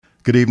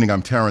Good evening,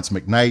 I'm Terrance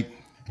McKnight.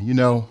 And you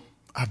know,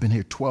 I've been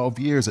here 12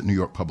 years at New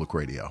York Public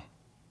Radio.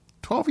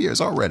 12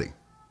 years already.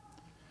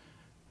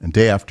 And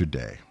day after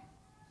day,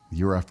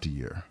 year after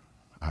year,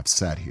 I've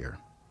sat here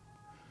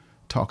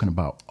talking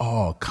about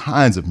all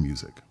kinds of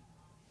music.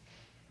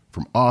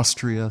 From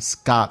Austria,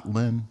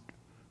 Scotland,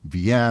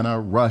 Vienna,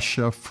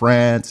 Russia,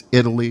 France,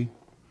 Italy.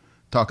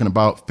 Talking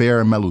about Fair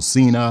and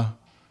Melusina,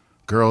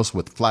 Girls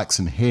with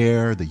Flaxen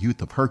Hair, The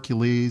Youth of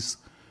Hercules.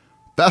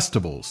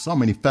 Festivals, so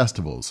many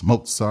festivals,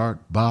 Mozart,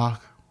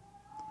 Bach,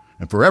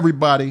 and for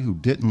everybody who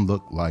didn't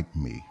look like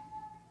me.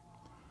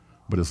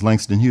 But as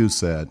Langston Hughes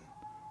said,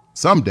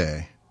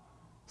 someday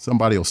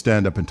somebody will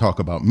stand up and talk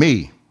about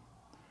me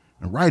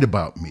and write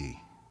about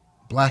me,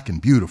 black and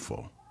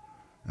beautiful,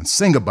 and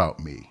sing about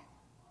me.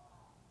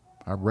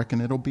 I reckon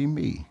it'll be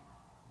me,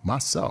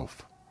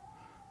 myself.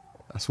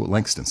 That's what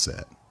Langston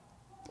said.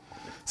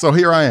 So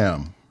here I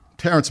am,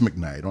 Terrance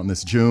McKnight, on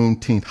this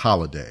Juneteenth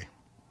holiday.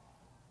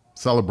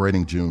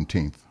 Celebrating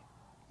Juneteenth,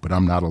 but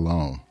I'm not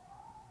alone.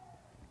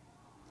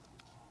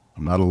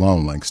 I'm not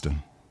alone,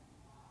 Langston.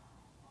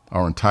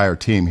 Our entire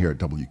team here at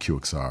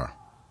WQXR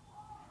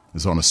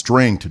is on a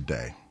string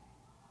today.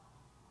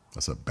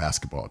 That's a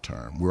basketball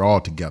term. We're all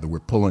together.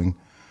 We're pulling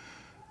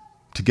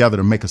together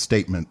to make a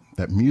statement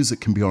that music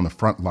can be on the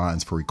front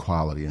lines for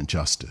equality and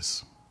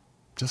justice,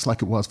 just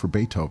like it was for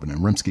Beethoven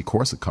and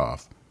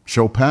Rimsky-Korsakov,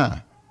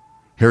 Chopin,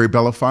 Harry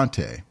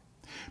Belafonte.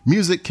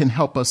 Music can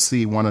help us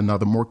see one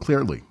another more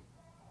clearly.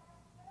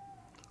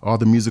 All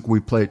the music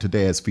we played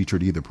today has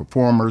featured either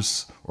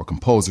performers or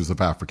composers of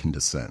African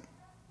descent.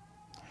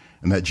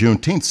 And that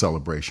Juneteenth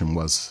celebration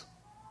was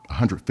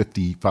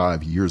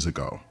 155 years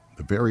ago,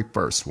 the very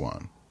first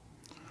one,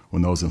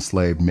 when those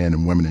enslaved men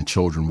and women and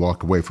children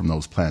walked away from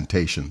those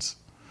plantations.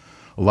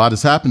 A lot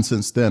has happened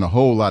since then, a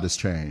whole lot has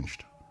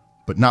changed,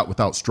 but not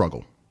without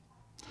struggle.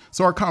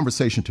 So our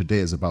conversation today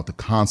is about the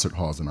concert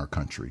halls in our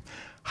country.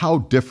 How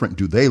different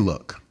do they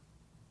look,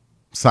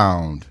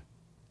 sound,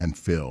 and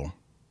feel?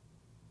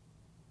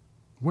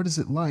 What is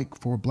it like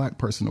for a black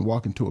person to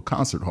walk into a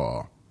concert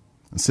hall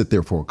and sit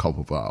there for a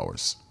couple of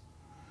hours?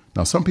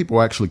 Now, some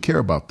people actually care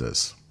about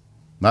this.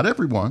 Not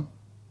everyone,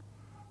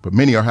 but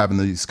many are having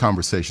these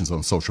conversations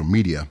on social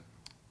media.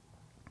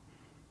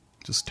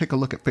 Just take a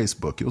look at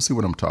Facebook. You'll see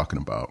what I'm talking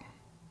about.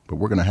 But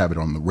we're going to have it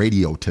on the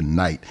radio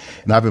tonight.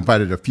 And I've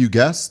invited a few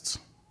guests,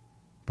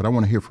 but I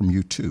want to hear from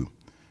you too.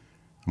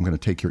 I'm going to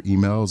take your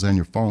emails and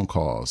your phone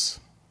calls.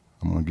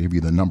 I'm going to give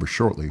you the number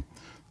shortly.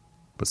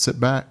 But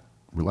sit back,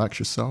 relax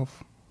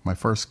yourself. My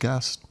first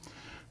guest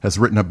has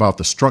written about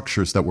the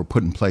structures that were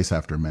put in place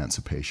after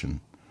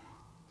emancipation.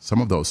 Some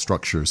of those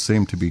structures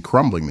seem to be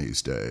crumbling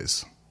these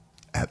days.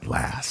 At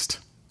last.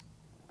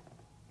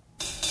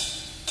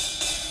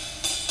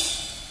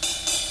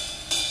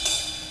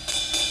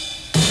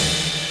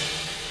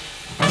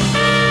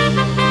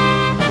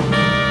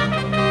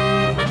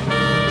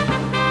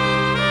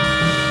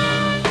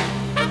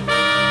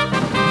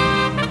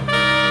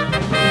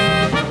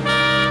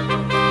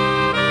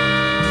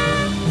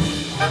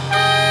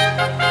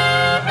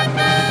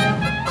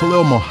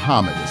 Khalil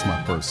Muhammad is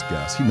my first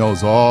guest. He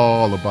knows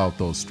all about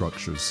those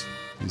structures.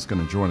 He's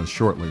going to join us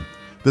shortly.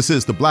 This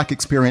is The Black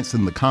Experience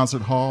in the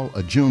Concert Hall,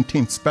 a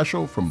Juneteenth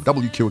special from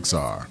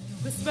WQXR.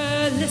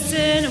 Whisper,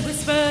 listen,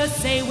 whisper,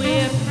 say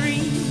we're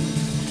free.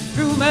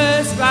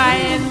 Rumors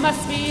flying,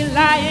 must be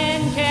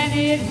lying, can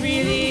it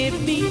really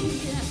be?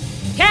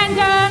 Can't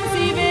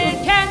conceive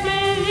it, can't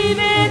believe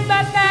it,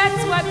 but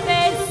that's what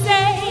they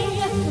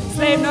say.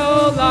 Slave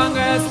no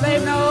longer,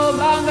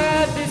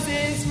 this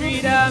is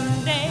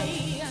Freedom Day.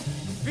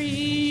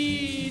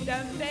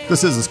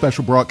 This is a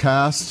special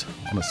broadcast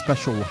on a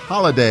special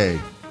holiday.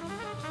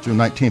 June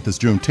 19th is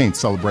Juneteenth,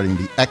 celebrating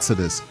the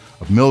exodus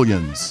of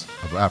millions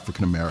of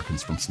African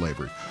Americans from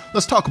slavery.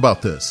 Let's talk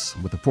about this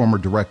with the former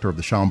director of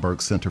the Schomburg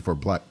Center for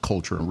Black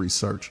Culture and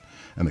Research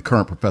and the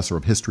current professor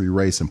of history,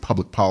 race, and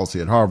public policy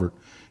at Harvard.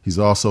 He's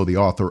also the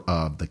author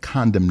of The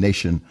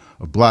Condemnation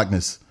of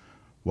Blackness.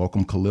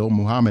 Welcome, Khalil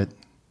Muhammad.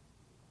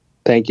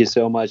 Thank you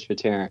so much for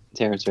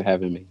Terrance for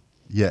having me.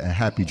 Yeah, and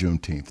happy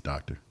Juneteenth,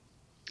 Doctor.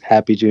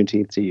 Happy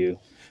Juneteenth to you.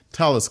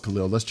 Tell us,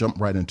 Khalil, let's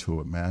jump right into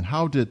it, man.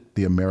 How did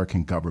the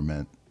American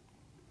government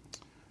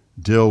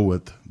deal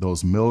with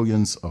those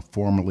millions of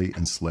formerly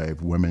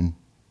enslaved women,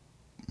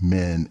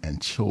 men,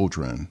 and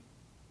children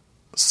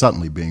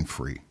suddenly being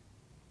free?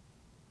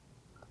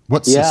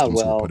 What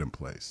systems were put in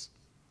place?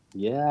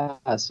 Yeah,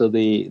 so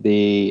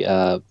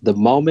the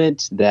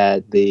moment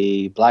that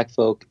the black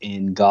folk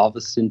in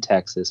Galveston,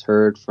 Texas,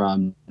 heard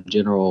from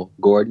General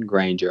Gordon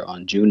Granger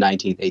on June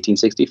 19th,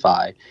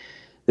 1865,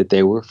 that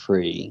they were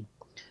free,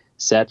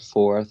 set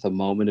forth a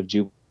moment of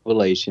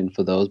jubilation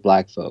for those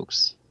black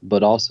folks,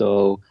 but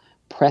also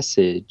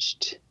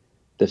presaged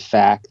the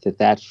fact that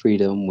that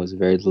freedom was a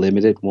very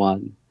limited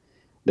one.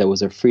 That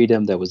was a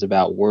freedom that was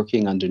about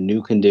working under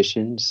new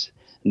conditions,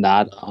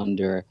 not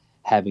under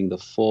having the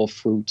full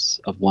fruits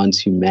of one's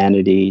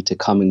humanity to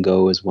come and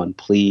go as one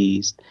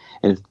pleased.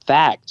 And in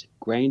fact,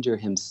 Granger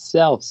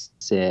himself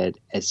said,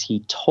 as he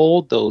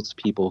told those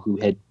people who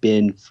had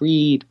been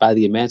freed by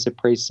the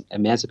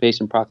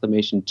Emancipation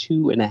Proclamation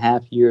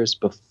 2.5 years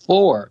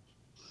before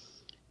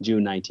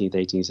June 19th,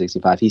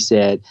 1865, he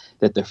said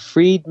that the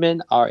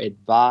freedmen are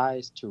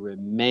advised to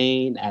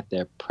remain at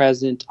their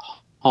present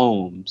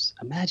homes.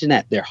 Imagine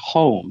that, their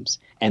homes,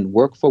 and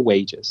work for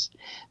wages.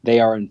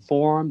 They are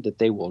informed that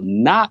they will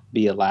not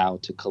be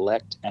allowed to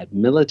collect at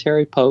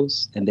military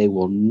posts, and they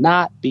will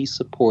not be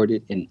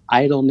supported in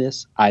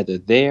idleness either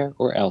there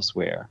or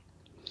elsewhere.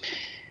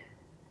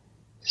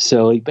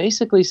 So he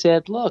basically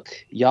said, look,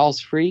 y'all's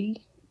free,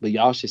 but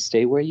y'all should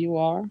stay where you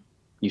are.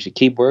 You should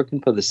keep working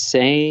for the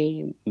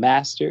same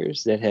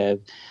masters that have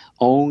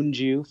owned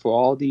you for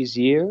all these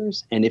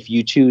years. And if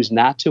you choose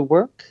not to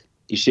work,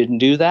 you shouldn't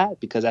do that,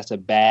 because that's a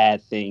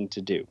bad thing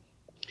to do.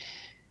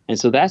 And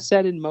so that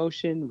set in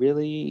motion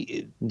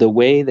really the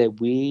way that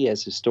we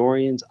as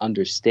historians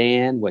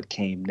understand what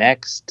came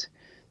next.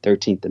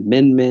 13th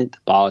Amendment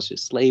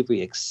abolishes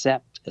slavery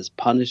except as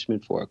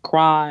punishment for a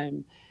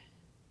crime.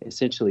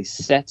 Essentially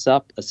sets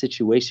up a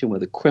situation where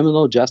the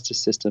criminal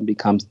justice system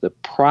becomes the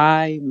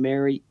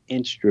primary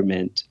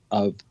instrument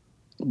of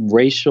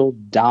racial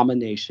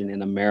domination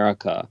in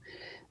America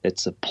that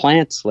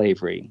supplants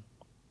slavery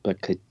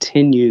but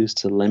continues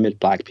to limit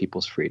Black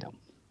people's freedom.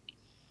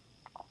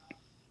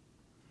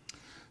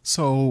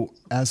 So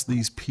as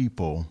these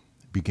people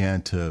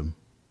began to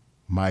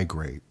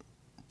migrate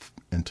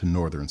into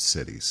northern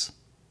cities,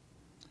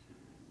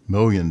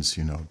 millions,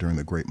 during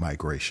the Great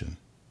Migration,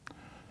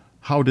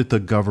 how did the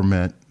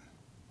government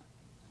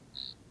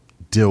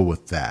deal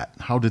with that?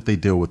 How did they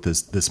deal with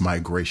this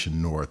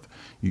migration north?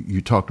 You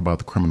talked about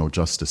the criminal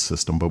justice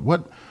system, but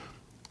what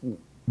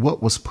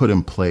was put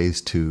in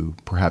place to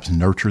perhaps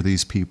nurture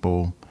these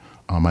people?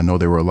 I know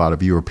there were a lot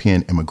of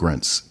European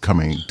immigrants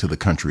coming to the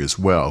country as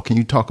well. Can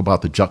you talk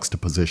about the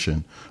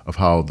juxtaposition of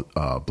how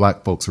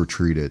Black folks were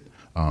treated?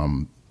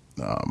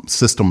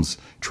 Systems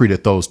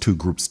treated those two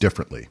groups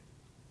differently.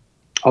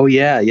 Oh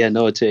yeah.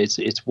 No,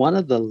 it's one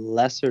of the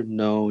lesser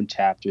known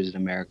chapters in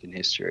American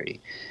history.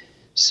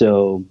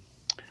 So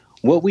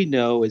what we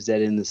know is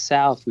that in the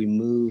South, we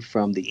moved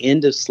from the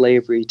end of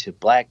slavery to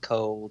Black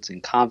codes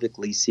and convict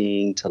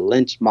leasing to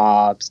lynch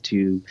mobs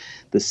to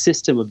the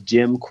system of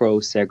Jim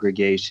Crow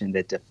segregation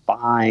that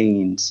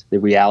defines the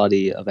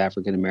reality of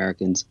African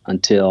Americans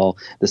until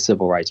the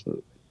Civil Rights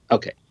Movement.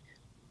 Okay,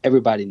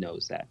 everybody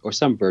knows that, or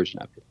some version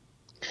of it.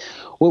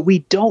 What we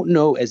don't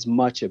know as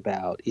much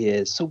about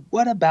is, so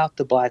what about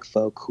the Black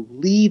folk who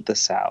leave the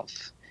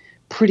South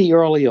pretty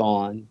early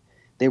on?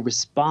 They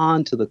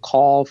respond to the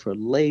call for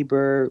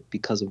labor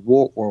because of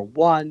World War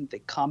I. They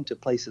come to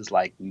places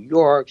like New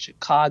York,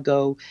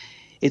 Chicago.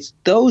 It's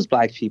those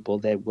Black people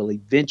that will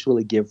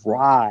eventually give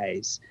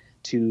rise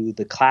to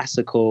the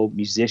classical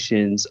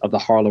musicians of the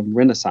Harlem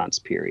Renaissance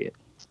period.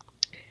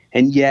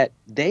 And yet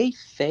they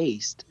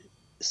faced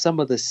some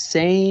of the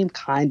same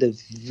kind of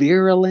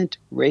virulent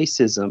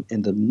racism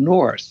in the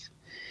North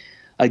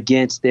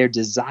against their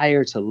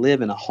desire to live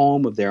in a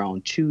home of their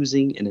own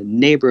choosing, in a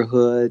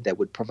neighborhood that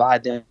would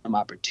provide them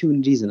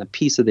opportunities and a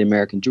piece of the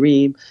American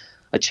dream,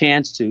 a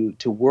chance to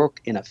work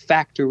in a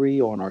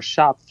factory or on our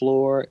shop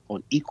floor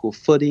on equal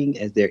footing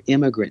as their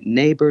immigrant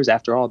neighbors.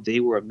 After all, they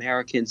were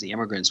Americans. The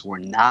immigrants were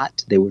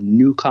not. They were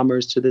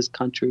newcomers to this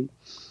country.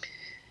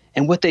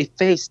 And what they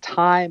faced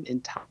time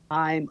and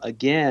time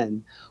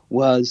again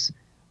was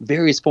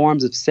various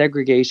forms of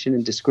segregation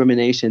and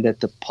discrimination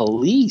that the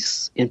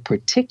police in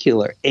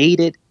particular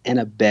aided and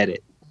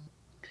abetted.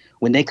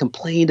 When they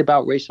complained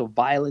about racial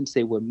violence,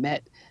 they were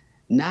met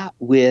not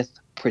with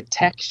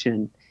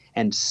protection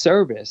and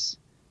service,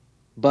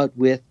 but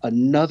with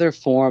another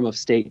form of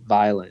state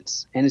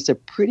violence. And it's a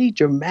pretty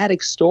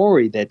dramatic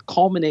story that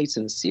culminates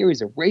in a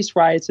series of race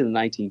riots in the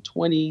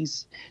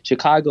 1920s.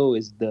 Chicago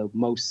is the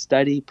most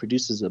studied,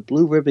 produces a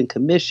Blue Ribbon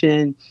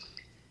Commission.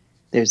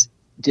 There's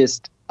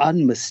just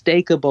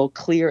unmistakable,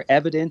 clear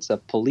evidence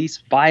of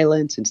police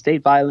violence and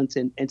state violence,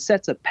 and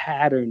sets a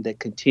pattern that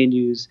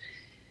continues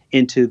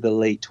into the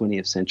late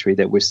 20th century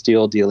that we're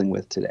still dealing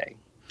with today.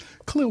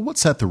 Khalil,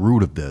 what's at the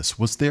root of this?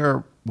 Was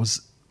there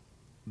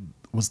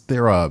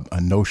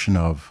a notion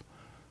of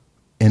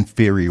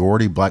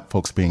inferiority, Black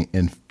folks being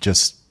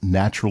just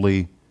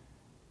naturally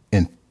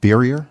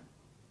inferior?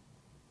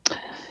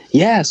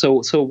 Yeah,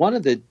 so one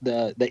of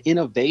the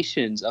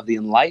innovations of the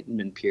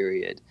Enlightenment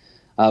period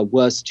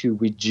was to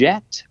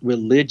reject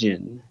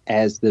religion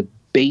as the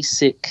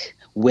basic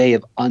way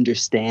of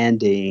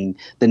understanding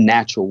the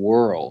natural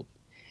world,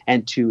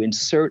 and to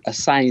insert a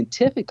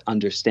scientific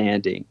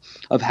understanding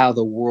of how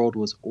the world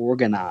was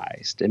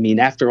organized. I mean,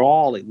 after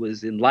all, it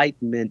was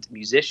Enlightenment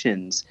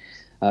musicians,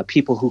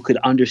 people who could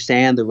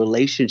understand the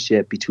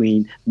relationship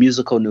between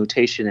musical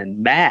notation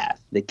and math,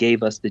 that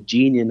gave us the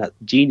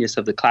genius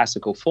of the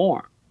classical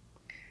form.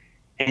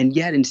 And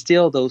yet, and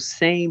still, those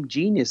same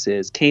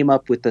geniuses came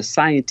up with the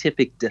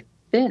scientific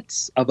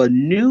defense of a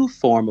new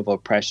form of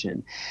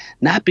oppression,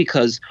 not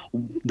because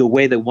the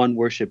way that one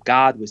worshiped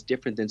God was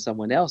different than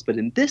someone else, but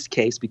in this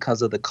case,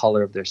 because of the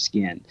color of their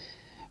skin.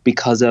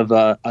 because of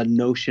a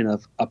notion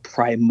of a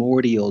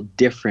primordial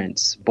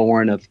difference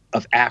born of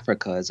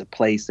Africa as a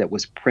place that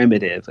was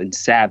primitive and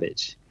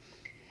savage.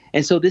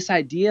 And so this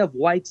idea of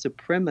white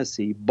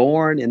supremacy,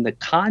 born in the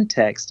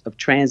context of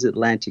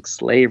transatlantic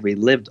slavery,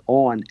 lived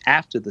on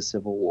after the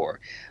Civil War,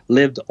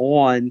 lived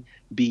on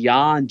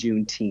beyond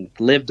Juneteenth,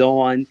 lived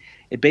on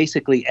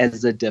basically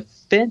as a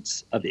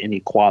defense of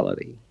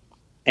inequality.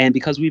 And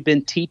because we've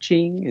been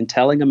teaching and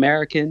telling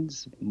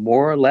Americans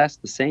more or less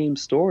the same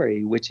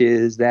story, which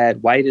is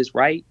that white is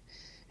right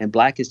and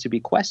black is to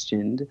be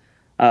questioned,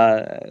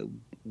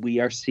 we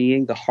are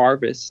seeing the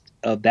harvest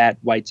of that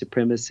white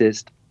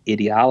supremacist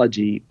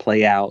ideology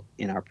play out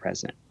in our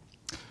present.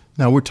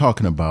 Now, we're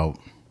talking about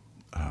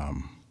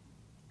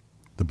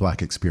the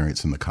black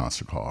experience in the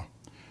concert hall.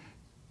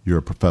 You're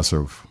a professor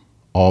of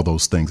all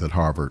those things at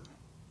Harvard.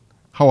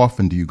 How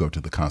often do you go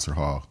to the concert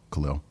hall,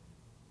 Khalil?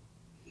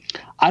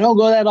 I don't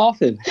go that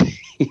often.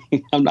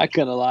 I'm not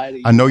going to lie to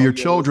you. I know your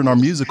children are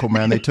musical,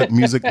 man. They took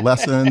music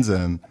lessons,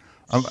 and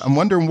I'm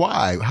wondering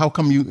why. How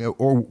come you,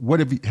 or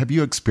what have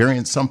you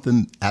experienced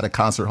something at a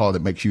concert hall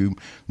that makes you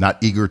not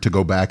eager to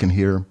go back and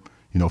hear,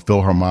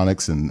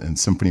 philharmonics and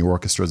symphony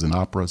orchestras and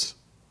operas?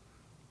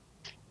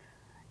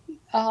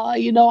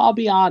 I'll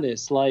be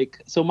honest.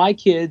 So my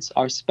kids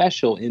are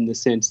special in the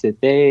sense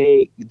that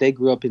they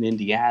grew up in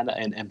Indiana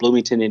and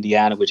Bloomington,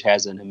 Indiana, which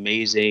has an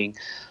amazing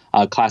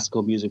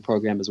classical music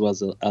program as well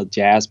as a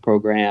jazz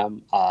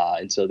program.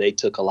 And so they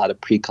took a lot of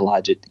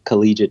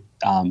collegiate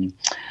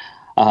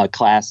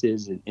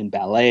classes in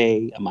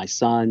ballet. My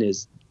son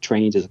is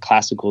trained as a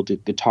classical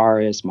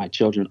guitarist. My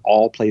children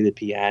all play the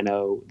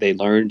piano. They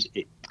learned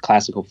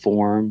classical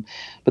form,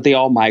 but they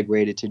all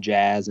migrated to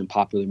jazz and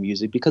popular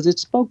music because it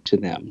spoke to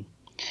them.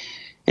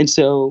 And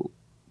so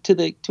to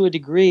a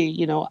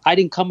degree, I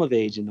didn't come of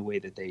age in the way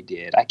that they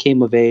did. I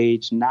came of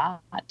age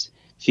not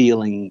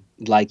feeling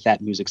like that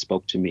music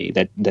spoke to me,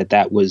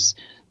 that was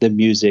the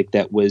music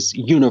that was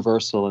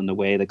universal in the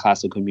way that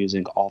classical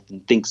music often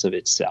thinks of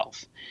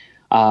itself.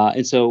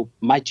 And so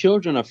my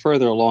children are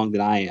further along than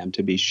I am,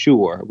 to be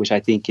sure, which I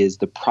think is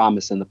the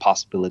promise and the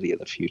possibility of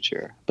the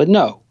future. But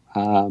no,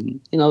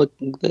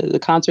 the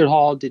concert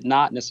hall did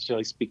not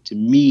necessarily speak to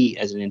me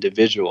as an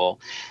individual.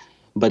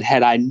 But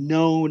had I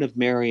known of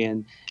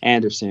Marian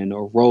Anderson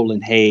or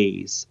Roland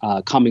Hayes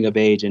coming of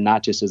age, and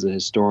not just as a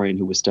historian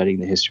who was studying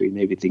the history,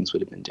 maybe things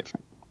would have been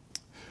different.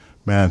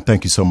 Man,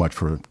 thank you so much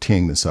for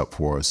teeing this up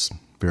for us.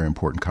 Very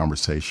important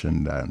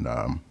conversation. And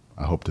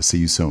I hope to see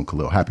you soon,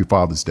 Khalil. Happy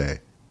Father's Day.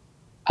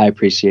 I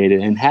appreciate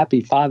it. And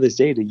happy Father's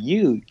Day to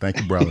you.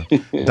 Thank you, brother.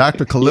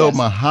 Dr. Khalil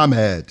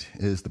Muhammad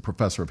is the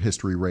professor of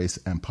history, race,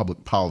 and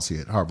public policy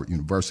at Harvard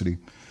University.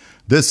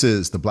 This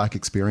is The Black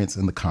Experience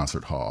in the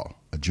Concert Hall,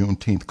 a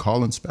Juneteenth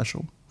call-in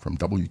special from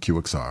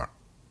WQXR.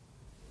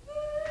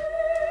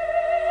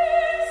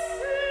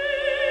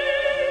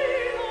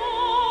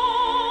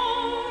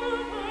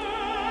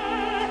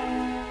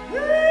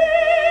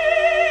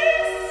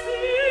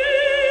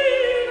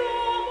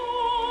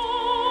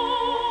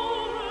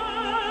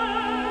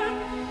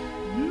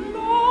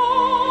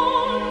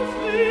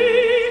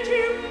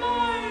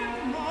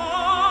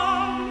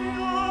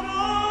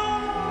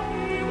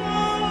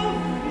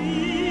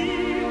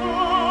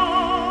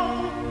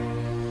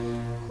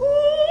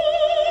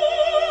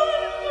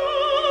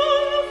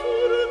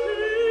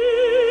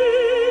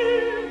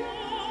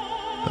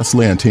 That's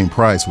Leontine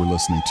Price we're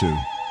listening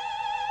to.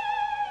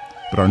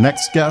 But our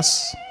next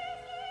guest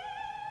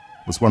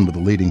was one of the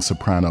leading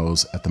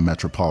sopranos at the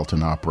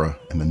Metropolitan Opera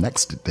in the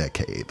next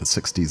decade, the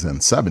 60s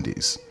and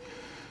 70s.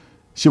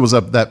 She was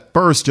of that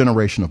first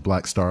generation of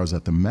black stars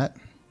at the Met.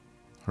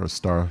 Her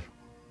star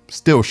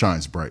still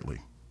shines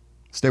brightly.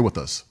 Stay with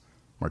us.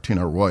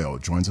 Martina Arroyo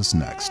joins us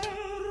next.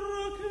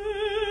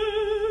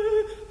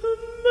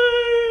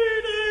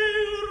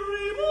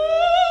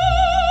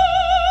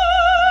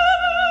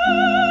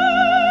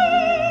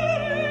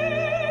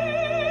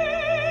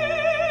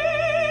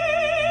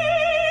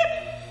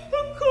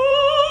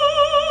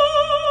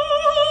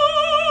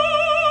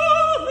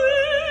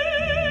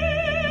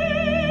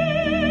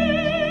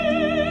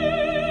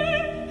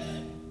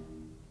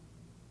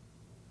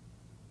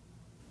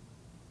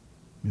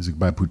 Music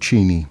by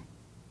Puccini,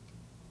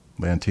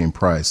 Leontine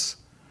Price,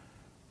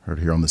 heard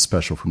here on this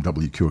special from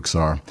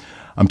WQXR.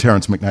 I'm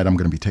Terrance McKnight. I'm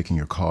going to be taking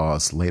your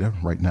calls later.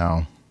 Right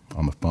now,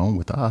 on the phone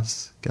with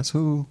us, guess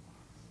who?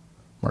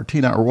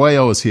 Martina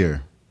Arroyo is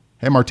here.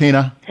 Hey,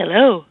 Martina.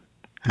 Hello.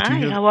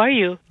 Hi, how are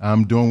you?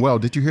 I'm doing well.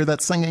 Did you hear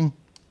that singing?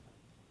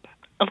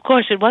 Of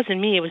course, it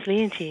wasn't me. It was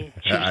Leontine.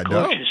 She was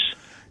gorgeous.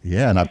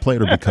 Yeah, and I played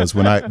her because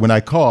when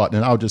I called,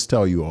 and I'll just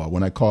tell you all,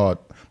 when I called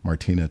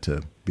Martina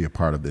to be a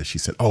part of this, she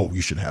said, "Oh, you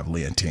should have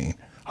Leontine."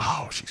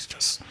 Oh, she's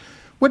just,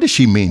 what does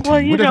she mean to you?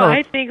 Well, you know,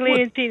 I think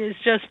Leontine is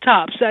just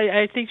tops.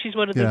 I think she's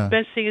one of the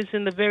best singers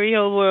in the very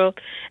whole world,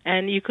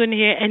 and you couldn't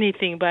hear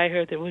anything by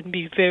her that wouldn't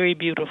be very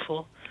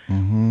beautiful.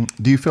 Mm-hmm.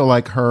 Do you feel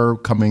like her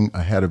coming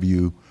ahead of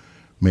you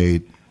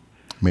made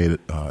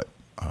it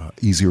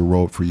easier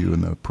road for you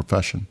in the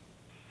profession?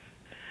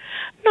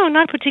 No,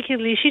 not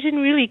particularly. She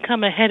didn't really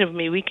come ahead of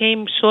me. We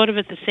came sort of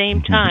at the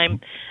same time,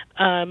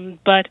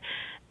 but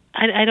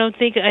I don't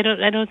think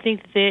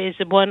that there is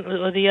one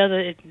or the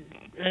other.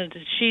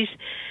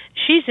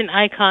 She's an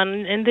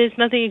icon, and there's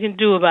nothing you can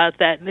do about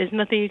that. There's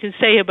nothing you can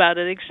say about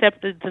it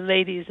except that the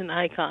lady is an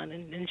icon,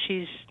 and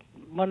she's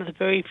one of the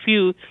very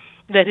few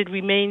that had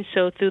remained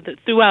so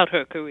throughout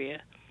her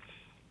career.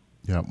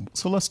 Yeah.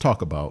 So let's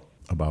talk about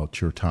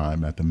your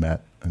time at the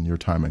Met and your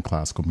time in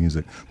classical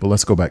music. But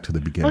let's go back to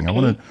the beginning.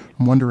 Okay.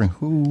 I'm wondering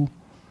who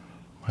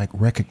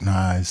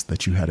recognized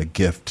that you had a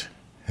gift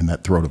in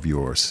that throat of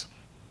yours.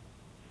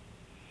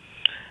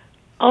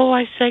 Oh,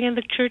 I sang in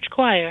the church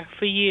choir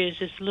for years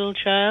as a little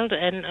child,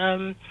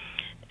 and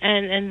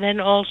then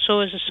also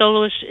as a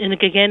soloist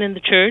again in the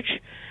church,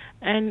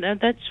 and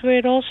that's where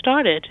it all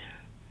started.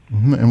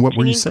 Mm-hmm. And what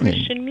were you singing?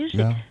 Christian music.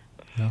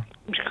 Yeah.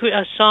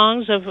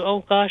 Songs of,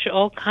 all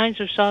kinds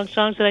of songs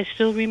that I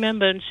still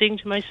remember and sing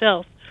to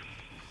myself.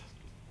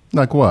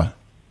 Like what?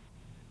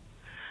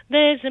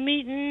 There's a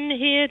meeting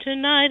here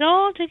tonight,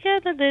 all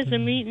together. There's a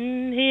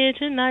meeting here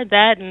tonight.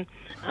 That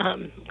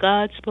and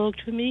God spoke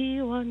to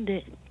me one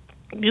day.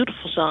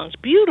 Beautiful songs.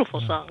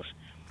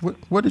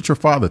 What did your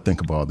father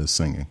think of all this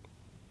singing?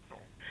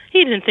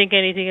 He didn't think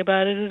anything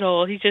about it at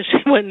all. He just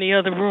went in the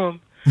other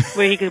room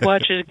where he could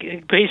watch a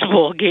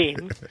baseball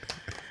game.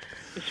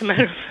 As a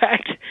matter of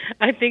fact,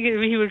 I think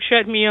he would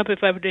shut me up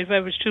if I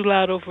was too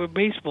loud over a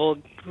baseball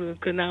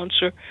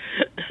announcer.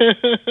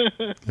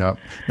 Yeah.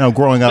 Now,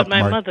 growing up, but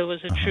my mother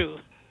was a true.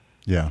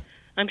 Yeah.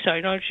 I'm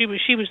sorry. No, she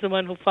was the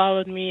one who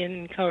followed me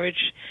and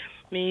encouraged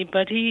me.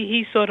 But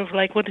he sort of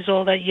like, what is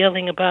all that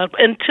yelling about?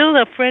 Until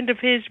a friend of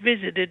his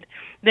visited,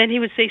 then he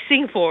would say,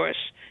 "Sing for us."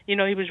 He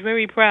was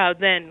very proud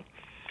then.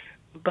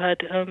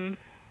 But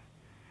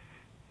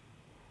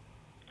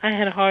I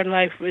had a hard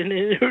life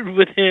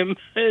with him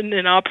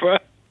in opera.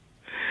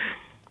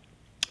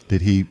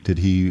 Did he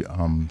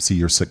see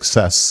your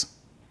success?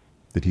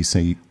 Did he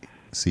see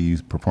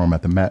you perform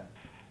at the Met?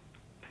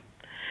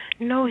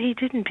 No, he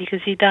didn't,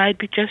 because he died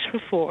just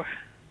before.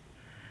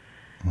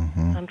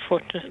 Mm-hmm.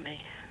 Unfortunately,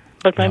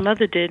 but my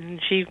mother did,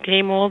 and she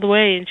came all the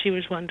way, and she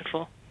was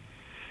wonderful.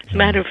 As a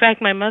matter of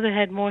fact, my mother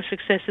had more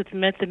success at the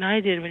Met than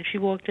I did. When she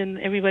walked in,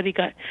 everybody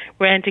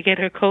ran to get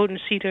her coat and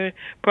seat her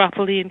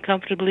properly and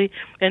comfortably,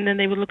 and then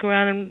they would look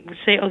around and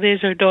say, "Oh,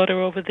 there's our daughter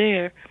over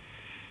there."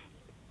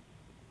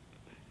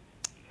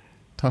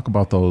 Talk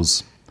about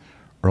those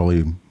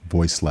early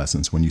voice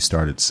lessons when you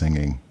started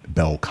singing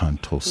bel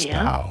canto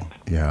style.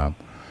 Yeah.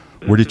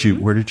 Where did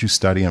you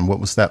study, and what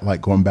was that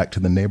like going back to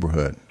the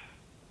neighborhood?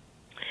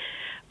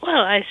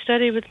 Well, I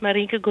studied with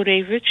Marinka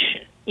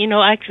Gurevich.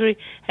 I actually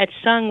had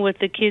sung with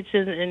the kids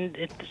at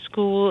the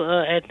school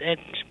at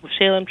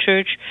Salem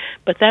Church,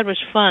 but that was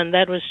fun.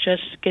 That was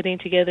just getting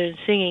together and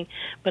singing.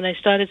 When I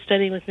started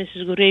studying with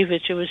Mrs.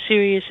 Gurevich, it was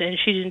serious, and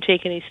she didn't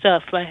take any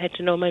stuff. I had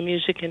to know my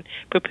music and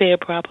prepare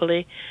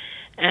properly,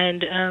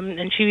 and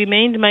she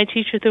remained my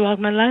teacher throughout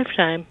my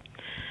lifetime.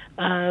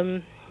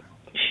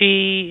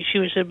 She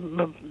was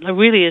a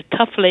really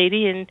tough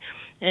lady,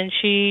 and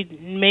she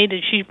made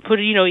it. She put,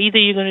 either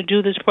you're going to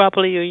do this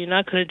properly or you're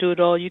not going to do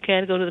it all. You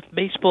can't go to the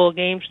baseball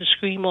games and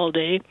scream all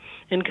day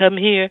and come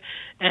here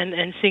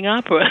and sing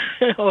opera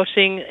or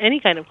sing any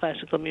kind of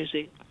classical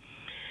music.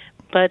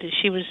 But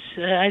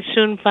I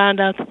soon found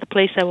out that the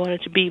place I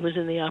wanted to be was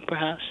in the opera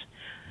house,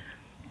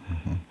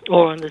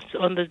 or on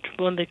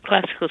the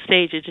classical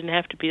stage. It didn't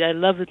have to be. I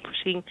loved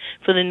singing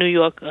for the New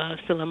York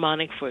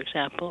Philharmonic, for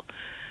example.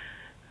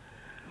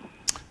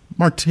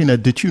 Martina,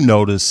 did you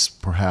notice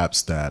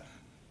perhaps that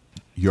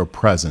your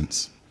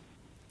presence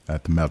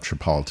at the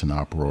Metropolitan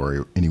Opera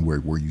or anywhere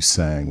where you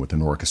sang with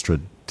an orchestra,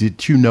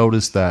 did you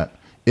notice that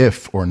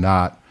if or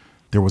not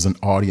there was an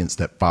audience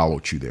that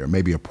followed you there,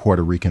 maybe a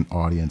Puerto Rican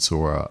audience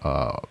or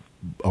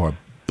a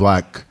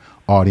black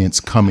audience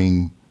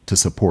coming to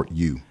support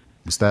you?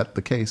 Was that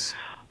the case?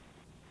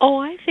 Oh,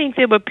 I think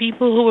there were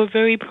people who were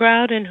very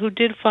proud and who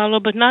did follow,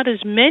 but not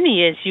as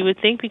many as you would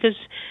think, because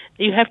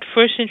you have to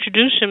first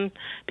introduce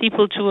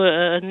people to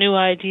a new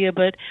idea.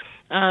 But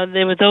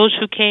there were those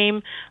who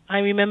came. I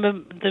remember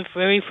the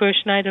very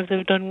first night of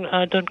the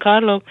Don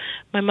Carlo,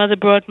 my mother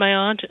brought my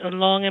aunt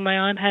along, and my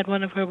aunt had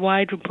one of her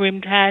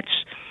wide-brimmed hats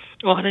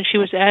on, and she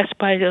was asked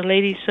by a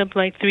lady something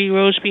like 3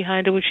 rows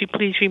behind her, would she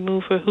please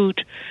remove her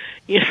hoot,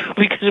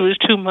 because it was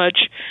too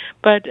much.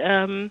 But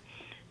I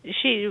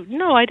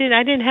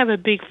didn't have a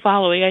big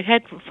following. I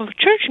had for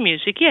church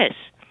music, yes,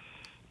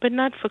 but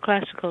not for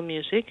classical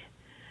music.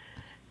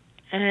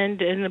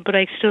 But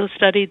I still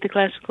studied the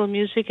classical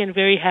music, and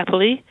very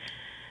happily.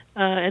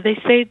 They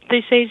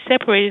say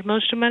separated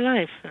most of my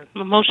life,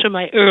 most of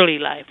my early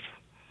life.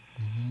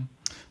 Mm-hmm.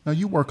 Now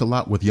you work a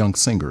lot with young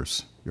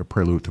singers. Your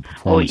prelude to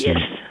performance. Oh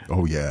yes.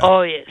 Oh yeah.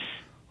 Oh yes.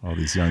 All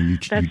these young you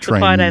That's train.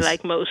 the part I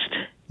like most.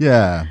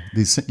 Yeah,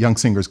 these young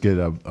singers get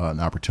an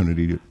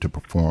opportunity to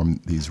perform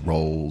these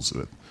roles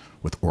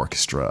with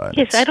orchestra.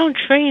 Yes, I don't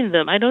train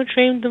them. I don't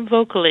train them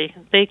vocally.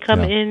 They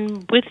come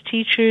in with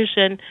teachers,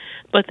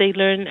 but they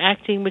learn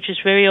acting, which is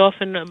very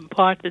often a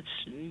part that's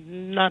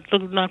not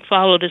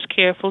followed as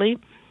carefully.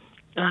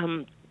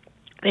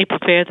 They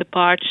prepare the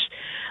parts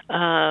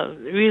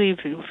really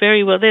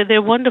very well.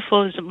 They're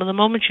wonderful. The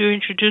moment you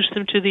introduce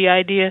them to the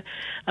idea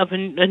of a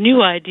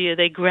new idea,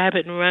 they grab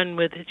it and run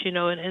with it.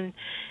 And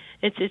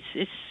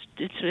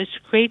it's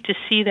great to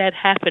see that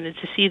happen and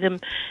to see them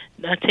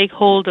take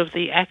hold of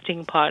the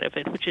acting part of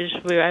it, which is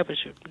where I was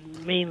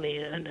mainly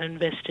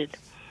invested.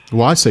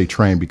 Well, I say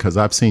train because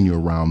I've seen you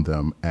around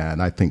them, and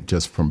I think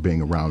just from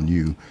being around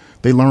you,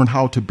 they learn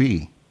how to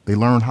be. They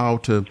learn how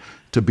to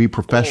be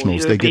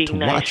professionals. They get to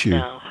watch you.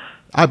 Now.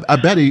 I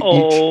bet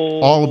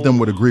all of them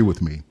would agree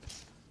with me.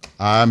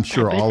 I'm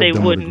sure all of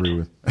them would agree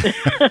with.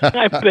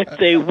 I bet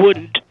they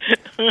wouldn't.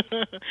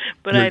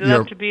 But I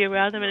love to be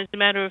around them, and as a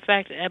matter of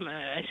fact,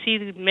 I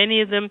see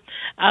many of them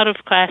out of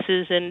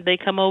classes, and they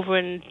come over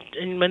and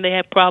when they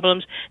have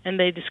problems, and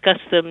they discuss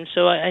them.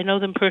 So I know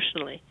them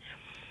personally.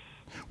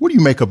 What do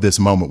you make of this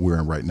moment we're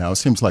in right now? It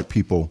seems like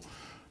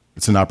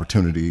it's an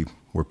opportunity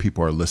where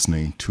people are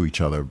listening to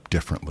each other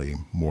differently,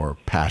 more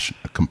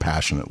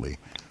compassionately.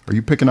 Are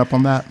you picking up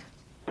on that?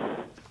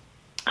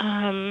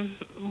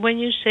 When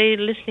you say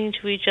listening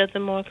to each other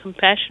more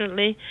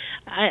compassionately,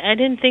 I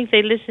didn't think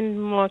they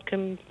listened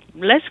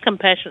less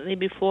compassionately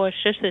before.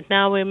 It's just that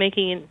now we're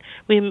making it,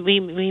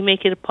 we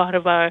make it a part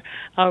of our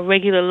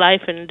regular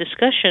life and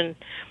discussion,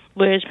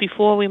 whereas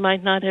before we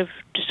might not have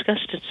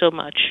discussed it so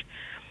much.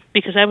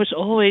 Because that was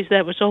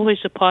always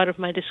a part of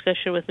my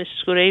discussion with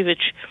Mrs.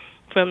 Gurevich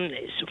from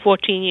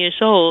 14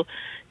 years old,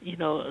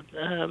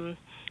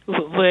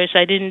 whereas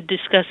I didn't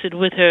discuss it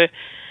with her.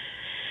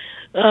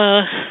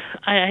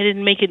 I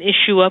didn't make an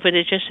issue of it.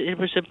 It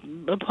was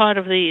a part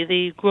of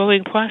the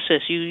growing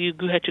process. You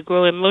had to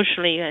grow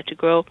emotionally. You had to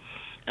grow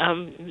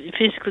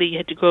physically. You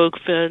had to grow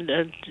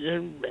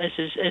as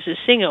a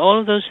singer. All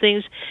of those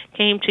things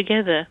came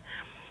together.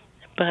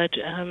 But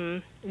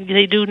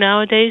they do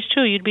nowadays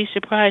too. You'd be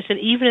surprised. And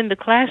even in the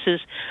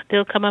classes,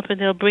 they'll come up and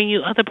they'll bring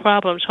you other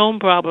problems, home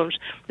problems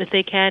that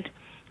they can't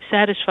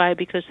satisfy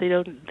because they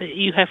don't.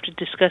 You have to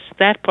discuss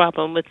that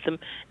problem with them,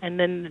 and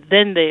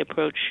then they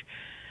approach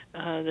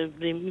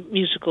the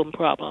musical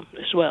problem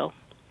as well.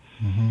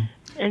 Mm-hmm.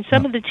 And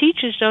some of the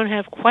teachers don't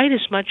have quite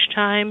as much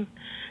time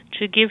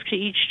to give to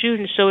each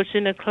student, so it's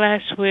in a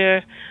class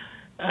where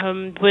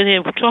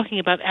they're talking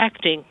about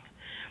acting.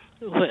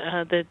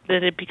 That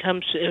it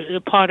becomes a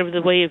part of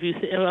the way of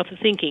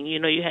thinking.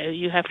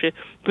 You have to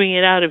bring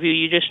it out of you.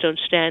 You just don't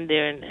stand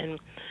there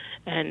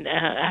and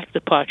act the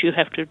part. You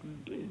have to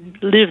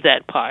live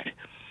that part.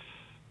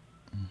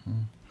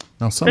 Mm-hmm.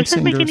 Now, does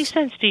that make any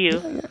sense to you?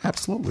 Yeah,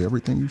 absolutely.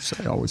 Everything you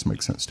say always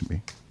makes sense to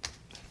me.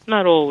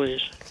 Not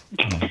always.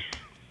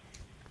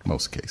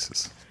 Most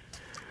cases.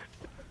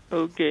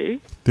 Okay.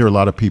 There are a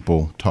lot of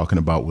people talking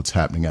about what's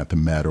happening at the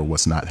Met or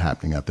what's not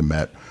happening at the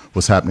Met,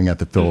 what's happening at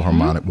the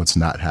Philharmonic, what's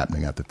not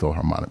happening at the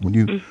Philharmonic. When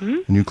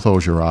you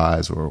close your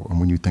eyes or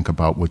when you think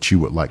about what you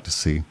would like to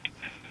see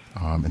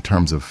in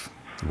terms of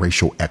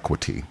racial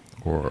equity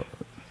or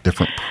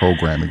different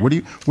programming, what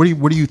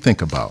do you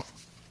think about?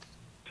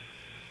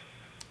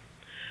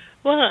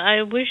 Well,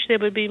 I wish there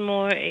would be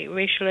more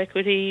racial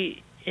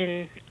equity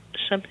in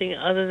something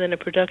other than a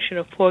production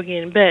of Porgy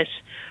and Bess.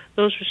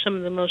 Those were some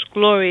of the most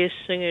glorious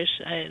singers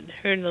I had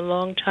heard in a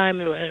long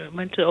time. I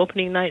went to the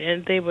opening night,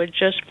 and they were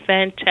just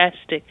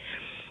fantastic.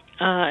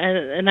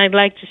 And I'd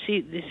like to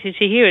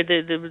hear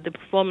the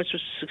performance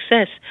was a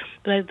success.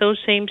 But those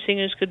same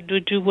singers could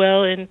do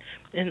well in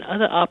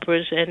other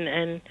operas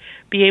and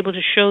be able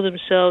to show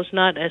themselves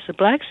not as a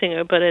black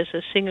singer, but as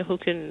a singer who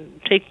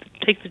can take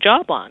the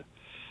job on.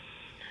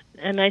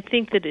 And I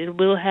think that it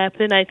will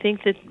happen. I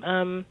think that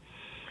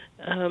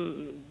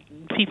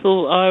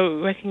people are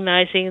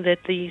recognizing that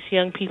these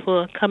young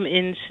people come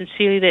in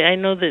sincerely. I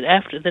know that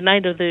after the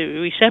night of the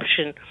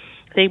reception,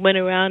 they went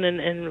around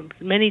and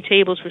many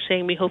tables were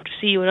saying, "We hope to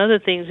see you in other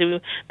things."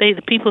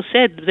 The people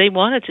said they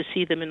wanted to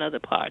see them in other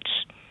parts.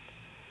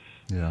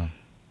 Yeah,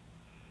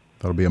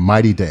 that'll be a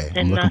mighty day.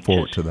 I'm looking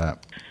forward to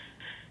that.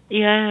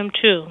 Yeah, I am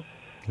too.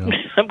 Yep.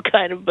 I'm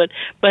kind of, but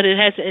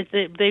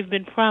they've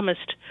been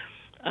promised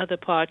other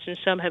parts, and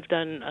some have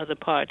done other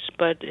parts,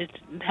 but it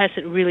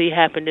hasn't really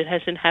happened. It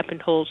hasn't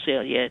happened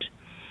wholesale yet.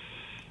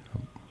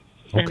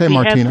 Okay,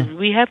 Martina.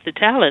 We have the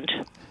talent.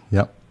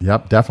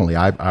 Yep, definitely.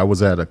 I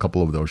was at a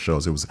couple of those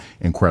shows. It was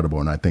incredible,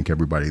 and I think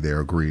everybody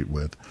there agreed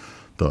with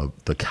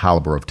the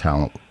caliber of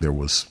talent. There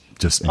was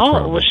just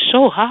incredible. Oh, it was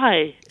so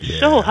high,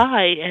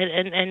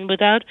 and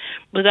without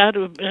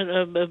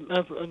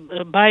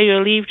by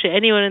your leave to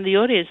anyone in the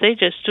audience, they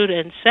just stood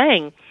and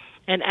sang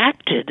and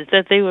acted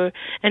that they were,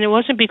 and it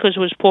wasn't because it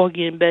was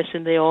Porgy and Bess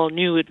and they all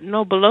knew it.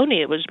 No, baloney.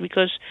 It was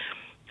because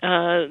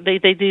they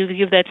did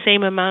give that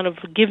same amount of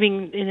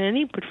giving in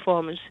any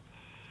performance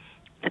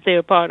that they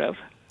were part of.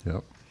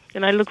 Yep.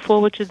 And I look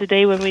forward to the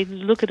day when we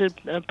look at a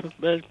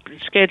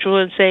schedule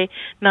and say,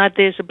 not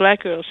there's a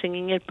black girl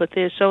singing it, but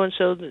there's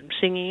so-and-so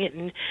singing it,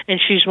 and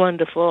she's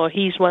wonderful, or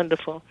he's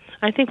wonderful.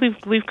 I think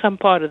we've come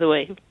part of the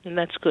way, and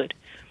that's good.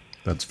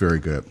 That's very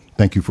good.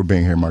 Thank you for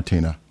being here,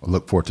 Martina. I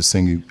look forward to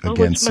seeing you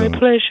again soon. It's my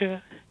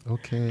pleasure.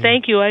 Okay.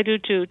 Thank you. I do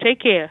too. Take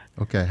care.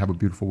 Okay. Have a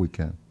beautiful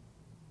weekend.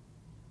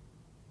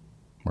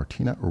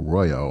 Martina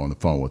Arroyo on the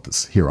phone with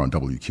us here on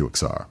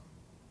WQXR.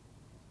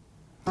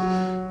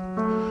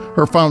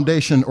 Her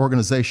foundation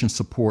organization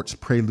supports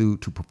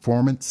Prelude to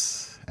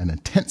Performance, an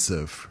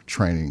intensive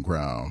training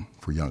ground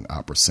for young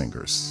opera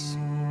singers.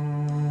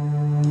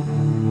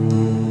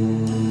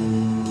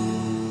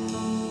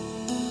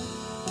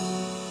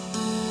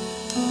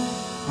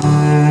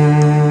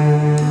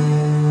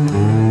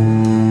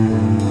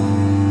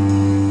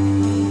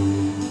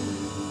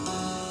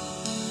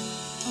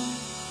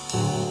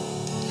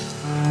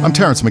 I'm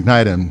Terrance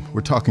McKnight, and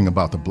we're talking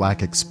about the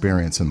Black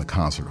experience in the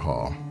concert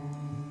hall.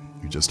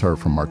 You just heard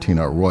from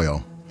Martina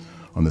Arroyo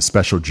on the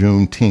special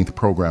Juneteenth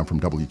program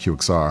from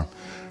WQXR.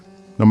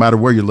 No matter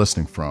where you're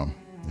listening from,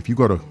 if you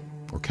go to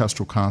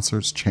orchestral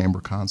concerts, chamber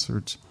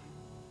concerts,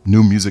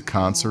 new music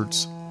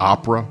concerts,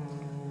 opera,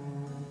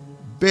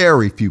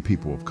 very few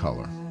people of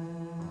color.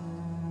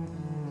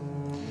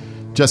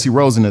 Jesse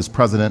Rosen is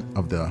president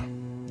of the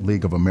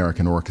League of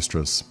American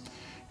Orchestras.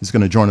 He's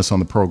going to join us on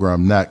the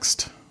program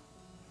next.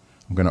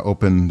 I'm going to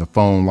open the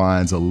phone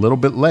lines a little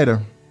bit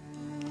later.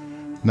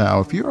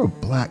 Now, if you're a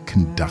Black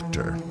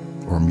conductor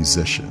or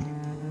musician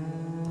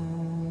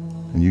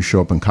and you show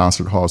up in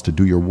concert halls to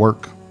do your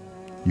work,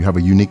 you have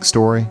a unique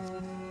story,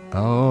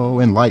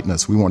 enlighten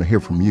us. We want to hear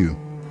from you.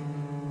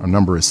 Our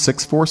number is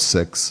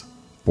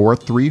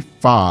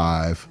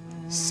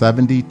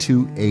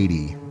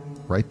 646-435-7280.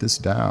 Write this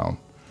down.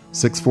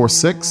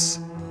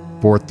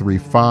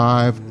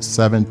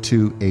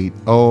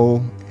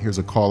 646-435-7280. Here's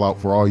a call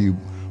out for all you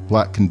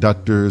Black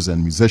conductors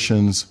and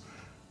musicians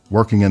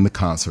working in the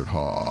concert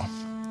hall.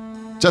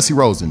 Jesse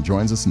Rosen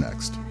joins us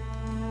next.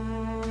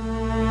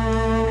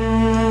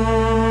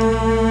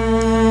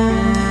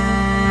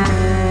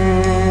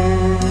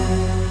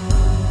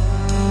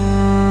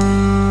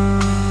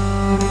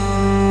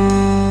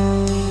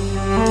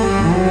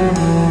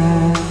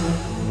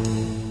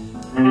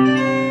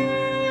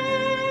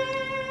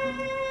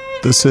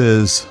 This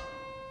is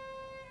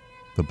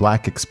the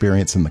Black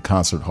experience in the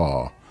concert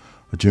hall,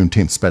 a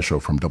Juneteenth special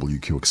from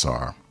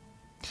WQXR.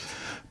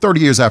 30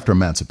 years after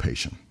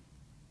emancipation,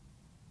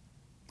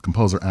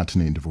 composer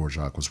Antonin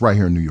Dvorak was right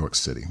here in New York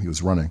City. He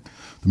was running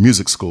the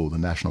music school, the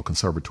National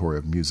Conservatory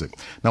of Music.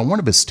 Now, one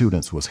of his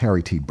students was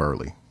Harry T.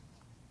 Burleigh,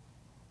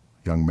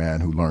 a young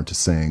man who learned to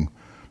sing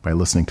by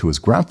listening to his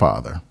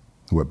grandfather,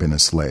 who had been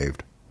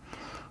enslaved.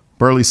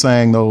 Burleigh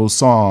sang those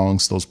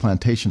songs, those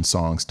plantation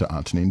songs, to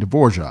Antonin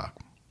Dvorak,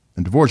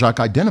 and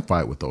Dvorak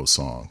identified with those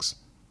songs.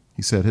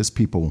 He said his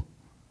people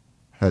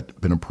had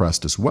been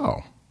oppressed as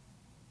well.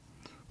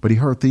 But he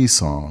heard these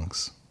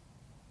songs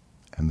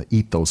and the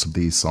ethos of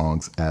these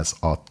songs as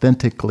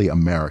authentically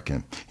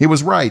American. He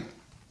was right.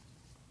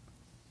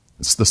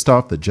 It's the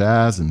stuff that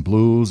jazz and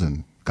blues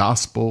and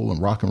gospel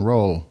and rock and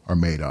roll are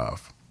made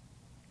of.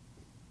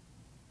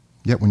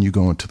 Yet when you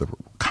go into the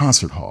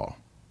concert hall,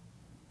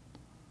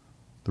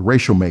 the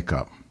racial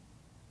makeup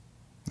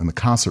in the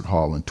concert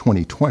hall in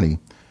 2020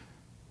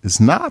 is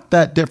not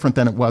that different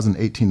than it was in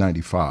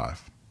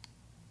 1895.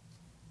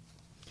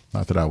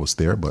 Not that I was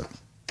there, but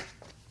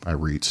I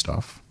read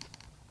stuff.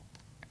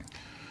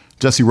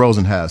 Jesse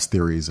Rosen has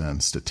theories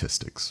and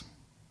statistics.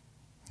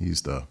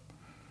 He's the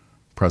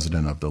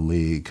president of the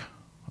League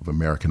of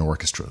American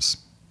Orchestras.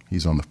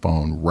 He's on the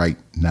phone right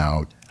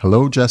now.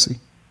 Hello, Jesse.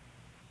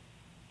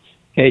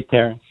 Hey,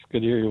 Terrance.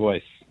 Good to hear your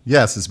voice.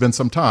 Yes, it's been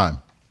some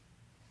time.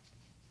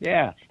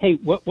 Yeah. Hey,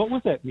 what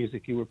was that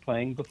music you were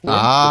playing before?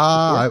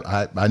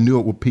 I knew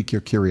it would pique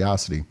your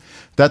curiosity.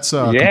 That's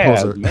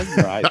composer.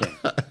 Mesmerizing.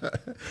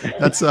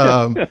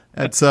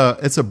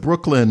 It's a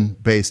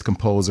Brooklyn-based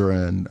composer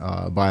and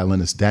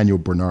violinist, Daniel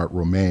Bernard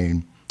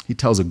Romaine. He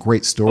tells a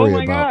great story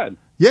about. God.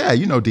 Yeah,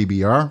 you know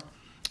DBR.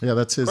 Yeah,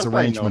 that's his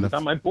arrangement. It's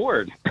on my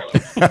board.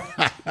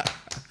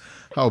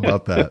 How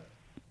about that,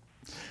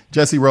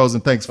 Jesse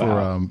Rosen? Thanks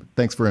for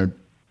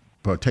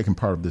taking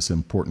part of this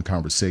important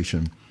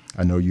conversation.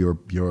 I know your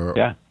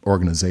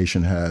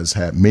organization has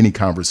had many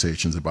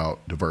conversations about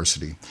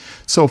diversity.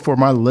 So for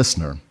my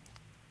listener,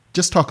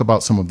 just talk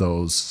about some of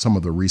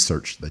the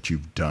research that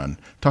you've done.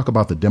 Talk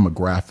about the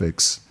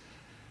demographics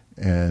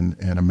and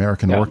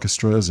American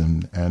orchestras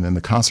and in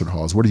the concert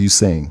halls. What are you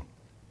seeing?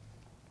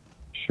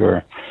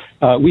 Sure.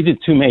 We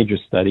did two major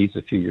studies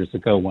a few years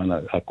ago. One,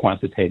 a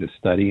quantitative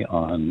study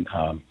on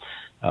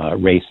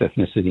race,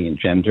 ethnicity, and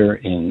gender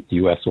in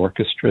U.S.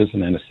 orchestras.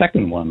 And then a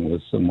second one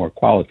was a more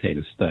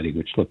qualitative study,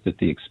 which looked at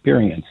the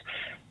experience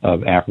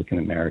of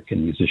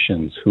African-American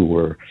musicians who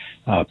were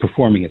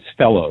performing as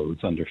fellows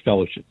under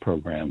fellowship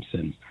programs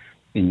in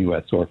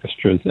U.S.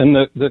 orchestras. And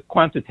the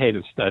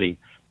quantitative study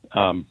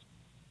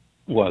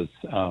was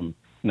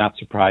not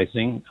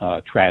surprising,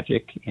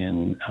 tragic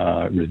in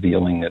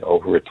revealing that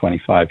over a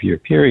 25-year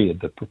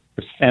period, the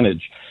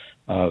percentage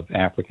of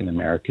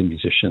African-American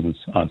musicians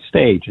on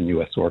stage in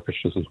U.S.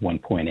 orchestras was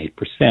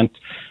 1.8%.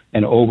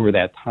 And over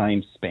that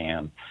time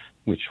span,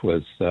 which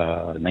was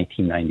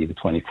 1990 to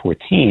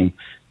 2014,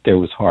 there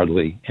was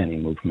hardly any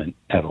movement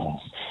at all.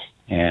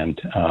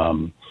 And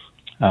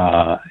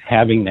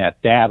having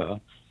that data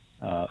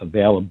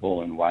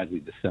available and widely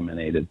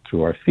disseminated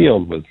through our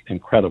field was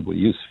incredibly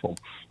useful.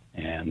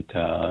 And,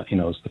 it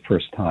was the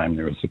first time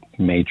there was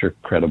a major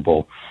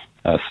credible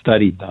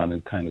study done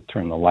and kind of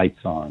turned the lights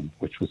on,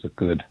 which was a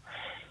good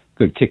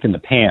kick in the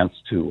pants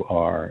to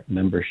our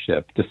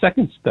membership. The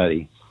second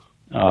study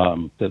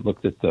that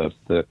looked at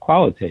the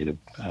qualitative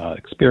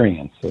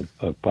experience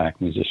of Black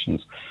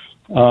musicians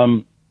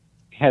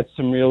had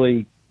some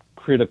really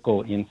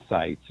critical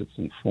insights. It's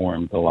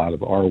informed a lot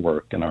of our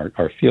work and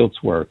our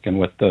field's work. And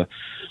what the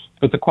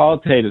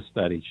qualitative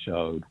study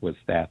showed was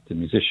that the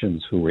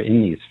musicians who were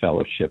in these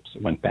fellowships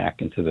that went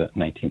back into the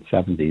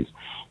 1970s,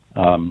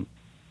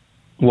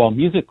 while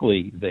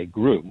musically they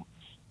grew,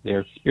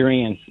 their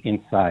experience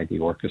inside the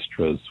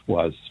orchestras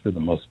was, for the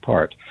most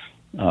part,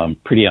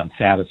 pretty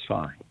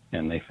unsatisfying.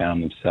 And they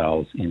found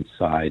themselves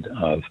inside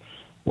of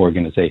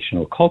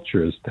organizational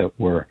cultures that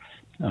were,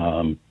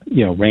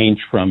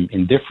 ranged from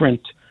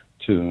indifferent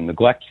to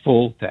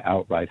neglectful to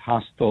outright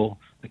hostile,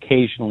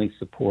 occasionally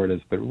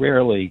supportive, but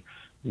rarely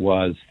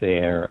was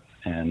there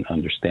an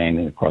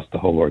understanding across the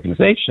whole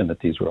organization that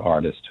these were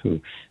artists who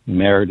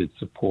merited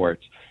support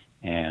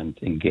and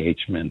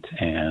engagement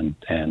and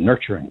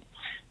nurturing.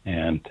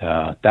 And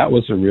that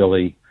was a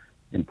really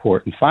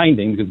important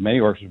finding, because many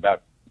orchestras are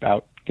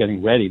about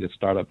getting ready to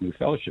start up new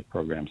fellowship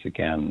programs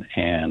again.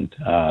 And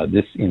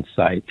this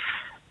insight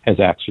has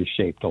actually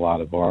shaped a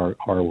lot of our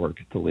work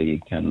at the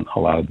League and a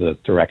lot of the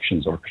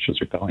directions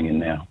orchestras are going in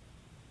now.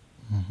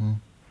 Mm-hmm.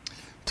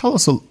 Tell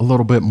us a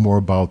little bit more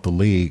about the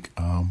League.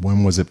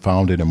 When was it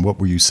founded and what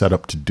were you set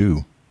up to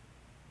do?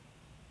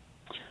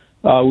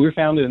 We were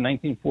founded in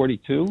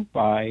 1942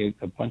 by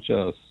a bunch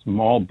of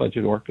small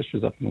budget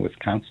orchestras up in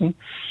Wisconsin.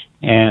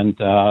 And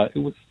it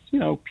was,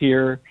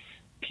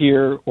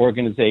 peer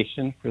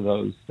organization for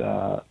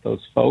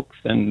those folks.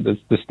 And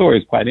the story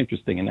is quite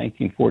interesting. In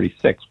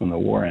 1946, when the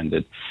war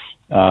ended,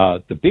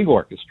 the big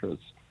orchestras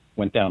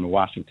went down to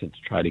Washington to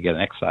try to get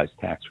an excise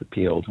tax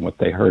repealed. And what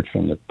they heard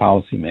from the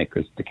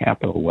policymakers at the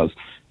Capitol was,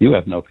 you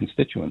have no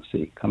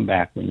constituency. Come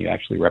back when you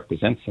actually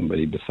represent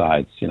somebody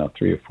besides, 3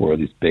 or 4 of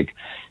these big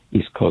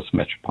East Coast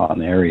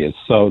metropolitan areas.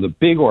 So the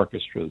big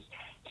orchestras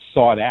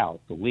sought out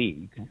the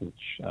League,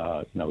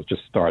 which,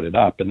 just started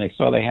up, and they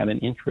saw they had an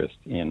interest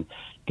in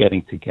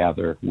getting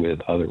together with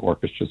other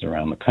orchestras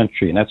around the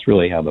country. And that's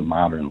really how the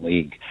modern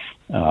League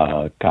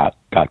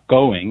got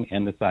going.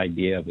 And this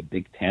idea of a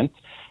big tent,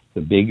 the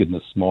big and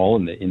the small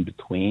and the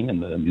in-between,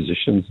 and the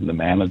musicians and the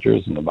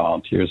managers and the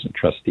volunteers and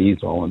trustees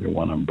all under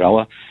one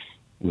umbrella,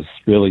 was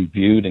really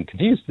viewed and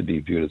continues to be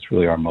viewed as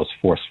really our most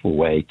forceful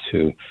way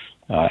to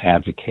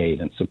advocate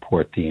and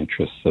support the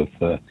interests of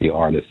the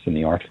artists and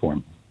the art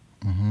form.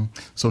 Mm-hmm.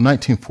 So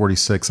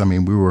 1946,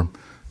 we were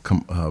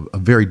a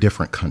very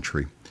different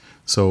country.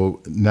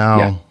 So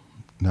now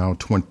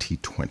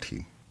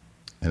 2020,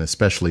 and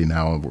especially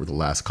now over the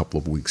last couple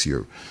of weeks,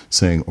 you're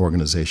seeing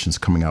organizations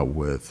coming out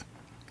with,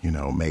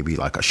 maybe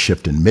like a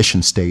shift in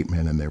mission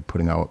statement, and they're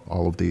putting out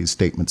all of these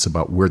statements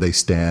about where they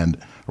stand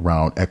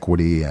around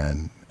equity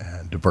and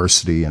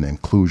diversity and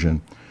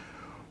inclusion.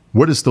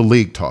 What is the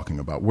League talking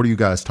about? What are you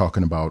guys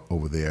talking about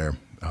over there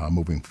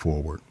moving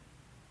forward?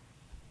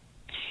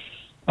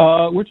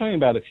 We're talking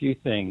about a few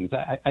things.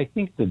 I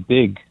think the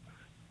big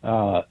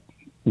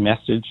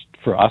message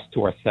for us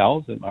to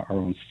ourselves and our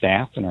own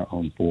staff and our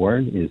own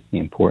board is the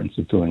importance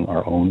of doing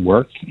our own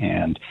work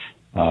and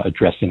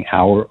addressing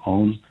our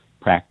own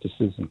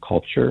practices and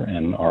culture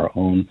and our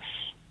own,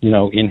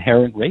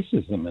 inherent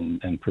racism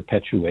and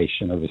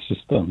perpetuation of a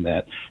system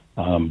that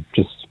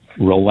just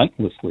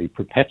relentlessly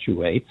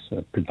perpetuates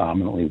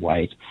predominantly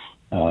white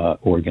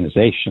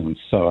organizations.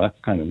 So that's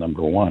kind of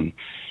number one.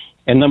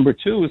 And number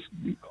two is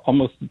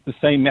almost the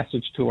same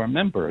message to our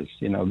members.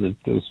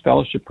 Those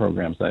fellowship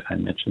programs that I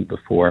mentioned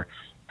before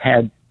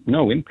had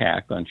no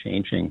impact on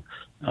changing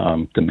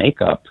the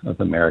makeup of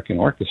American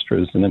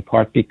orchestras, and in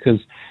part because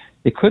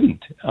they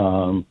couldn't.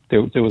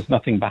 There was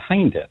nothing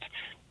behind it.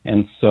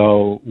 And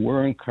so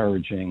we're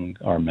encouraging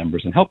our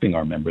members and helping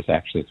our members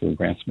actually through a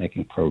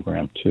grants-making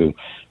program to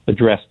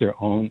address their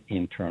own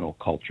internal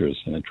cultures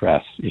and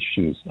address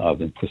issues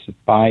of implicit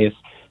bias,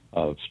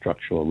 of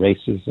structural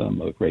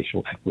racism, of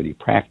racial equity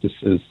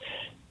practices,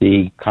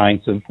 the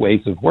kinds of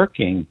ways of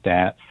working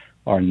that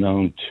are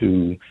known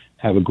to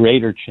have a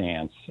greater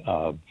chance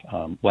of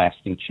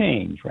lasting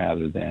change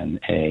rather than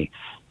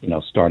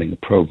starting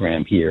a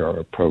program here or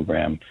a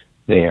program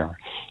there.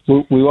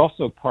 We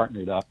also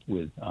partnered up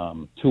with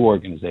 2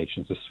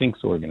 organizations, the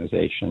Sphinx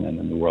organization and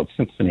then the World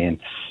Symphony, and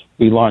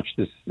we launched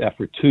this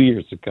effort 2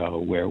 years ago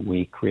where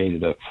we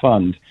created a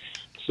fund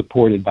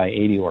supported by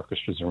 80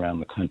 orchestras around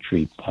the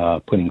country,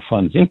 putting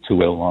funds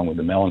into it along with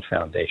the Mellon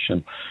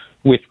Foundation,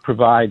 which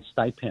provides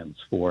stipends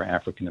for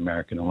African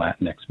American and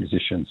Latinx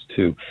musicians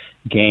to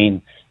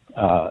gain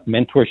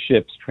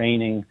mentorships,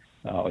 training,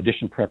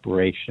 audition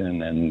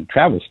preparation, and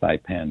travel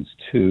stipends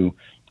to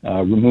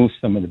remove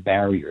some of the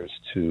barriers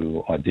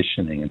to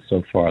auditioning. And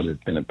so far, there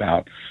have been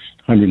about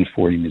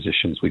 140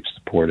 musicians we've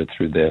supported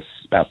through this.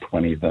 About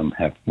 20 of them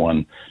have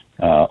won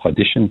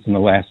auditions in the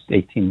last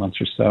 18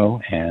 months or so.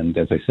 And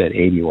as I said,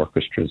 80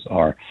 orchestras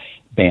are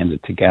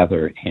banded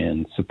together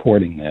in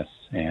supporting this.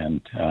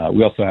 And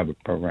we also have a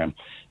program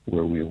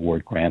where we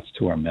award grants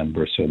to our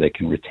members so they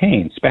can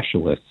retain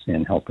specialists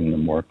in helping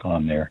them work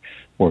on their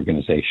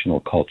organizational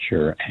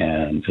culture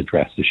and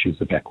address issues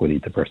of equity,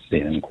 diversity,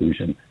 and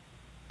inclusion.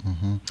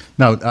 Mm-hmm.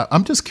 Now,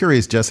 I'm just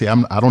curious, Jesse,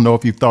 I don't know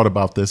if you've thought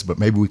about this, but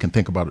maybe we can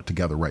think about it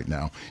together right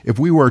now. If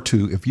you were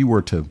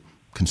to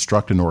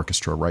construct an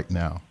orchestra right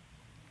now,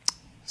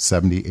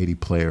 70, 80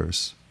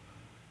 players,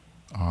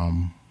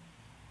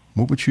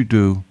 what would you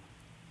do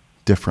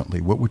differently?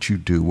 What would you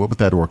do? What would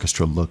that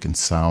orchestra look and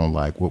sound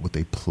like? What would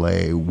they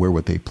play? Where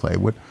would they play?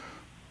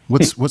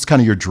 What's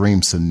kind of your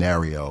dream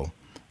scenario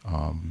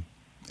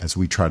as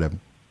we try to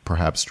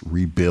perhaps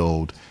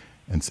rebuild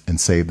and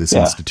save this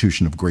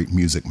institution of great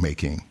music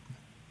making?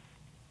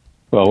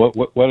 Well,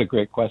 what a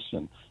great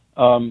question.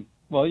 Well,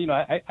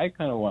 I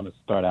kind of want to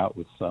start out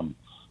with some,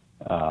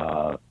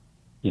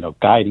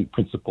 guiding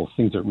principles,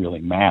 things that really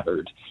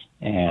mattered.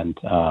 And,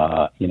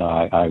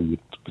 I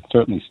would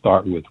certainly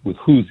start with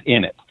who's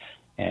in it,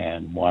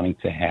 and wanting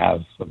to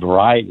have a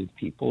variety of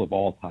people of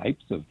all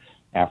types, of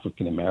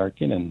African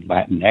American and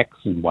Latinx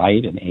and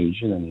white and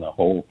Asian and the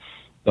whole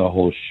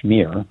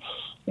schmear.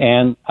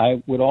 And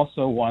I would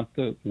also want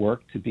the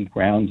work to be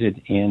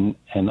grounded in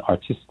an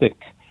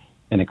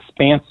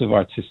expansive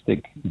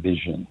artistic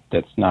vision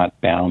that's not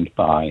bound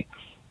by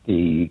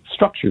the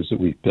structures that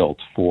we've built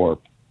for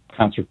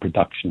concert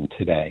production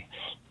today.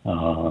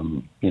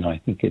 I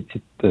think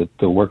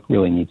the work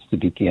really needs to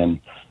begin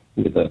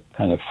with a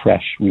kind of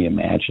fresh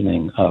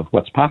reimagining of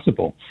what's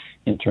possible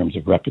in terms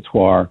of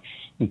repertoire,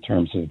 in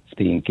terms of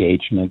the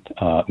engagement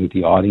with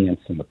the audience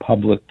and the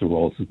public, the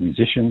roles of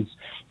musicians.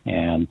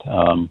 And,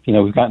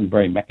 we've gotten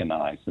very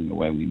mechanized in the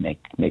way we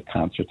make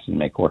concerts and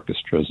make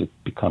orchestras. It's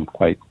become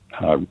quite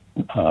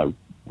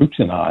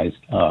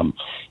routinized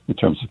in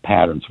terms of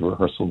patterns of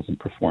rehearsals and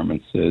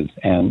performances,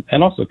 and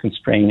also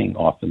constraining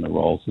often the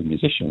roles of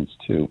musicians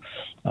to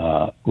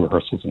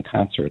rehearsals and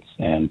concerts.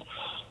 And,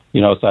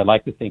 so I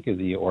like to think of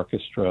the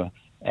orchestra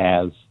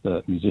as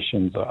the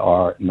musicians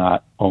are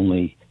not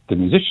only the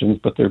musicians,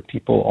 but they're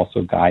people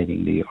also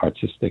guiding the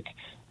artistic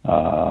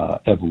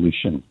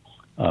evolution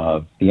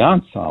of the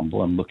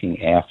ensemble and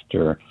looking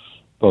after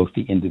both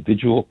the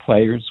individual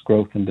players'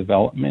 growth and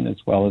development as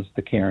well as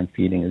the care and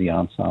feeding of the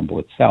ensemble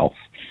itself,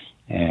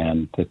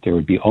 and that there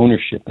would be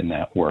ownership in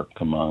that work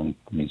among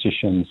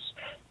musicians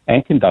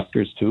and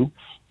conductors too,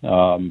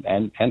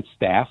 and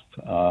staff.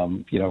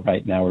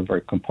 Right now we're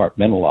very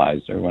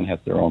compartmentalized. Everyone has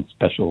their own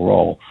special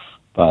role.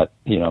 But,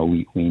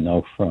 we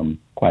know from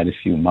quite a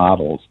few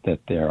models that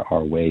there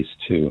are ways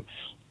to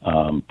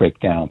break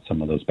down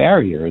some of those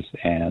barriers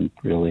and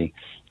really,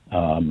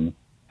 I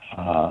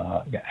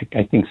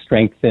think,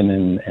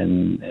 strengthen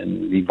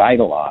and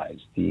revitalize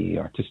the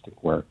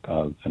artistic work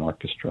of an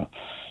orchestra.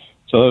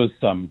 So those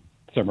some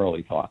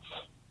early thoughts.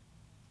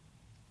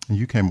 And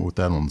you came up with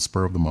that on the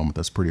spur of the moment.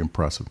 That's pretty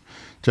impressive.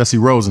 Jesse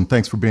Rosen,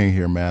 thanks for being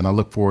here, man. I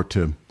look forward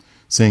to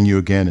seeing you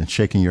again and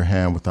shaking your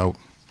hand without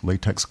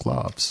latex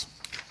gloves.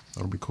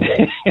 That'll be cool.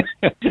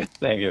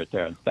 Same here,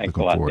 Terrance. Thanks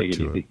a lot. Take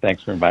it easy.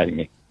 Thanks for inviting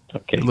me.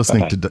 Okay.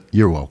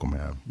 You're welcome,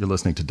 man. You're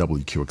listening to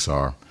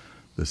WQXR.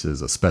 This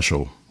is a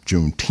special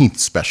Juneteenth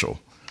special,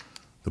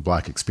 the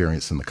Black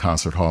Experience in the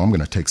Concert Hall. I'm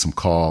going to take some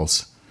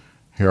calls.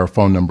 Here, our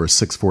phone number is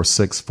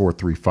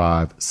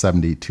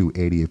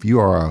 646-435-7280. If you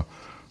are a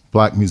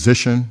Black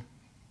musician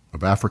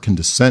of African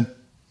descent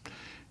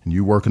and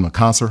you work in the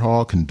concert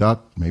hall,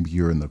 conduct, maybe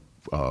you're in the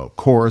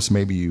chorus,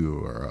 maybe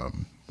you are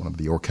one of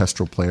the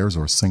orchestral players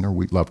or a singer,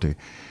 we'd love to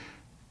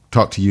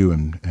talk to you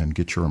and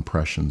get your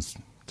impressions.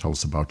 Tell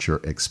us about your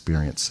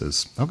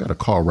experiences. I've got a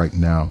call right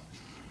now.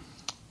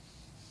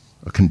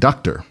 A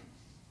conductor.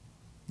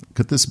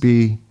 Could this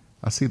be,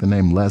 I see the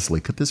name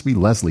Leslie. Could this be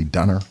Leslie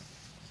Dunner?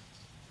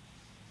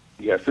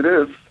 Yes, it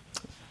is.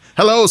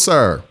 Hello,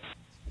 sir.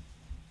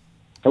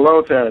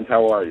 Hello, Terrance.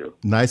 How are you?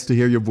 Nice to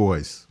hear your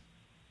voice.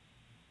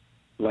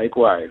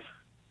 Likewise.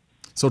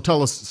 So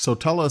tell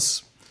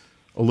us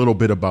a little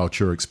bit about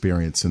your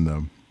experience in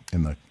the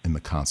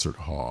concert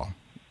hall,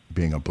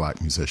 being a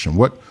Black musician.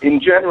 In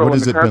general, what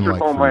has in the it been concert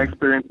like hall, for my you?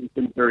 experience has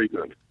been very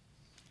good.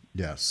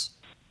 Yes.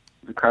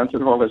 The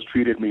concert hall has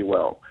treated me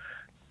well.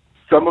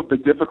 Some of the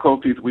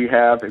difficulties we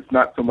have is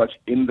not so much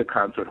in the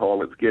concert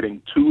hall, it's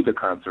getting to the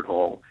concert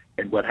hall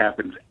and what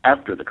happens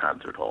after the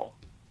concert hall.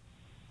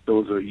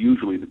 Those are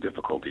usually the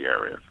difficulty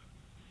areas.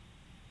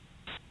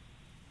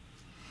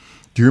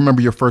 Do you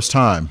remember your first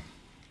time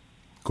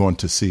going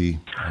to see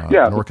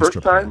an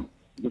orchestra?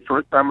 The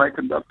first time I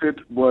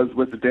conducted was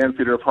with the Dance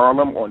Theater of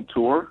Harlem on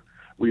tour.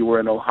 We were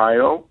in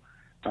Ohio.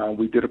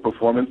 We did a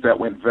performance that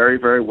went very,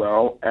 very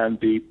well, and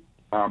the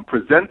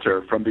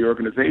presenter from the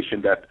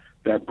organization that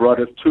brought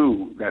us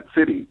to that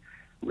city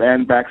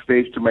ran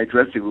backstage to my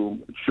dressing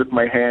room, shook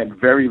my hand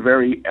very,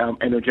 very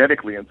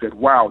energetically and said,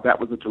 "Wow, that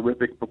was a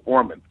terrific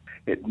performance.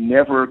 It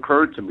never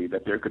occurred to me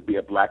that there could be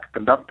a Black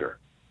conductor."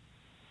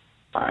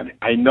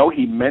 I know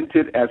he meant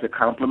it as a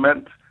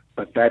compliment,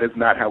 but that is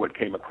not how it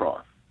came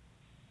across.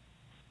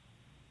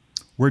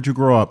 Where'd you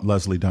grow up,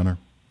 Leslie Dunner?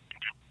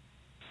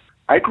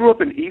 I grew up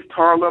in East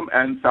Harlem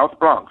and South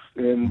Bronx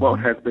in what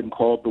has been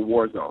called the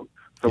war zone.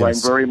 So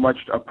Yes. I'm very much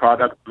a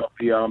product of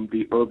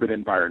the urban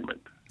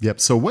environment. Yep.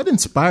 So what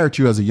inspired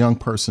you as a young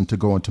person to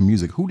go into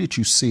music? Who did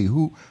you see?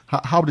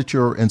 How did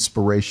your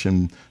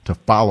inspiration to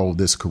follow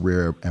this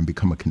career and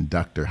become a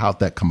conductor, how'd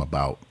that come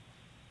about?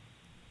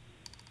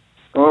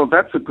 Oh,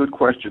 that's a good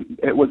question.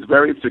 It was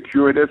very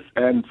circuitous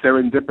and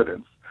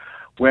serendipitous.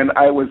 When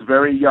I was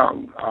very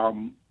young,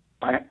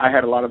 I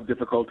had a lot of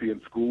difficulty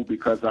in school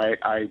because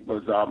I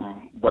was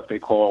what they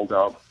called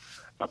a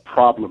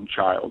problem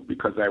child,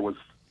 because I was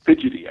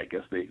fidgety, I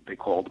guess they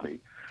called me,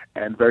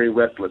 and very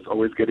restless,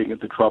 always getting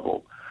into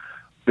trouble.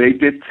 They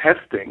did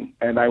testing,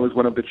 and I was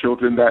one of the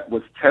children that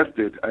was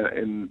tested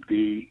in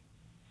the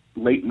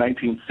late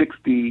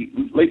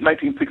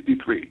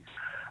 1963.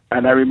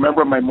 And I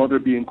remember my mother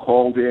being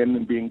called in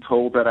and being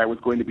told that I was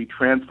going to be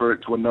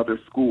transferred to another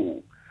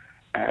school.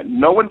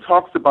 And no one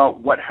talks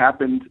about what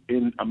happened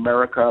in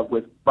America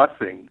with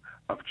busing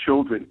of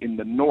children in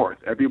the North.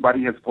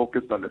 Everybody has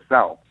focused on the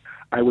South.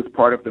 I was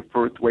part of the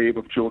first wave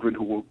of children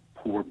who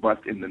were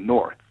bused in the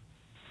North.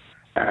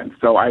 And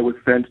so I was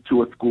sent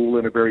to a school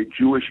in a very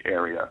Jewish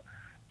area.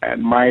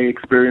 And my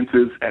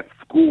experiences at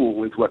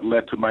school is what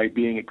led to my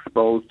being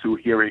exposed to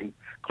hearing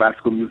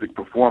classical music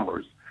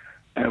performers.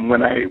 And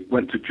when I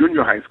went to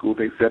junior high school,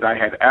 they said I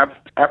had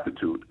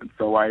aptitude. And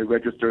so I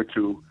registered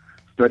to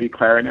study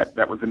clarinet.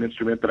 That was an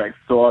instrument that I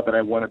saw that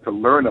I wanted to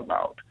learn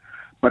about.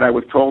 But I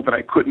was told that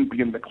I couldn't be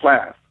in the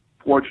class.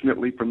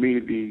 Fortunately for me,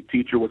 the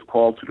teacher was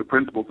called to the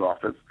principal's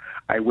office.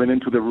 I went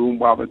into the room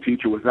while the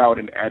teacher was out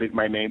and added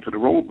my name to the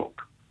roll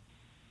book.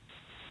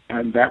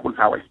 And that was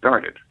how I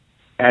started.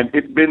 And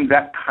it's been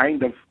that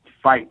kind of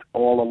fight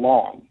all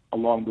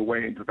along the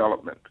way in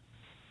development.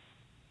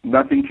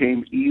 Nothing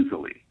came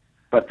easily,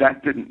 but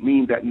that didn't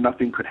mean that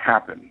nothing could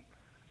happen.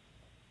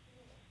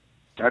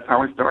 That's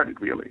how I started,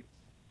 really.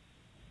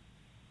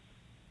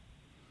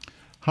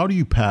 How do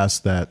you pass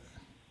that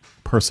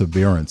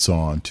perseverance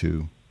on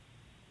to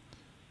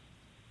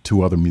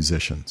other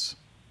musicians?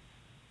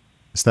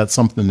 Is that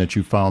something that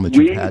you found that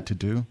you've had to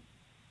do?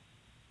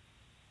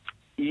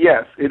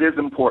 Yes, it is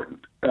important,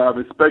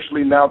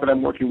 especially now that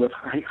I'm working with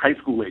high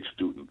school age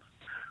students.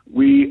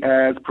 We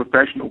as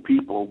professional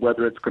people,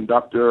 whether it's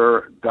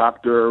conductor,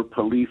 doctor,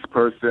 police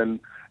person,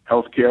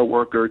 healthcare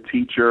worker,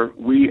 teacher,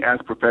 we as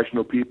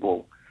professional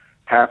people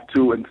have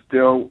to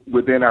instill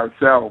within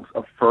ourselves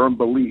a firm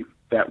belief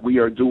that we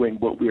are doing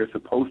what we are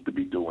supposed to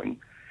be doing,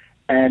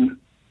 and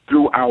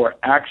through our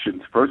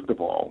actions, first of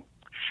all,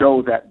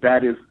 show that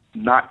that is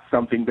not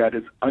something that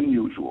is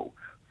unusual,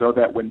 so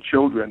that when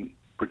children,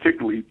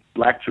 particularly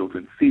black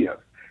children, see us,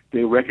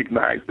 they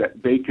recognize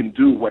that they can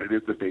do what it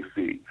is that they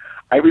see.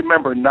 I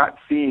remember not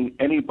seeing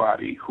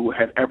anybody who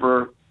had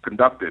ever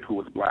conducted who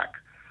was black.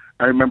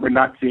 I remember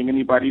not seeing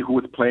anybody who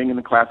was playing in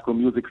the classical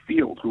music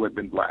field who had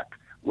been black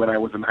when I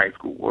was in high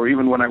school or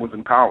even when I was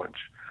in college.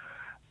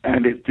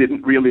 And it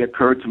didn't really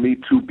occur to me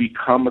to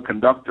become a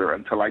conductor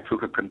until I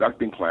took a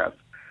conducting class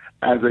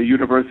as a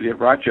University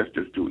of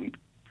Rochester student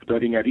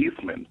studying at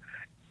Eastman.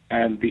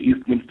 And the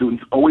Eastman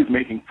students always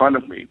making fun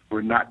of me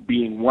for not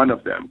being one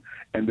of them.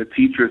 And the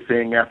teacher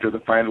saying after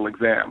the final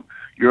exam,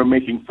 "You're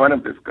making fun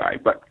of this guy,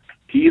 but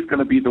he's going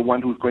to be the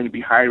one who's going to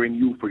be hiring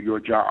you for your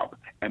job."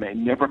 And I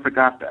never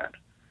forgot that.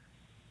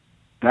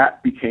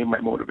 That became my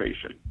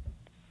motivation.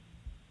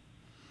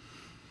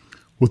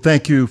 Well,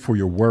 thank you for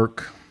your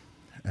work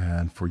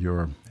and for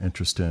your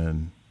interest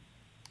in,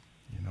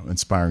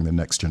 inspiring the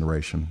next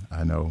generation.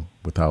 I know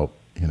without,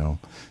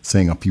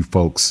 seeing a few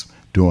folks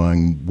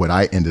doing what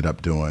I ended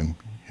up doing,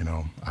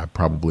 I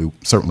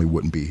certainly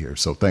wouldn't be here.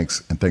 So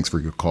thanks, and thanks for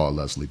your call,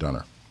 Leslie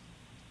Dunner.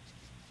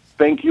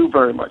 Thank you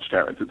very much,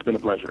 Terrance. It's been a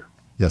pleasure.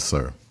 Yes,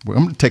 sir. Well,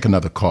 I'm going to take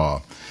another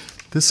call.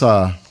 This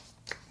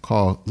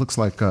call looks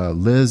like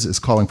Liz is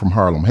calling from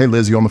Harlem. Hey,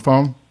 Liz, you on the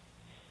phone?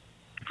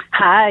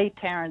 Hi,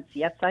 Terrance.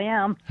 Yes, I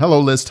am. Hello,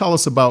 Liz. Tell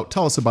us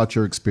about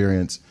your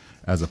experience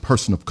as a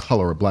person of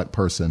color, a black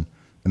person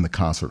in the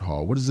concert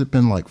hall. What has it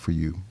been like for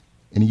you?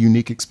 Any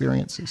unique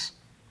experiences?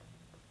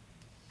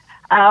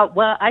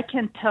 Well, I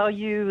can tell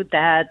you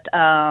that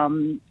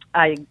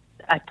I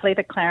played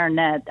the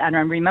clarinet, and I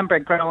remember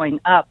growing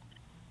up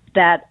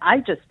that I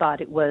just thought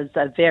it was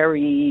a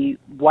very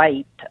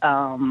white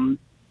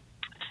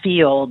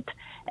field,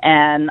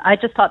 and I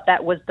just thought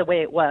that was the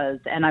way it was,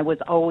 and I was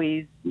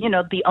always,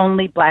 the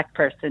only black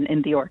person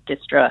in the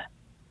orchestra,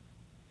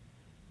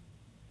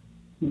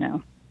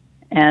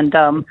 and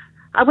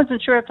I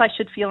wasn't sure if I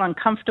should feel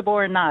uncomfortable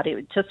or not.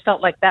 It just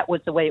felt like that was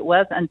the way it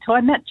was until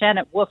I met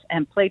Janet Wolf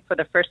and played for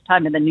the first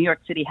time in the New York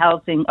City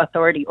Housing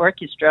Authority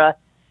Orchestra.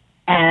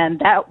 And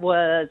that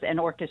was an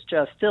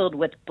orchestra filled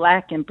with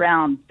black and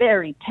brown,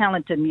 very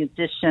talented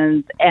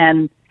musicians.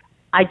 And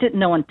I didn't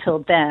know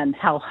until then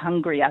how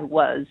hungry I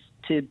was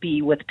to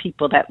be with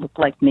people that looked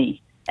like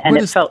me. And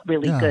it felt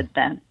really good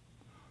then.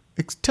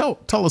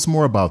 Tell us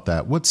more about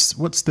that.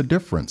 What's the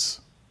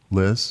difference,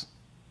 Liz?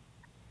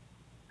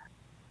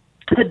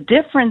 The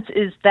difference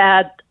is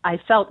that I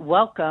felt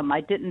welcome.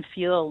 I didn't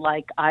feel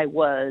like I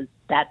was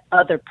that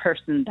other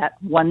person,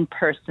 that one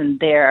person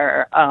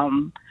there.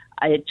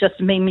 It just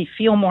made me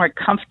feel more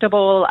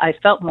comfortable. I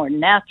felt more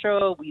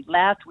natural. We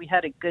laughed. We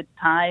had a good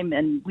time,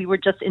 and we were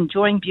just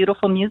enjoying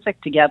beautiful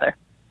music together.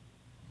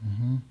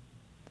 Mm-hmm.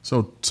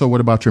 So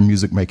what about your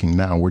music making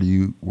now? Where do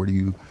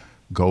you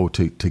go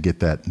to get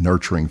that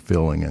nurturing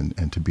feeling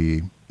and to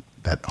be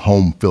that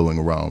home feeling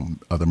around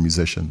other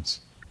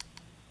musicians?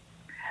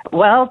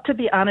 Well, to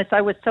be honest,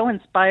 I was so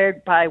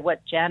inspired by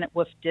what Janet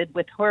Wolf did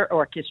with her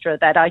orchestra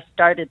that I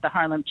started the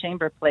Harlem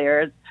Chamber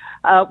Players,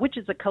 which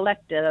is a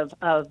collective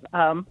of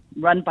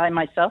run by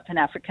myself, an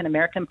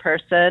African-American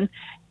person,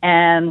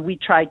 and we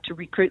tried to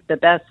recruit the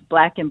best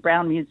Black and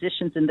brown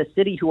musicians in the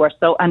city who are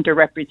so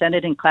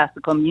underrepresented in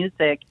classical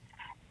music.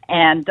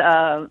 And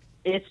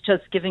it's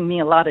just giving me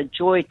a lot of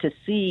joy to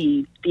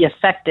see the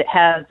effect it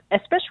has,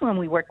 especially when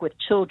we work with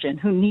children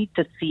who need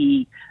to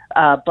see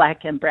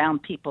Black and brown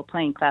people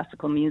playing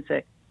classical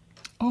music.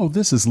 Oh,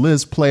 this is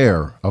Liz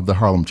Player of the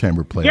Harlem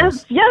Chamber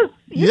Players. Yes,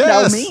 you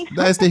know me.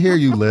 Nice to hear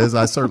you, Liz.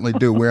 I certainly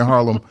do. We're in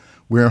Harlem.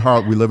 We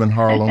live in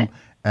Harlem,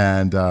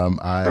 and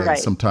I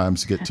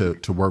sometimes get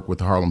to work with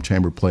the Harlem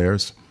Chamber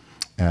Players.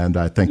 And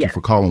I thank you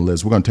for calling,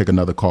 Liz. We're going to take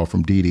another call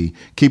from Dee Dee.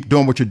 Keep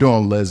doing what you're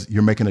doing, Liz.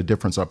 You're making a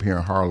difference up here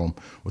in Harlem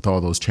with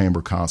all those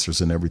chamber concerts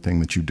and everything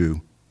that you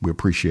do. We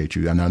appreciate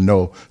you. And I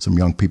know some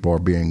young people are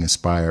being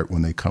inspired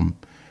when they come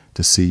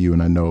to see you.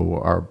 And I know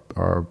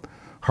our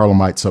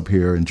Harlemites up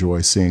here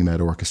enjoy seeing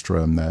that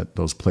orchestra and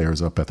those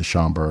players up at the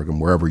Schomburg and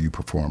wherever you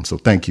perform. So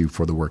thank you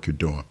for the work you're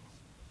doing.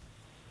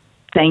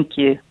 Thank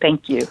you.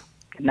 Good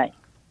night.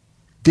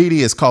 Dee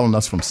Dee is calling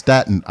us from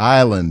Staten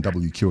Island,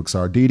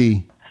 WQXR. Dee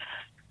Dee.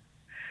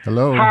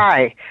 Hello.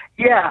 Hi.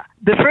 Yeah,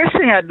 the first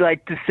thing I'd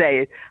like to say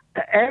is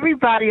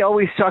everybody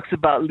always talks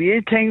about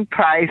Leontine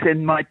Price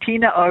and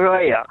Martina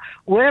Arroyo.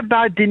 What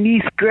about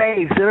Denise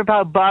Graves? What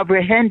about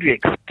Barbara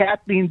Hendricks,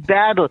 Kathleen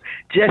Battle,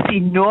 Jessie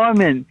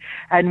Norman?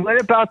 And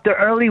what about the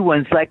early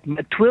ones like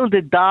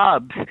Matilda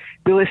Dobbs?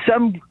 There were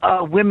some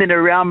women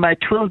around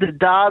Matilda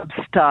Dobbs'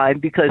 time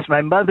because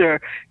my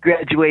mother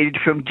graduated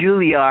from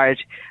Juilliard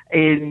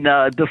in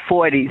the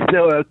 40s.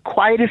 There were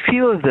quite a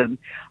few of them,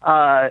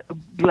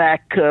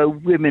 Black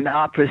women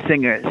opera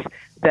singers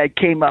that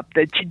came up.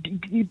 That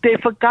they've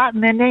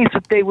forgotten their names,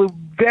 but they were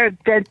very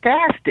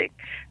fantastic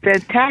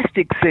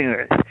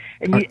singers,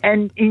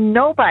 and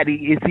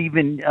nobody is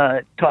even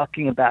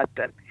talking about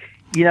them.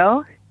 You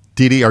know,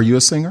 Dee Dee, are you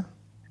a singer?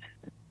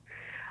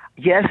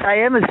 Yes, I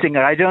am a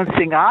singer. I don't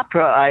sing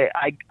opera.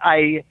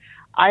 I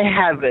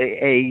have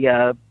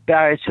a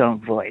baritone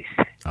voice,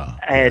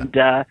 and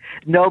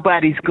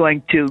nobody's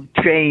going to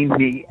train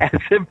me as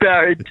a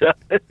baritone.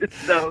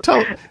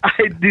 So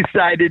I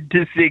decided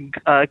to sing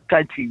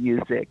country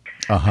music.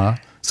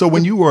 So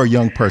when you were a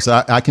young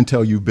person, I can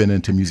tell you've been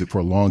into music for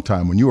a long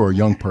time. When you were a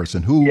young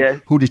person,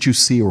 who did you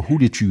see or who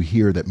did you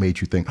hear that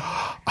made you think,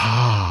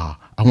 I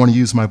want to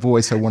use my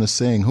voice, I want to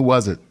sing? Who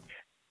was it?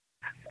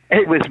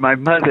 It was my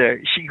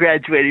mother. She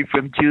graduated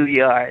from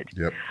Juilliard.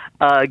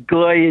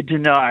 Gloria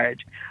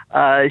Denard.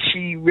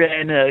 She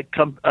ran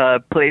a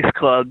place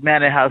called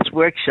Manor House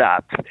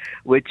Workshops,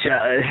 which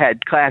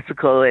had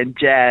classical and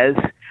jazz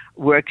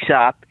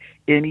workshop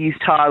in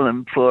East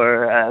Harlem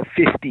for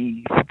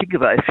 50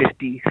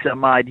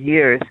 some odd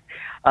years.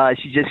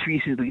 She just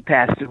recently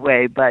passed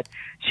away, but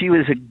she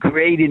was a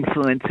great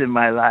influence in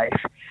my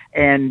life.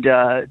 And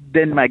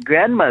then my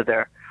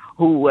grandmother,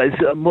 who was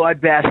Maud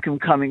Bascom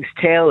Cummings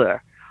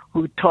Taylor,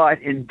 who taught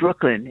in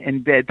Brooklyn,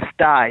 in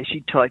Bed-Stuy.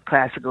 She taught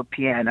classical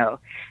piano.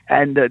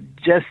 And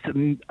just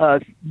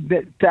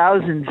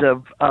thousands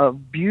of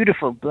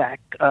beautiful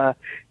Black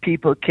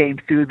people came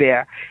through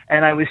there.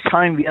 And I was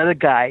telling the other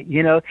guy,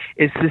 you know,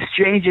 it's the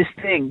strangest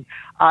thing.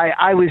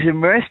 I was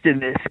immersed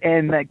in this,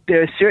 and like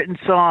there are certain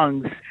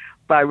songs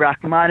by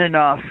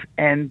Rachmaninoff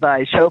and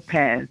by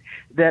Chopin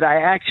that I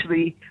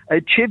actually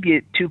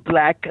attribute to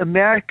Black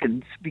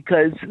Americans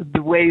because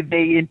the way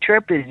they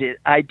interpreted it.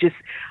 I just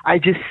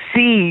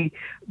see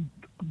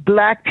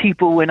Black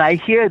people when I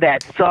hear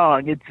that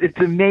song. It's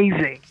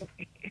amazing.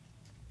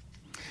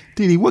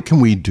 Dee Dee, what can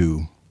we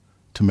do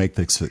to make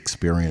this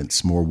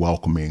experience more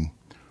welcoming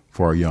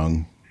for our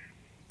young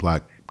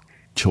Black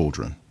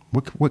children?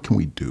 What can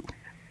we do?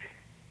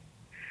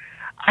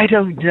 I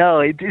don't know.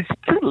 It's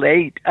too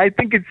late. I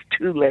think it's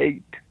too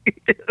late.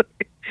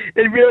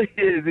 It really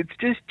is. It's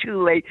just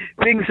too late.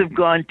 Things have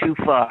gone too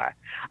far.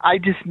 I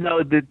just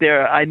know that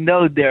there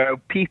are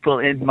people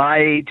in my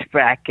age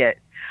bracket,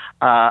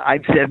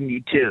 I'm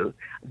 72,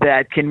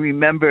 that can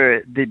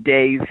remember the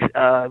days,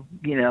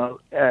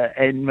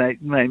 and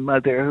my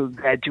mother who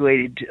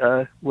graduated,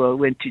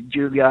 went to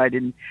Juilliard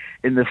in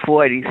the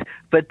 40s.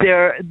 But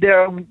there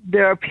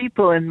are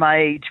people in my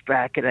age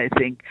bracket, I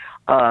think,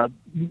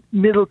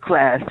 middle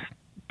class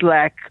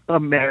Black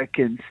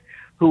Americans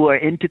who are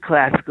into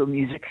classical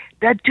music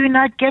that do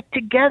not get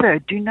together.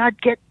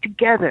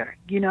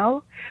 You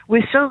know,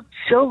 we're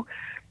so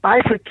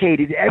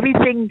bifurcated.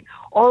 Everything,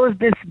 all of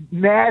this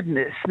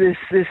madness,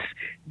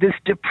 this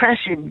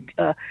depression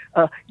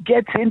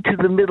gets into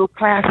the middle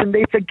class, and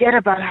they forget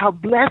about how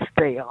blessed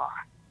they are.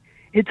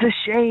 It's a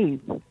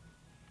shame.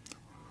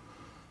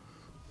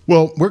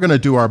 Well, we're going to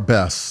do our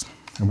best,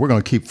 and we're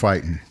going to keep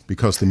fighting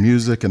because the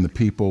music and the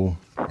people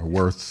are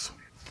worth,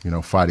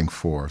 fighting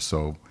for.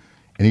 So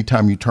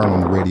anytime you turn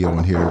on the radio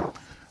and hear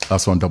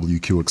us on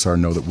WQXR,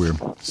 know that we're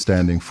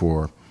standing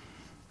for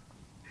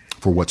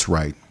what's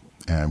right,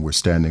 and we're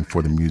standing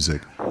for the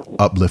music,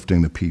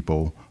 uplifting the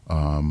people,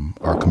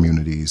 our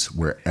communities,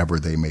 wherever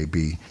they may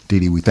be. Dee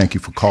Dee, we thank you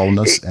for calling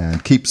us,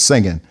 and keep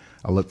singing.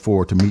 I look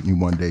forward to meeting you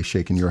one day,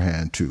 shaking your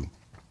hand, too.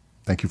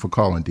 Thank you for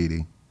calling, Dee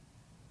Dee.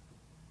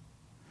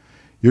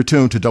 You're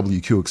tuned to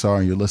WQXR,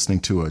 and you're listening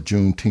to a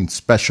Juneteenth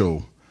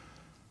special,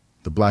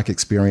 The Black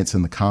Experience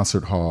in the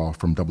Concert Hall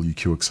from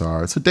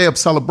WQXR. It's a day of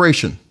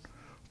celebration.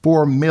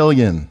 4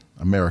 million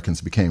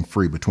Americans became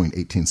free between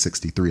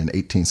 1863 and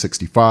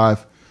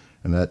 1865,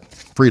 and that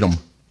freedom,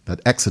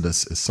 that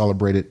exodus, is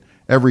celebrated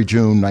every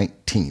June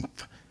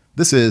 19th.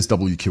 This is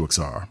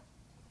WQXR.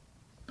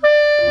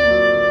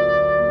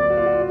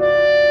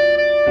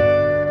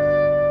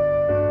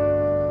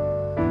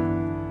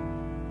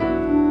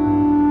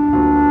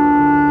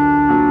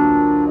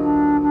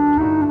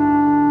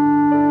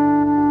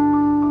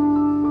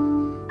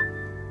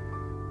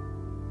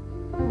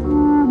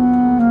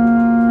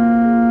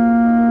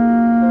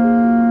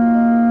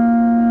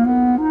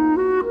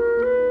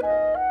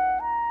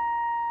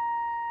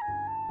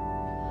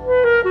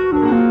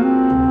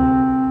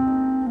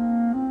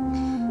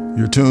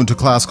 You're tuned to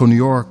Classical New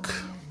York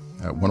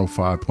at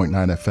 105.9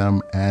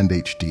 FM and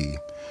HD.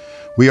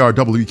 We are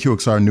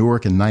WQXR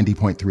Newark and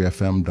 90.3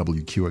 FM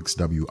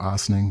WQXW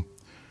Ossining.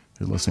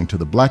 You're listening to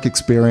The Black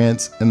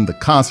Experience in the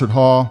Concert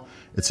Hall.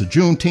 It's a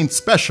Juneteenth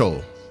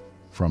special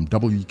from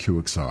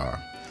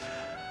WQXR.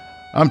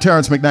 I'm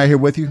Terrance McKnight here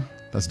with you.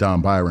 That's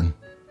Don Byron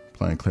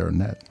playing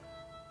clarinet.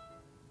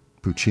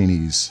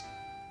 Puccini's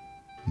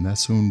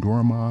Nessun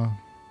Dorma.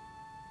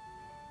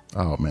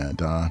 Oh man,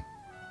 Don.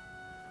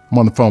 I'm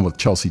on the phone with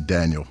Chelsea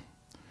Daniel.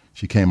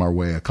 She came our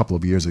way a couple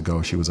of years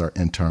ago. She was our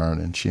intern,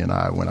 and she and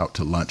I went out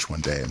to lunch one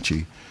day, and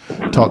she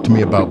talked to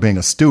me about being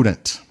a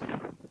student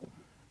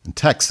in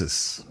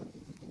Texas.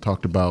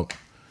 Talked about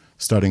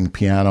studying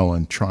piano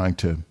and trying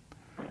to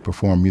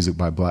perform music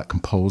by black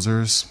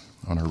composers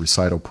on her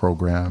recital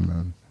program.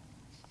 And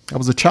that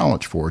was a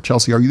challenge for her.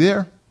 Chelsea, are you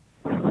there?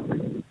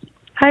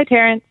 Hi,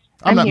 Terrance.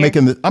 I'm not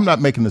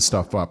making this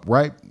stuff up,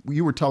 right?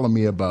 You were telling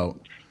me about.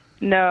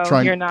 No,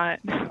 you're not.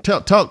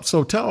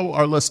 Tell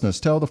our listeners,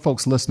 tell the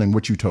folks listening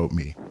what you told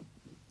me.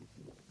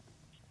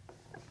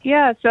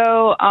 Yeah,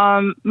 so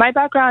my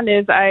background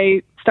is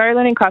I started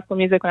learning classical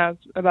music when I was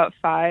about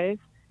 5,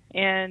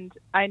 and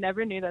I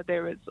never knew that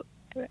there was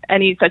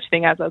any such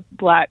thing as a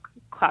black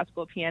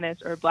classical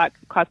pianist or a black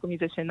classical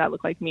musician that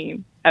looked like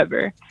me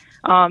ever.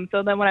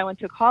 So then when I went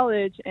to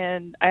college,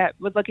 and I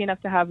was lucky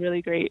enough to have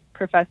really great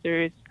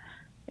professors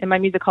in my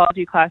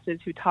musicology classes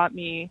who taught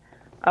me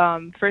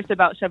first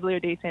about Chevalier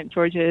de St.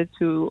 Georges,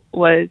 who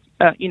was,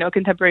 a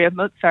contemporary of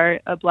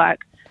Mozart, a black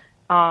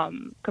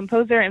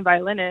composer and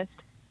violinist.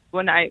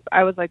 When I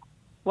was like,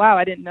 wow,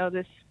 I didn't know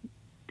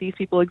these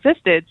people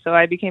existed. So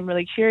I became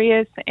really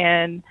curious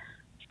and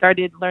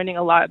started learning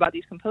a lot about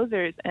these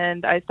composers.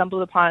 And I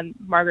stumbled upon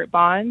Margaret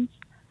Bonds,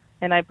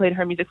 and I played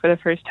her music for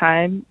the first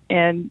time.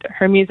 And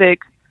her music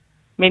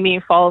made me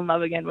fall in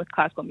love again with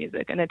classical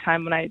music. In a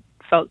time when I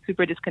felt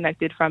super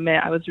disconnected from it,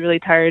 I was really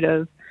tired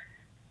of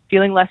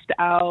feeling left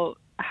out,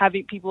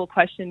 having people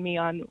question me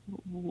on,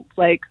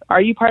 like, are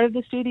you part of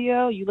the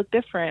studio? You look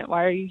different.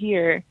 Why are you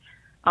here?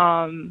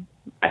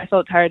 I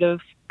felt tired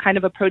of kind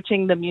of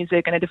approaching the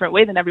music in a different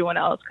way than everyone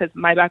else, because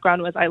my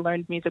background was I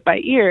learned music by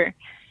ear.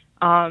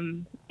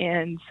 And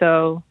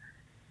so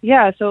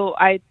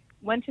I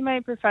went to my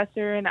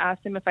professor and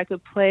asked him if I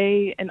could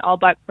play an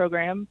all-black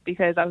program,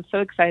 because I was so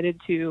excited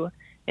to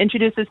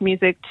introduce this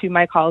music to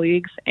my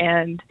colleagues.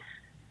 And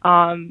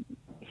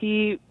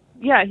he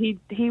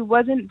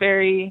wasn't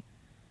very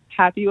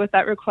happy with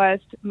that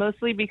request,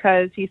 mostly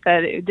because he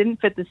said it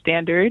didn't fit the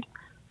standard,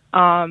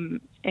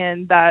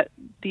 and that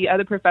the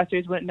other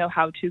professors wouldn't know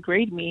how to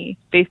grade me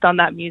based on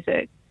that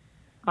music.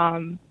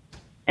 And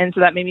so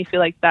that made me feel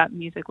like that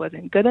music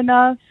wasn't good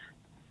enough,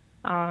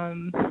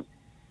 and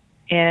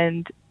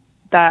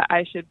that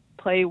I should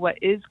play what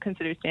is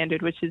considered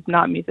standard, which is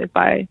not music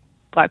by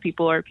black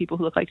people or people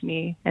who look like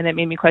me. And it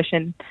made me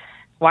question,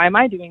 why am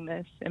I doing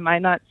this? Am I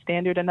not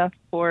standard enough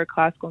for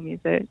classical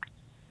music?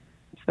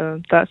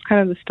 So that's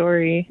kind of the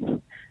story.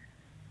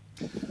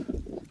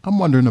 I'm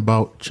wondering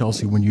about,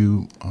 Chelsea, when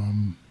you,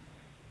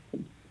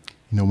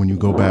 when you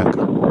go back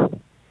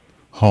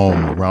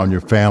home, around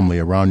your family,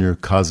 around your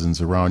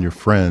cousins, around your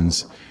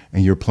friends,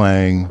 and you're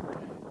playing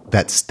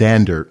that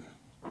standard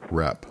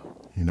rep,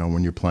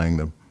 when you're playing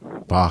the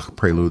Bach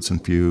preludes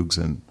and fugues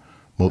and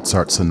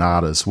Mozart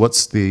sonatas,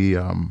 what's the,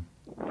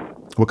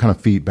 what kind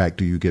of feedback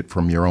do you get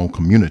from your own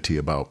community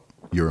about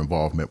your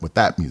involvement with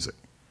that music?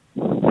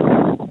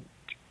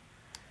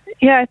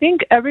 Yeah, I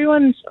think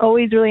everyone's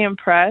always really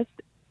impressed.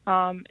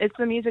 It's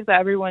the music that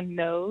everyone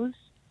knows.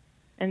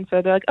 And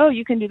so they're like, oh,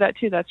 you can do that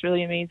too. That's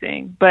really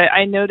amazing. But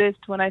I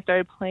noticed when I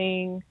started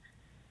playing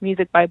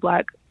music by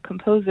Black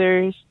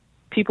composers,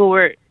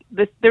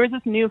 there was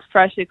this new,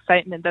 fresh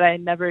excitement that I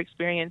had never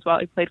experienced while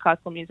I played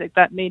classical music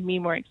that made me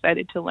more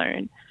excited to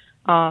learn.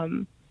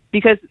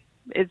 Because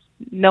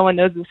no one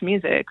knows this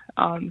music,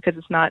 because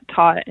it's not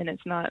taught and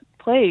it's not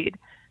played.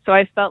 So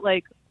I felt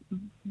like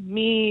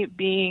me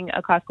being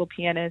a classical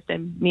pianist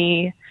and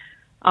me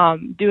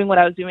doing what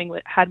I was doing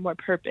had more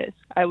purpose.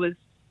 I was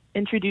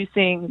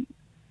introducing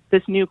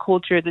this new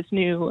culture, this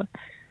new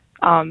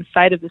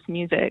side of this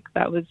music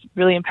that was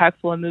really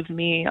impactful and moved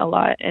me a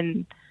lot,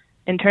 and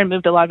in turn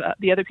moved a lot of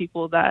the other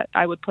people that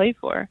I would play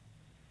for.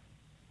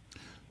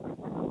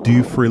 Do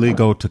you freely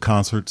go to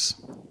concerts?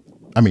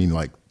 I mean,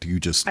 like, do you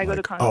just go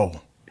to concerts.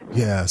 Oh,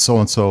 yeah,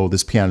 so-and-so,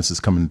 this pianist is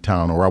coming to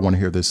town, or I want to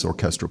hear this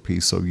orchestral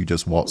piece, so you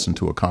just waltz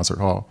into a concert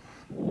hall?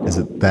 Is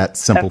it that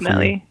simple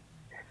Definitely.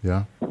 for you?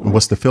 Yeah? And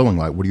what's the feeling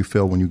like? What do you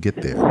feel when you get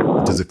there?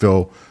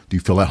 Do you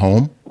feel at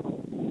home?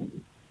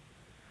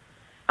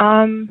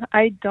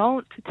 I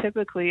don't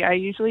typically. I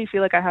usually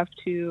feel like I have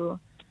to,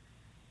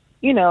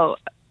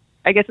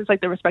 I guess it's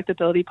like the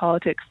respectability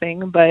politics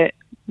thing, but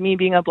me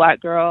being a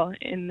Black girl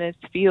in this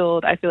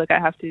field, I feel like I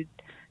have to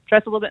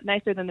dress a little bit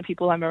nicer than the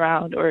people I'm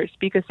around, or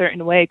speak a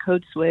certain way,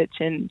 code switch,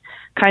 and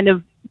kind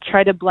of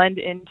try to blend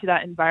into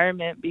that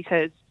environment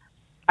because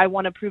I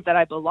want to prove that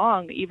I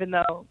belong, even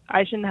though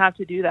I shouldn't have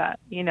to do that.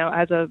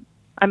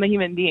 I'm a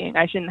human being.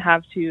 I shouldn't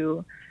have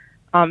to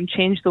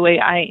change the way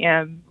I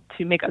am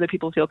to make other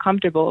people feel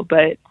comfortable.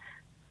 But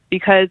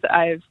because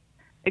I've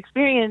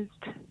experienced,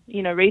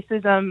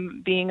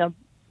 racism being a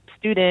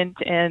student,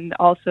 and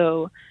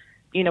also,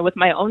 with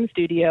my own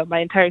studio, my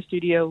entire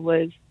studio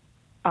was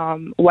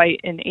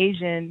white and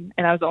Asian,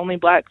 and I was the only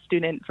Black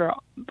student for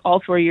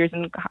all 4 years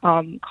in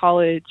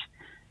college.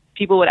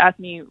 People would ask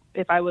me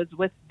if I was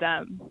with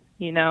them,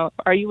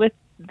 are you with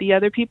the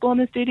other people in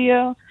the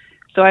studio?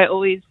 So I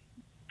always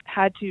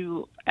had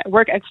to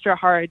work extra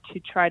hard to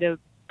try to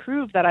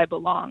prove that I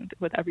belonged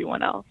with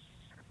everyone else.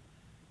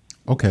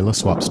 Okay, let's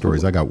swap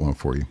stories. I got one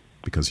for you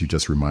because you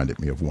just reminded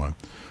me of one.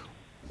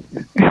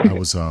 I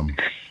was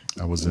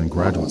in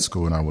graduate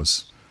school, and I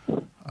was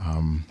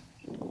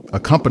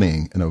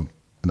accompanying in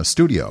a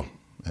studio,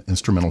 an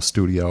instrumental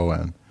studio,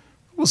 and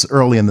it was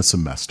early in the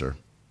semester.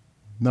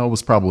 No, it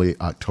was probably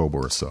October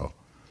or so.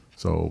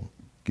 So,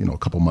 a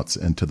couple months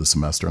into the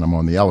semester, and I'm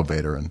on the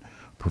elevator, and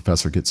a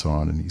professor gets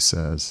on, and he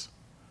says,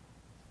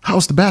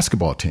 "How's the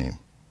basketball team?"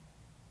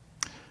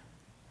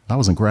 I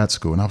was in grad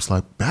school, and I was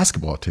like,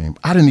 "Basketball team?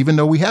 I didn't even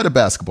know we had a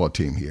basketball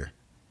team here."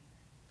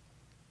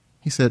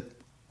 He said,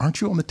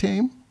 "Aren't you on the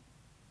team?"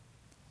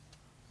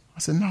 I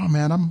said, "No,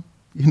 man, I'm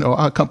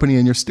accompany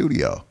in your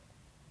studio."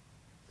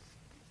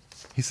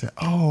 He said,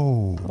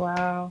 "Oh."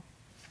 Wow.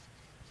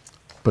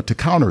 But to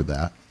counter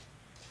that,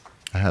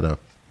 I had a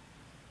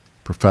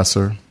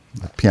professor,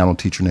 a piano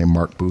teacher named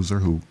Mark Boozer,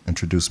 who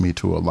introduced me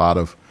to a lot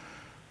of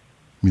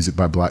music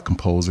by Black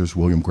composers,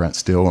 William Grant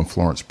Still and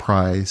Florence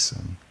Price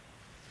and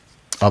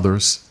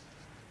others.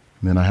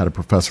 And then I had a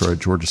professor at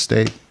Georgia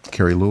State,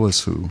 Kerry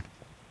Lewis, who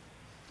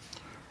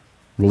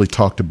really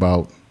talked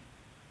about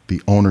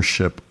the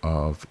ownership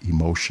of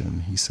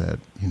emotion. He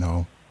said,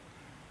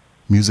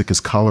 music is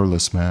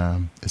colorless,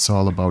 man. It's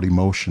all about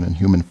emotion and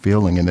human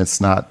feeling, and it's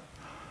not,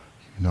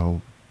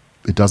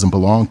 it doesn't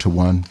belong to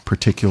one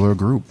particular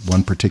group,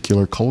 one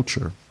particular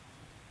culture.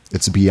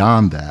 It's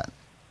beyond that.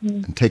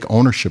 And take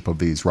ownership of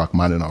these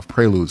Rachmaninoff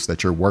preludes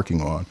that you're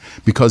working on,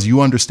 because you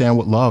understand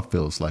what love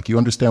feels like. You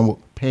understand what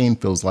pain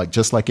feels like,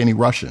 just like any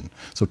Russian.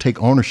 So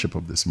take ownership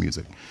of this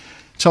music.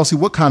 Chelsea,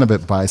 what kind of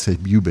advice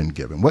have you been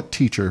given? What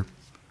teacher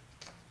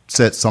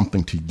said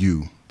something to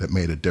you that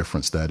made a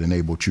difference, that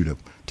enabled you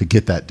to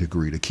get that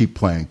degree, to keep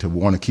playing, to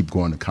want to keep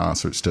going to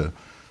concerts, to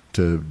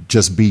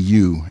just be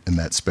you in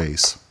that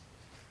space?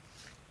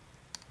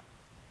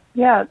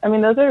 Yeah, I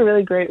mean, those are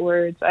really great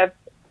words.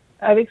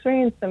 I've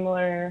experienced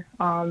similar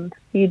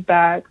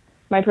feedback.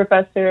 My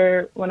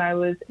professor, when I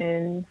was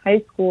in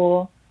high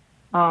school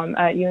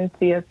at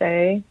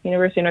UNCFA,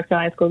 University of North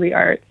Carolina School of the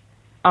Arts,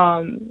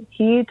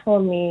 he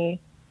told me,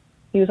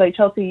 he was like,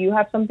 "Chelsea, you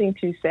have something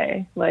to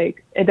say.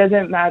 Like, it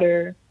doesn't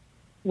matter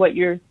what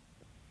you're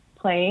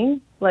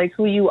playing, like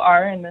who you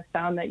are and the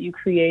sound that you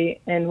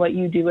create and what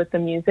you do with the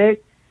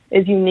music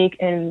is unique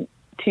and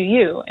to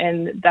you,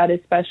 and that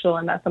is special,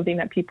 and that's something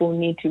that people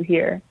need to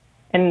hear."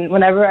 And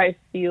whenever I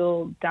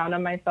feel down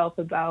on myself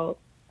about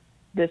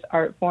this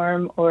art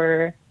form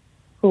or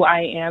who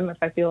I am, if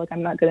I feel like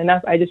I'm not good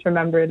enough, I just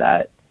remember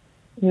that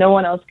no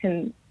one else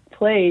can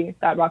play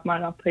that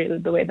Rachmaninoff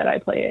prelude the way that I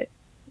play it.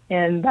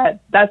 And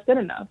that's good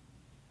enough,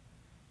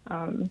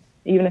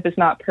 even if it's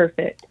not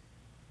perfect.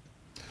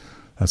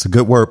 That's a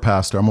good word,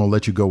 Pastor. I'm going to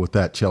let you go with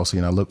that, Chelsea,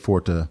 and I look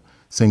forward to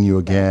seeing you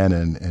again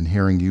and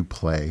hearing you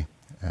play.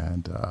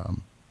 And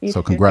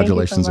so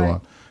congratulations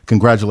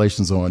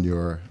on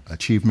your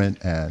achievement,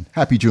 and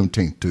happy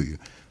Juneteenth to you.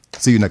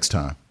 See you next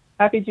time.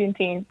 Happy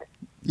Juneteenth.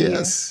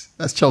 Yes,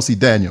 that's Chelsea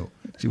Daniel.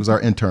 She was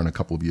our intern a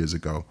couple of years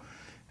ago.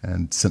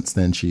 And since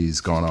then, she's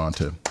gone on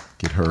to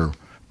get her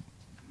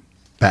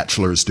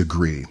bachelor's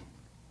degree.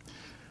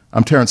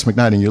 I'm Terrance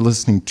McKnight, and you're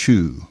listening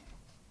to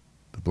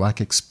The Black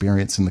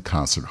Experience in the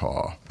Concert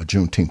Hall, a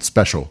Juneteenth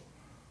special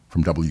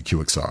from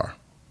WQXR.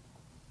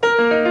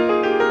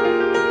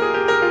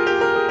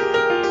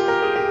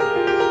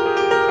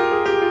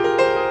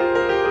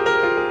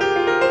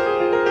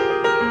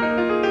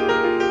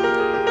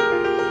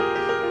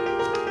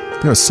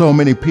 There are so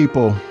many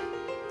people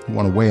who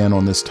want to weigh in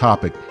on this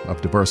topic of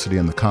diversity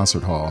in the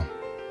concert hall.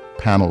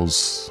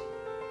 Panels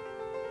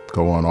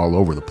go on all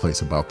over the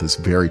place about this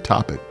very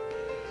topic.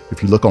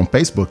 If you look on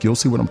Facebook, you'll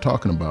see what I'm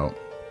talking about.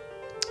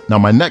 Now,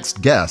 my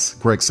next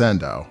guest, Greg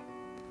Sandow,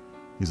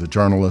 he's a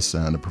journalist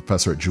and a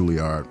professor at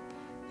Juilliard.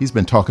 He's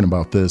been talking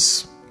about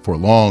this for a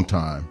long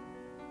time,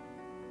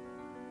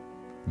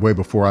 way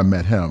before I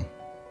met him.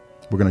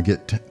 We're going to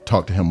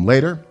talk to him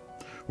later.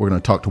 We're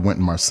going to talk to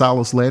Wynton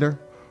Marsalis later.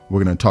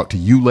 We're going to talk to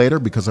you later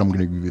because I'm going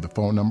to give you the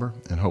phone number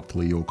and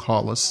hopefully you'll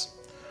call us.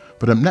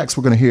 But up next,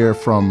 we're going to hear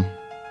from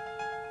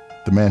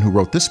the man who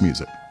wrote this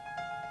music.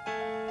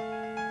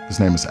 His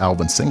name is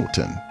Alvin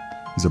Singleton.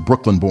 He's a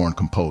Brooklyn-born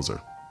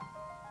composer.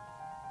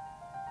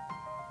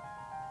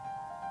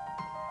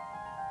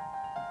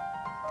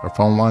 Our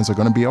phone lines are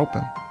going to be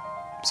open,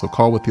 so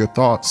call with your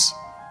thoughts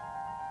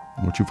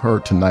on what you've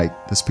heard tonight.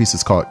 This piece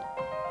is called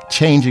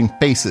Changing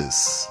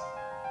Faces.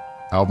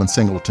 Alvin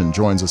Singleton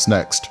joins us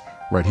next,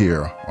 right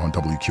here on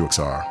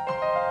WQXR.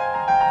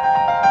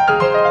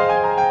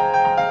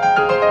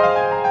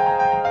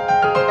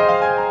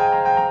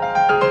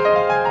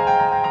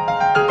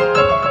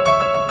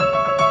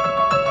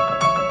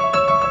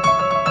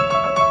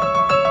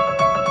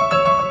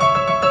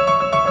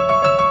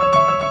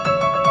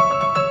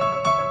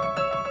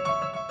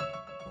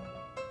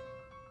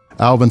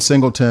 Alvin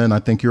Singleton, I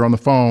think you're on the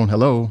phone.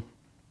 Hello.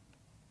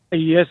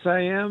 Yes,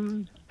 I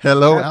am.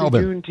 Hello, Happy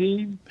Alvin.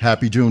 Juneteenth.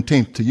 Happy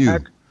Juneteenth to you.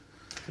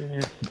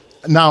 Yeah.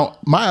 Now,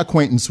 my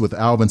acquaintance with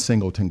Alvin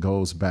Singleton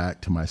goes back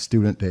to my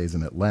student days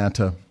in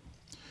Atlanta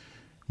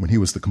when he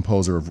was the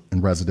composer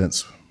in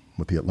residence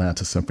with the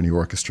Atlanta Symphony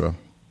Orchestra.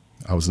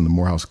 I was in the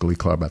Morehouse Glee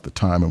Club at the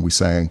time, and we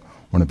sang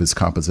one of his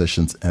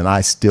compositions, and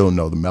I still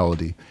know the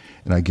melody.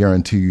 And I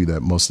guarantee you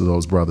that most of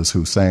those brothers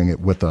who sang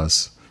it with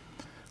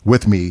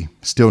me,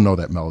 still know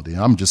that melody.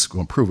 I'm just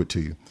going to prove it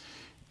to you.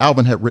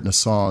 Alvin had written a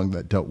song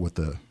that dealt with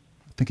the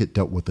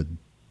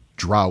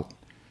drought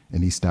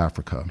in East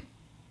Africa.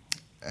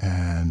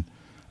 And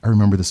I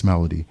remember this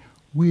melody.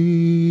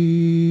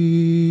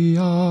 We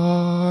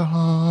are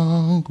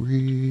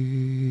hungry.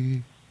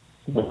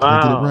 Wow. Did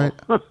I get it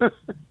right?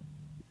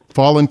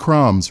 Fallen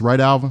crumbs, right,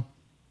 Alvin?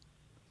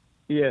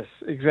 Yes,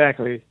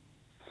 exactly.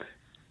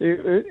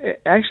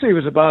 It actually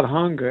was about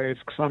hunger. It's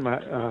from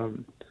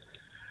an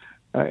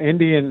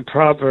Indian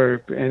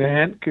proverb: an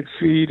ant could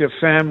feed a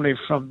family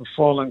from the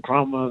fallen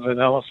crumb of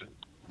an elephant.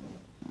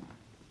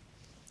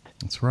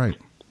 That's right.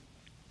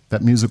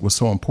 That music was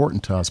so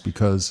important to us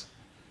because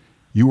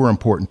you were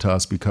important to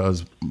us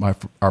because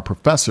our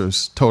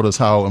professors told us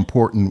how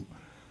important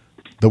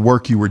the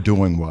work you were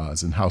doing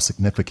was and how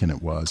significant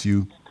it was.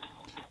 You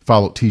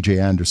followed T.J.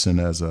 Anderson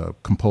as a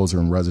composer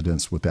in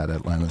residence with that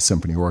Atlanta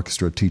Symphony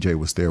Orchestra. T.J.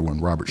 was there when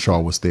Robert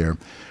Shaw was there,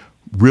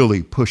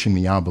 really pushing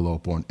the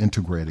envelope on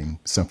integrating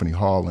Symphony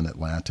Hall in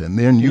Atlanta. And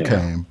then you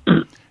came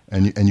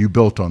and you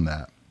built on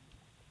that.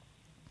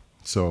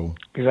 So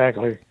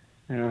exactly.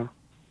 Yeah.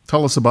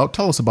 Tell us about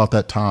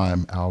that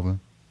time, Alvin,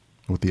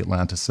 with the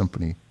Atlanta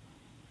Symphony.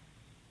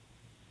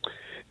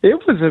 It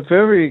was a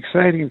very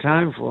exciting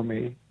time for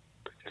me.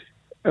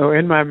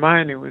 In my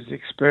mind, it was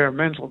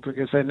experimental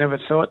because I never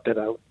thought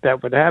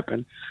that would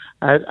happen.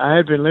 I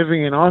had been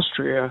living in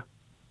Austria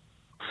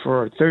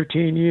for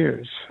 13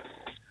 years,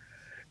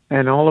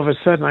 and all of a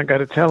sudden I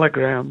got a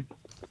telegram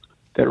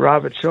that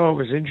Robert Shaw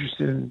was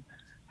interested in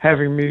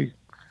having me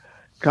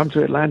come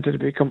to Atlanta to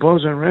be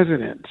composer in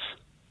residence.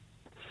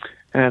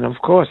 And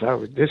of course,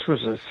 this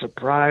was a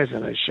surprise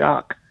and a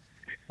shock.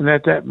 And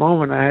at that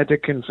moment, I had to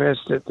confess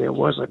that there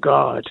was a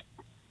God.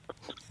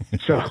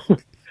 So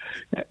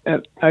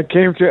I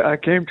came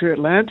to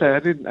Atlanta.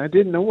 I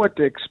didn't know what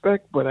to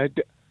expect, but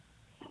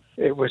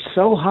it was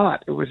so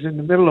hot. It was in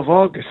the middle of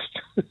August.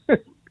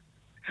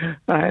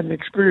 I hadn't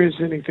experienced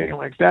anything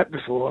like that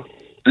before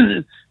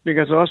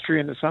because Austria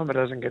in the summer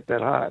doesn't get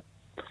that hot,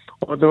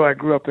 although I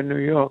grew up in New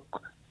York.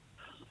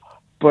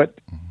 But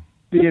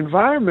the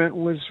environment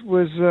was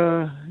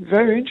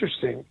very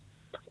interesting.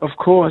 Of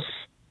course,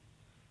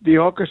 the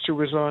orchestra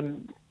was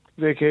on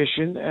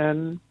vacation,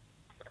 and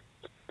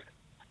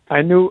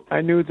I knew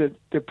that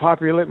the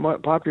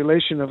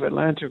population of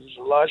Atlanta was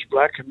a large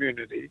black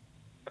community.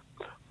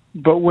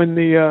 But when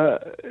the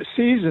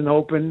season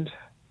opened,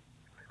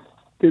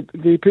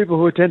 the people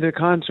who attended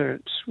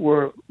concerts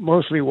were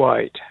mostly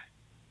white.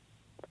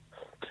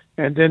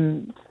 And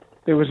then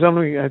there was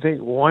only, I think,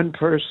 one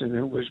person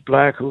who was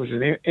black who was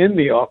in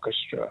the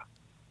orchestra.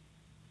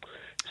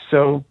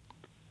 So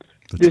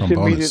this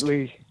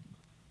immediately...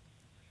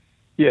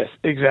 Yes,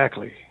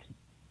 exactly.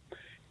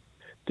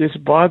 This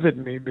bothered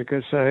me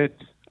because I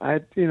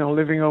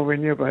living over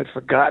in Europe, I'd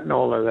forgotten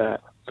all of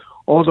that.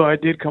 Although I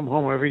did come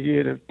home every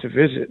year to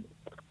visit.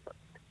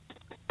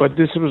 But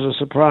this was a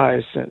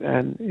surprise.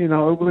 And it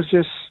was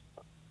just...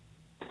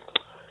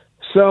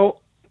 So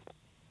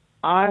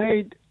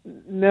I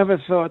never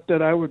thought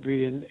that I would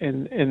be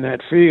in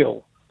that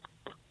field.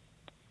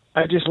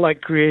 I just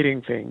like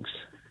creating things.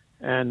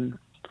 And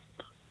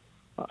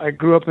I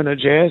grew up in a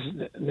jazz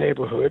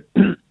neighborhood.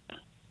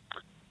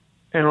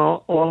 And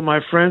all of my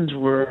friends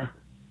were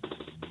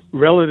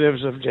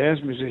relatives of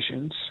jazz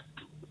musicians.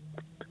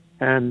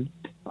 And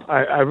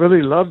I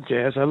really loved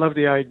jazz. I loved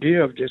the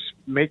idea of just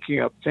making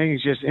up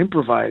things, just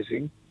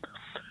improvising.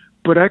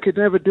 But I could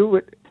never do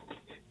it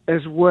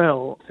as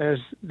well as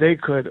they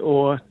could,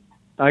 or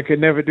I could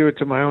never do it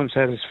to my own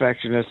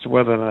satisfaction as to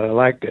whether or not I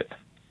liked it.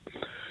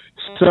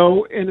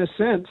 So, in a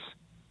sense,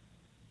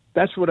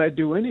 that's what I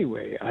do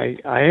anyway.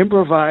 I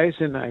improvise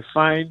and I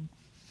find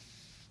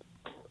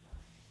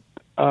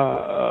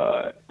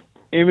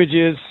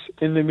images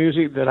in the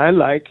music that I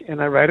like,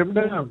 and I write them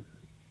down.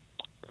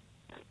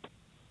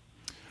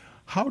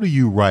 How do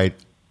you write,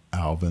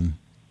 Alvin,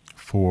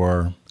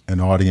 for an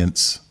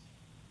audience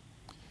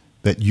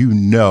that you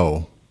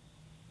know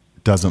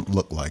doesn't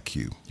look like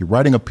you? You're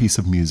writing a piece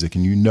of music,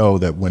 and you know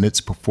that when it's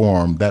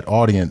performed, that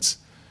audience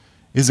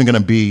isn't going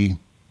to be,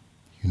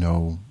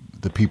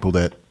 the people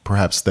that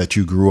perhaps that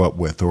you grew up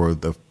with or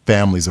the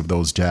families of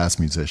those jazz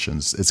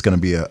musicians. It's going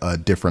to be a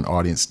different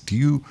audience. Do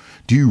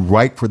you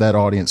write for that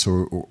audience,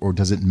 or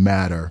does it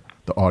matter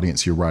the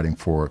audience you're writing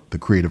for, the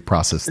creative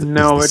process?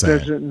 No, it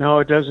doesn't. No,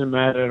 it doesn't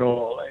matter at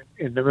all.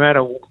 And no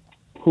matter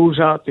who's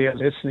out there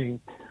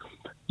listening,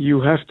 you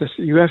have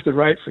to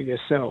write for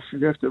yourself.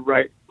 You have to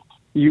write.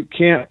 You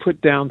can't put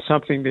down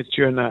something that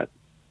you're not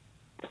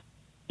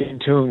in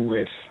tune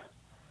with.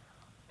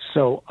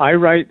 So I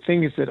write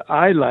things that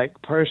I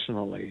like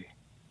personally.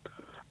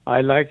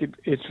 I like it.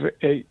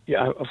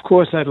 Of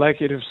course, I'd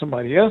like it if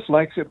somebody else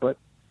likes it, but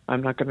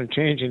I'm not going to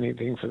change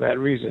anything for that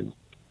reason.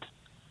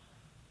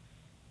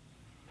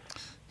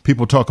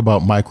 People talk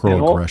about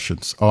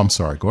microaggressions. Oh, I'm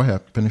sorry. Go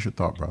ahead. Finish your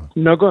thought, brother.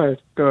 No, go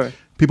ahead. Go ahead.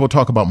 People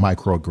talk about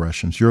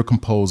microaggressions. You're a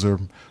composer.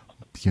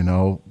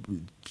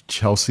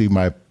 Chelsea,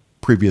 my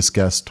previous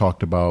guest,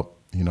 talked about,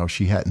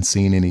 she hadn't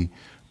seen any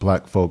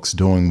black folks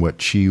doing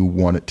what she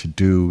wanted to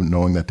do,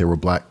 knowing that there were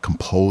black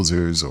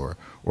composers or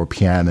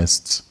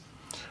pianists.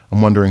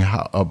 I'm wondering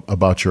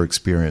about your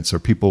experience. Are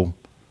people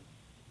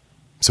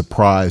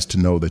surprised to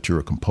know that you're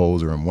a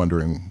composer and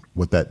wondering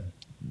what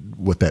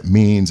that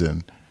means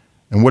and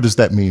what does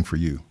that mean for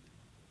you?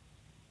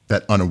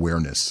 That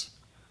unawareness,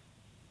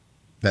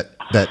 that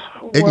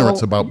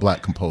ignorance about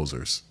black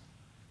composers.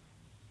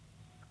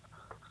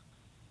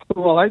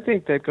 Well, I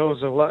think that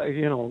goes a lot.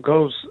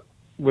 Goes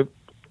with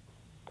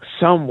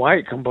some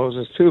white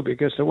composers too,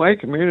 because the white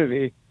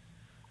community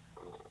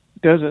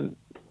doesn't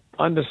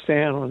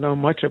understand or know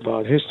much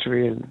about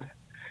history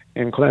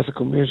and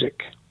classical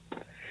music,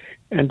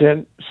 and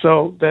then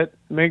so that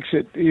makes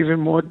it even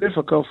more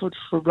difficult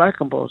for black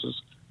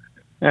composers.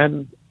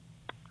 And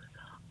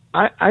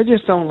I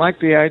just don't like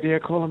the idea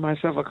of calling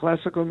myself a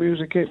classical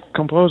music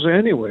composer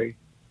anyway.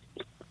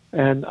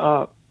 And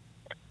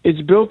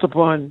it's built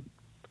upon,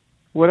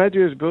 what I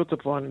do is built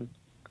upon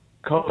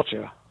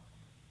culture,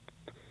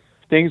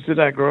 things that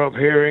I grew up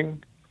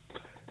hearing,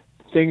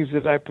 things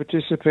that I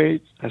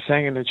participate. I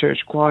sang in the church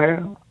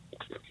choir.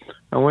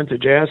 I went to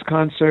jazz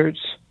concerts.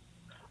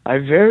 I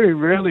very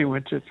rarely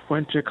went to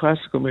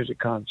classical music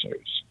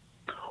concerts.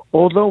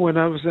 Although when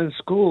I was in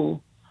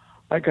school,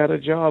 I got a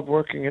job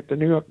working at the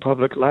New York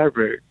Public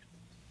Library,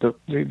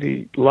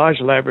 the large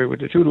library with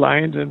the two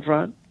lions in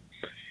front,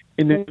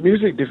 in the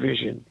music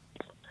division.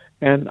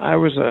 And I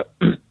was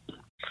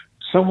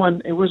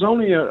it was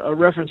only a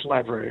reference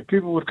library.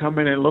 People would come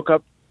in and look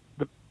up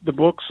the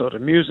books or the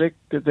music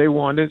that they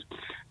wanted,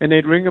 and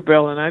they'd ring a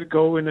bell, and I'd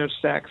go in their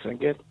stacks and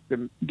get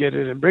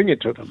it and bring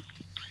it to them.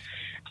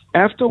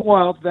 After a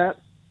while,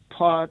 that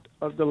part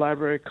of the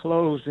library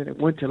closed, and it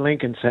went to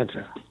Lincoln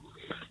Center.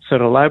 So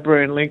the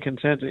library in Lincoln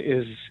Center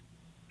is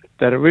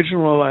that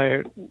original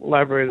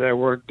library that I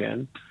worked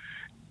in.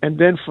 And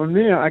then from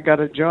there, I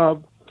got a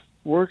job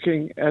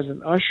working as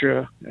an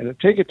usher and a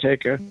ticket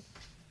taker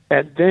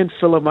at then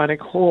Philharmonic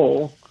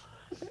Hall.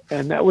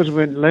 And that was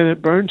when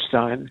Leonard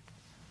Bernstein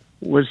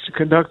was the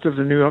conductor of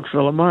the New York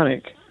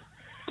Philharmonic.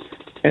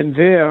 And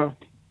there,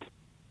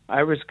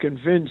 I was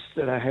convinced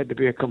that I had to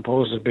be a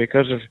composer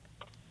because of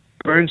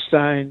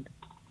Bernstein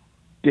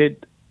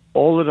did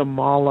all of the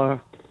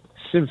Mahler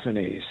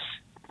symphonies.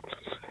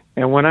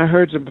 And when I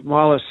heard the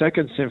Mahler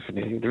Second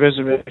Symphony, the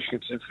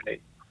Resurrection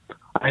Symphony,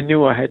 I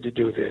knew I had to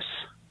do this.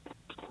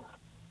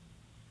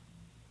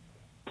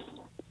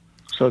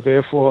 So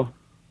therefore,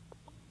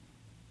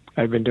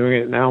 I've been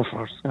doing it now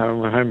for I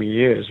don't know how many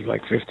years,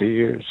 like 50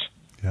 years.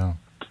 Yeah.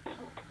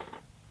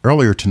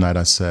 Earlier tonight,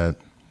 I said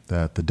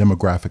that the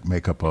demographic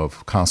makeup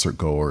of concert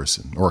goers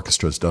and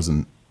orchestras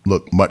doesn't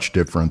look much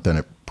different than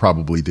it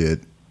probably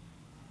did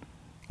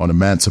on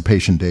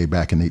Emancipation Day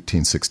back in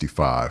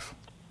 1865.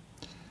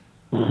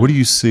 What do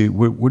you see?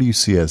 What do you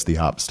see as the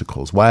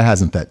obstacles? Why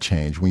hasn't that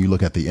changed? When you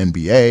look at the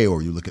NBA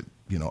or you look at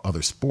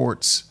other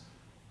sports,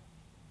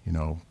 you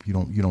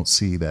don't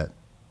see that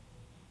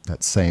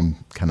same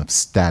kind of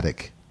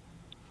static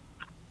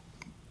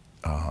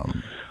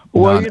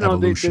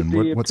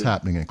non-evolution. What's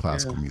happening in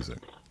classical music?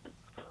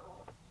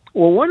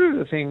 Well, one of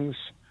the things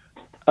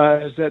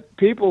is that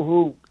people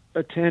who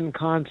attend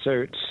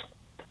concerts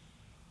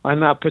are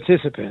not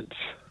participants.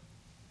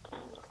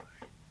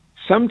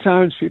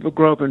 Sometimes people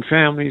grow up in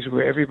families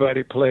where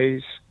everybody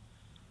plays,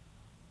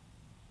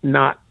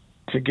 not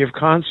to give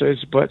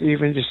concerts, but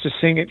even just to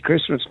sing at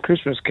Christmas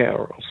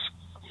carols,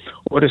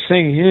 or to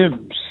sing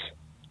hymns,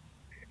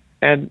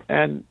 and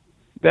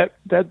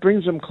that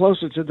brings them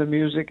closer to the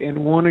music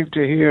and wanting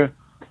to hear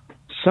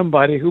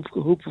somebody who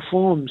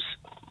performs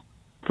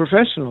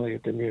professionally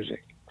at the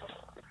music.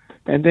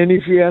 And then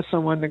if you ask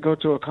someone to go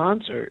to a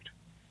concert,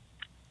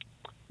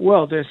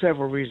 well, there's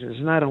several reasons.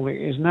 It's not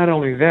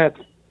only that.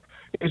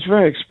 It's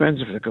very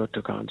expensive to go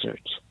to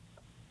concerts.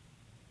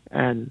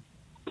 And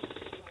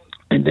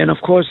then, of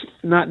course,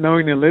 not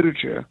knowing the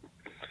literature.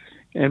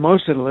 And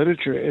most of the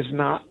literature is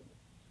not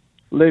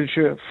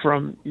literature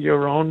from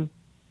your own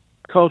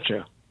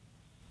culture.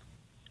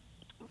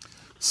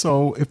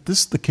 So if this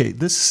is the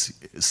case,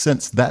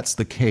 since that's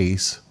the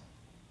case,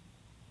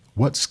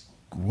 what's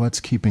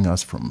keeping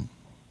us from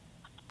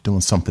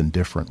doing something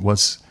different?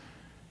 What's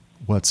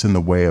in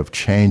the way of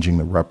changing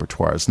the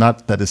repertoire? It's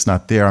not that it's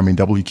not there. I mean,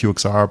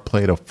 WQXR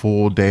played a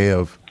full day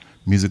of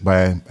music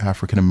by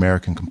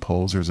African-American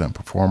composers and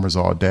performers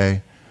all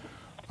day.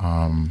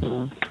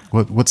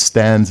 What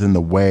stands in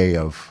the way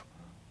of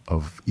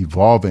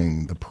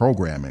evolving the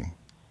programming?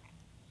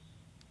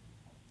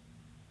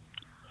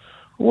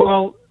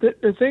 Well,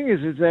 the thing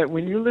is that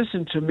when you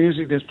listen to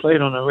music that's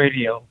played on the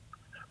radio,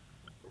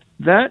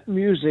 that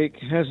music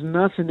has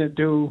nothing to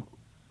do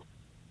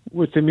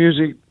with the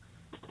music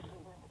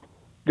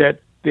that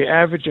the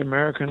average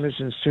American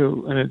listens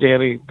to on a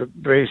daily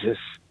basis.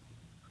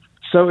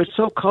 So it's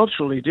so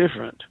culturally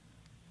different.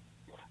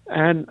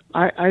 And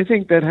I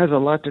think that has a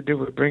lot to do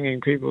with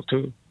bringing people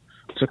to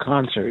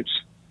concerts.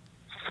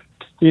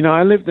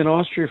 I lived in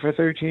Austria for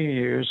 13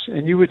 years,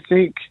 and you would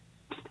think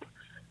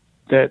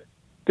that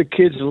the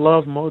kids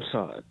love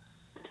Mozart.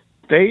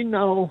 They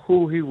know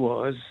who he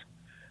was.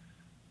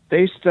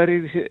 They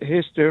studied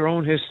their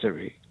own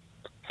history.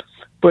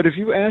 But if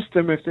you ask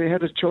them if they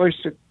had a choice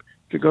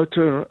to go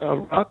to a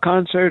rock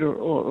concert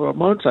or a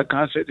Mozart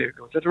concert, they'd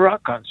go to the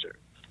rock concert.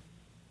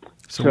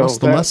 So what's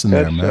the lesson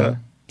there,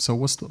 man? So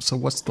what's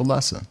the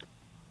lesson?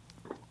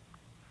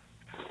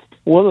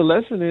 Well, the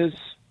lesson is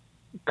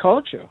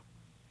culture.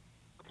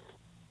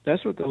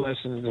 That's what the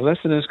lesson is. The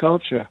lesson is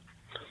culture.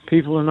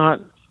 People are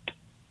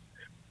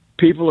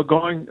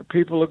going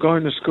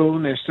to school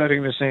and they're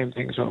studying the same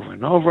things over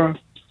and over.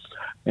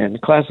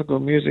 And classical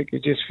music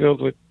is just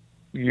filled with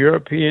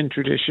European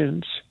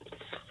traditions,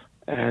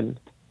 and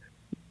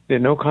there are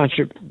no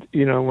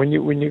when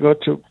you go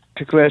to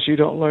class, you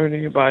don't learn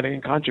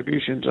any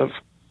contributions of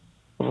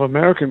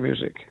American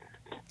music,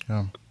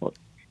 and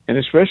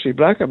especially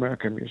Black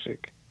American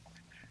music.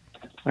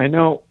 I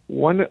know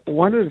one of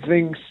the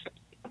things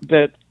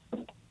that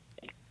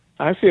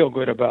I feel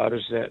good about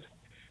is that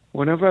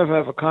whenever I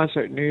have a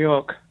concert in New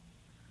York,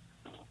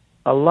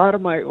 a lot of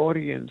my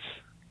audience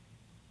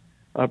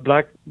are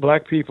black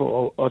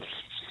people, or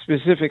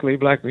specifically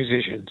black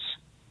musicians.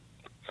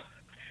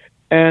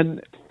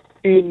 And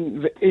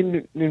in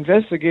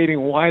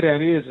investigating why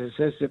that is, it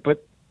says that,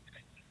 but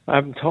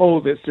I'm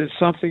told that there's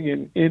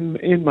something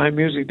in my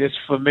music that's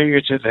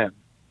familiar to them,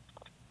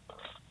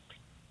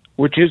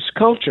 which is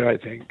culture, I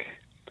think.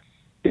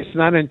 It's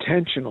not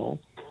intentional,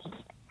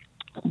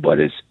 but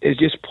it's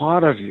just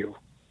part of you.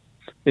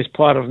 It's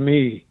part of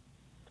me.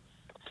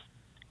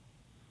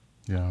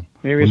 Yeah.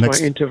 Maybe it's my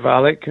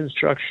intervallic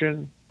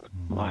construction,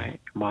 my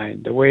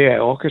the way I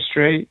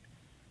orchestrate,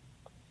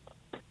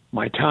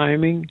 my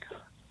timing.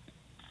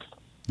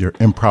 Your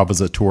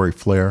improvisatory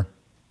flair.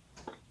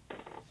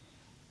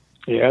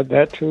 Yeah,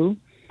 that too.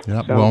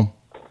 Yeah, well,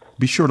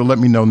 be sure to let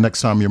me know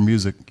next time your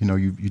music,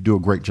 you do a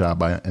great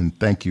job. And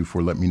thank you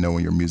for letting me know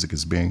when your music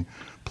is being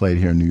played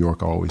here in New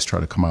York. I always try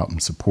to come out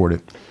and support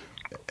it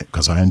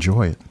because I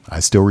enjoy it. I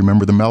still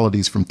remember the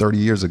melodies from 30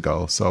 years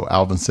ago. So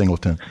Alvin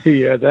Singleton.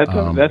 Yeah,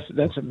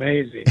 that's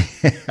amazing.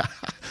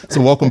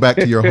 So welcome back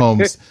to your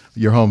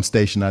home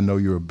station. I know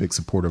you're a big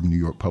supporter of New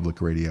York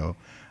Public Radio.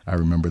 I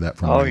remember that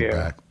from way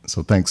back.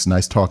 So thanks.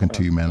 Nice talking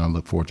to you, man. I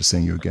look forward to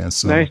seeing you again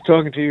soon. Nice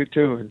talking to you,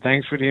 too. And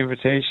thanks for the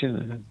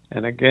invitation.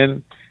 And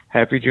again,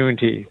 happy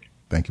Juneteenth.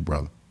 Thank you,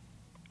 brother.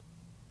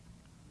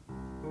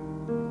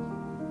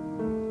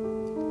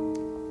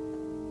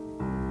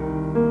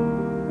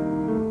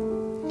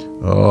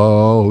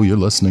 Oh, you're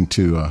listening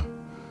to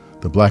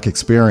The Black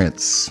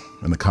Experience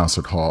in the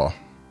Concert Hall,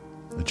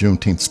 a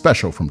Juneteenth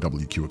special from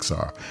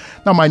WQXR.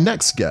 Now, my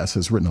next guest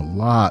has written a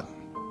lot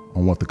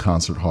on what the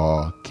concert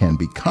hall can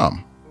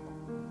become.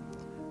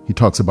 He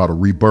talks about a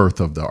rebirth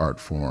of the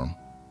art form.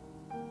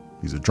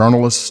 He's a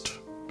journalist,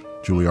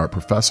 Juilliard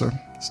professor.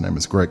 His name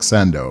is Greg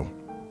Sando.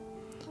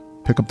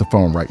 pick up the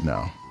phone right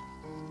now,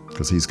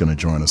 because he's going to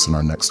join us in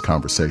our next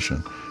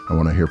conversation. I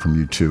want to hear from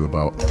you, too,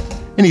 about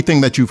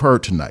anything that you've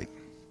heard tonight.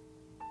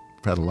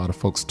 We've had a lot of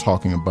folks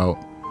talking about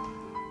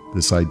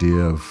this idea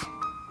of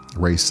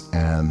race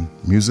and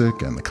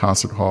music and the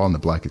concert hall and the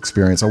Black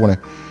experience. I want to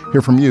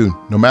hear from you,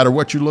 no matter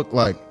what you look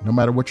like, no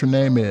matter what your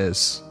name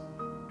is,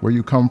 where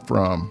you come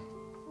from.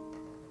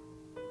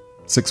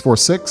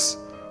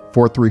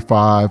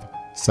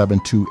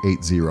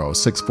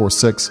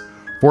 646-435-7280.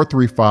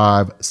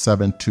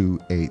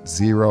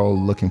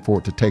 646-435-7280. Looking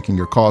forward to taking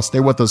your call. Stay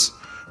with us.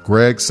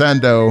 Greg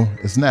Sando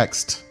is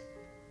next.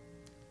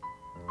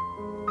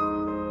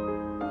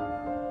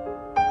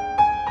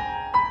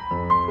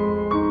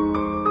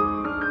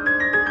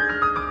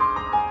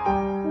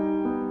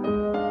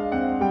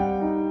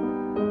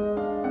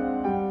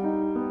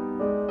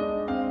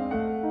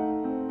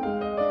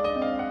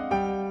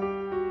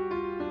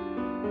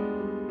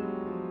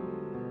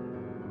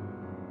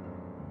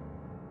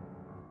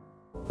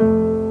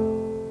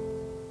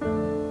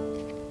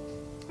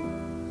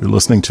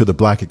 Listening to the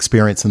Black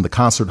Experience in the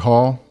Concert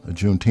Hall, a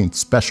Juneteenth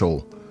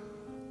special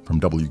from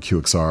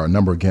WQXR. Our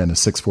number again is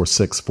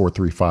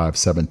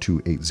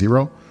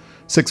 646-435-7280.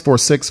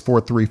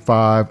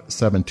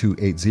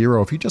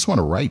 646-435-7280. If you just want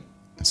to write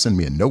and send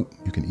me a note,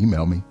 you can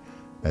email me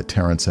at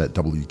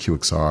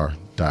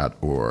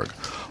terrance@wqxr.org.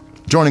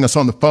 Joining us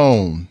on the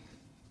phone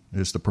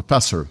is the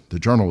professor, the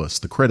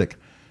journalist, the critic,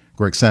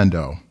 Greg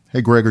Sando.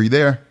 Hey, Greg, are you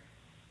there?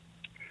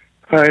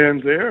 I am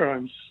there.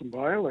 I'm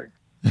smiling.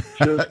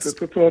 Just at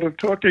the thought of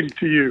talking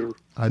to you.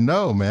 I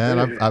know,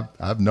 man. Hey.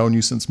 I've known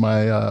you since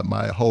my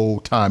my whole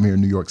time here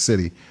in New York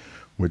City,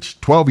 which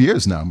 12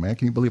 years now, man.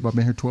 Can you believe I've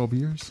been here 12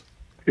 years?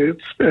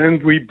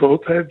 And we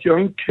both have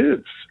young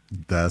kids.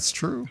 That's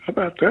true. How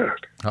about that?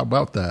 How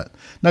about that?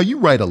 Now, you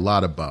write a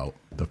lot about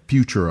the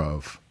future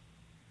of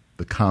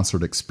the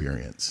concert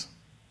experience.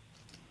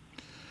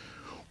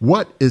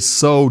 What is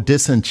so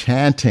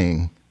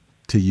disenchanting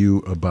to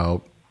you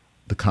about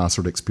the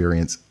concert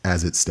experience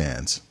as it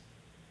stands?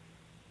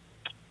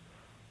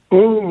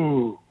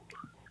 Oh,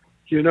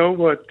 you know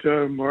what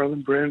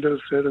Marlon Brando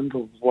said in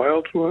The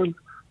Wild One?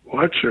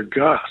 What you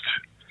got?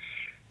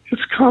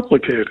 It's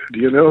complicated,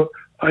 you know.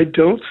 I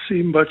don't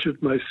see much of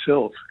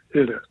myself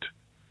in it.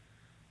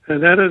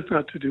 And that has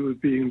not to do with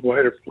being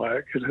white or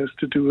black. It has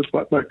to do with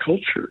what my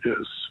culture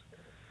is.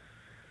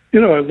 You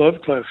know, I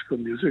love classical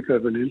music.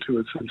 I've been into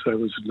it since I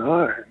was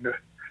 9.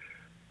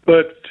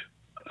 But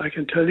I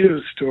can tell you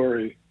a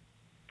story.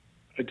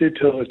 I did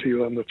tell it to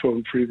you on the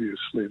phone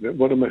previously, that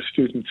one of my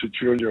students at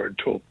Juilliard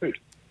told me.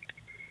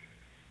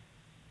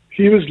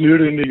 He was new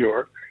to New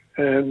York,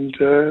 and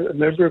a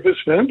member of his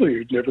family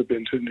who'd never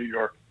been to New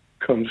York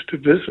comes to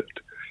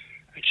visit.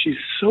 And she's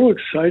so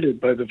excited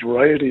by the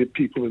variety of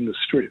people in the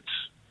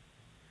streets.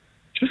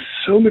 Just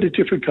so many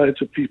different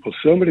kinds of people,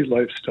 so many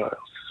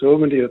lifestyles, so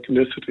many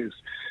ethnicities.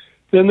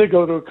 Then they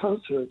go to a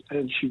concert,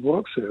 and she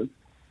walks in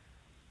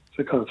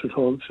the concert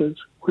hall and says,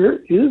 "Where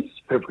is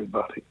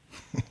everybody?"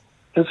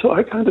 And so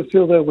I kind of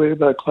feel that way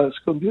about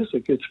classical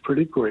music. It's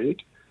pretty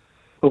great.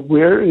 But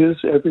where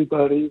is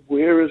everybody?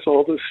 Where is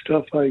all the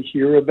stuff I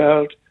hear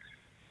about?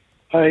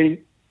 I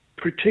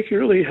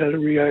particularly had a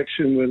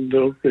reaction when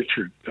Little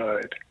Richard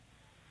died.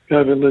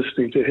 I've been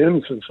listening to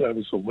him since I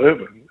was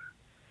 11.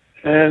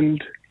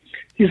 And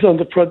he's on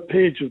the front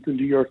page of the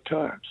New York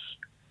Times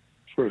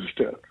for his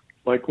death.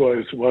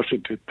 Likewise,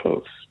 Washington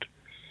Post.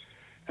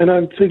 And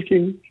I'm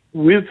thinking,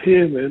 with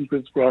him and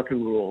with rock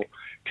and roll,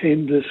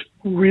 came this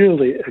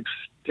really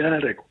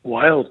ecstatic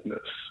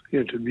wildness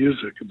into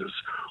music and this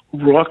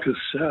raucous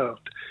sound.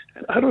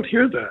 And I don't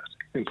hear that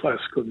in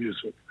classical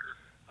music.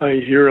 I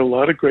hear a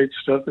lot of great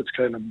stuff that's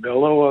kind of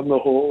mellow on the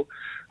whole.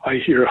 I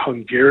hear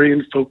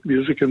Hungarian folk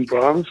music in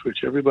Brahms,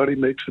 which everybody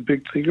makes a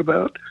big thing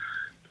about.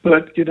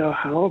 But, you know,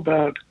 how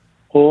about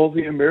all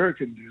the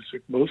American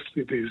music,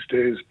 mostly these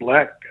days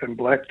black and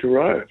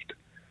black-derived,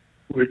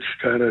 which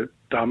kind of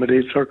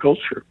dominates our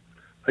culture?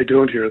 I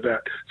don't hear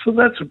that. So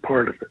that's a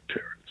part of it,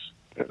 Terrance.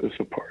 That is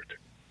a part.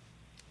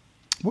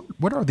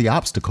 What are the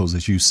obstacles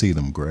as you see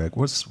them, Greg?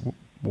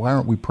 Why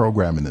aren't we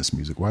programming this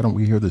music? Why don't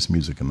we hear this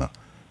music in the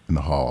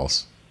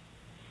halls?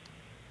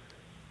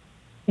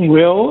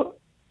 Well,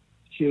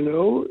 you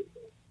know,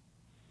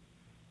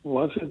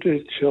 wasn't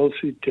it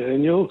Chelsea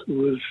Daniel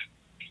who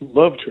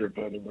loved her,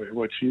 by the way,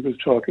 what she was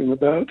talking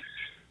about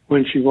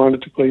when she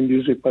wanted to play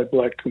music by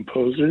black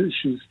composers?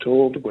 She's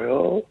told,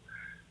 well,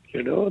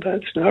 you know,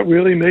 that's not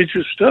really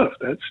major stuff.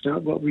 That's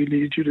not what we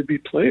need you to be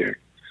playing.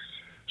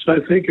 So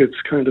I think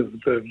it's kind of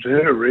the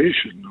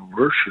veneration, the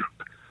worship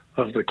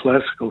of the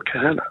classical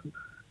canon.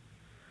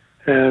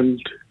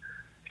 And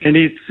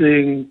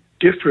anything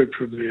different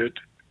from it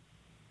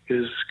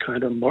is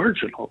kind of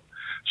marginal.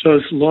 So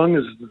as long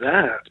as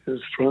that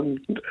is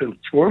front and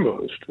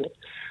foremost,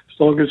 as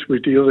long as we're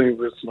dealing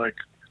with like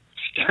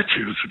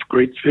statues of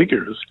great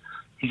figures,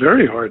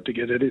 very hard to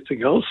get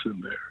anything else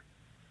in there.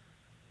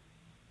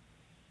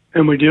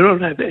 And when you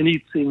don't have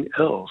anything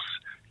else,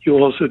 you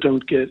also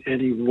don't get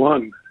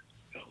anyone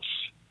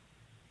else.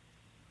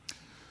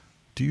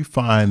 Do you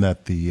find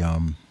that the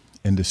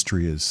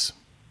industry is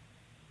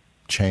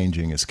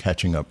changing, is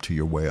catching up to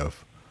your way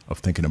of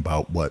thinking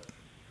about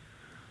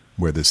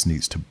where this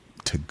needs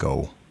to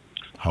go?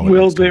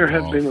 Well, there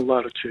have been a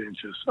lot of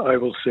changes. I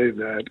will say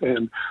that.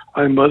 And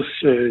I must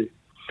say,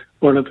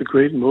 one of the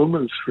great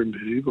moments for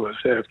me was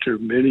after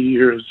many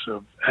years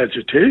of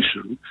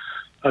agitation,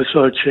 I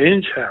saw a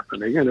change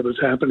happening, and it was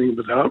happening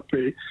without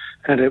me,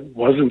 and it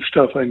wasn't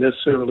stuff I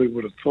necessarily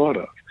would have thought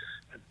of.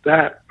 And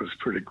that was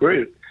pretty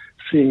great,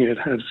 seeing it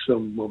have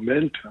some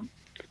momentum.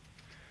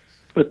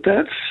 But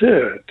that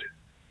said,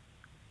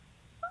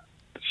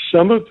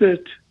 some of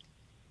it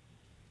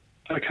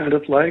I kind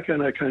of like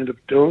and I kind of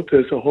don't.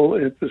 There's a whole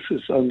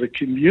emphasis on the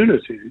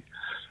community,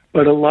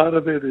 but a lot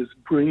of it is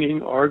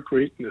bringing our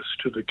greatness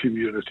to the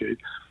community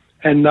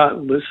and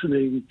not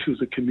listening to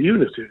the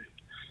community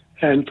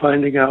and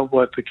finding out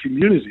what the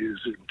community is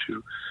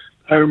into.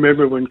 I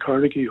remember when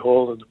Carnegie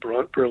Hall and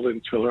the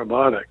Berlin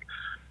Philharmonic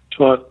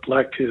taught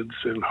black kids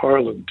in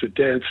Harlem to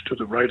dance to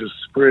the Rite of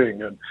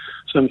Spring, and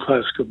some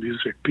classical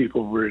music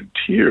people were in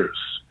tears.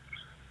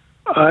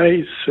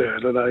 I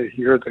said, and I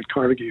hear that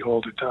Carnegie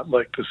Hall did not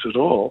like this at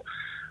all,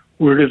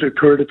 where did it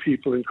occur to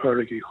people in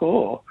Carnegie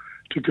Hall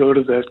to go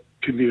to that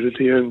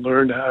community and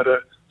learn how to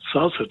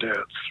salsa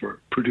dance or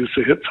produce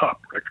a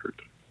hip-hop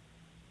record?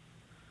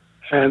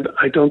 And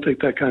I don't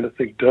think that kind of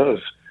thing does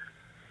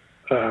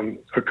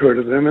occur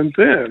to them. And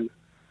then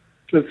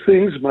the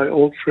things my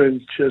old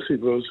friend Jesse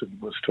Rosen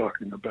was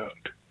talking about,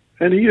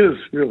 and he is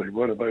really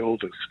one of my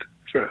oldest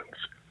friends,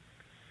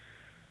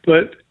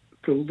 but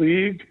the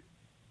League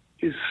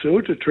is so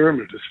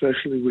determined,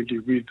 especially when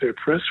you read their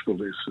press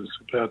releases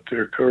about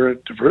their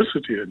current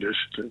diversity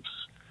initiatives,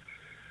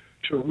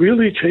 to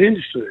really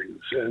change things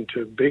and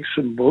to make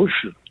some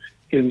motion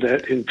in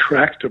that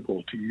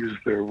intractable, to use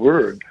their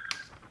word,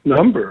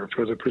 number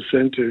for the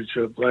percentage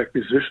of black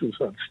musicians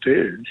on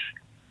stage.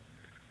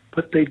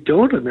 But they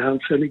don't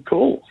announce any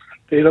goals.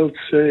 They don't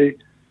say,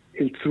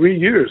 in 3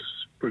 years,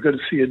 we're going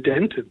to see a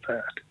dent in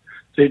that.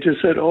 They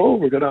just said,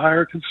 we're going to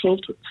hire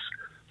consultants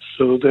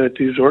so that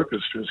these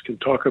orchestras can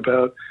talk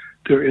about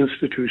their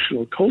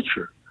institutional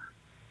culture.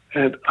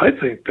 And I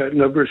think that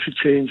number should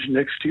change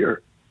next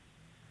year.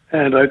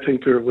 And I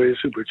think there are ways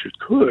in which it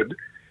could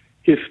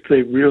if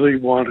they really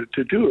wanted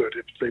to do it,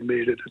 if they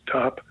made it a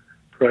top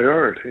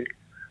priority.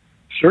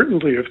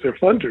 Certainly if their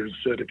funders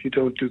said, if you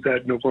don't do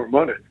that, no more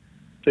money,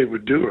 they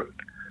would do it.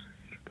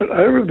 But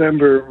I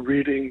remember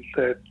reading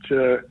that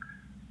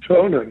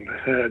Tonin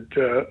had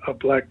a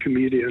black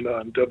comedian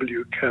on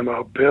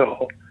WQXR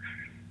Bell,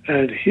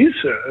 and he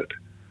said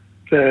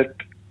that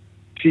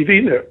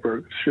TV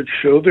networks should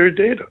show their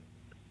data.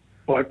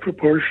 What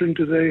proportion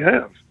do they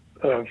have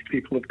of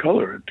people of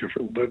color at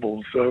different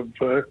levels of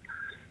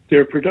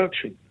their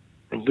production?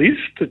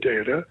 Release the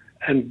data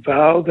and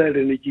vow that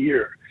in a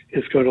year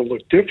it's going to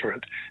look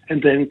different,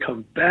 and then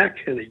come back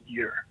in a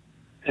year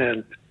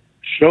and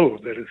show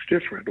that it's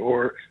different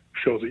or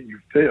show that you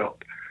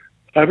failed.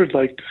 I would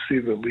like to see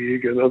the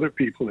League and other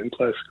people in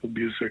classical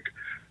music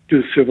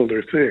do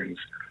similar things.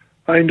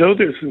 I know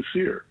they're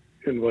sincere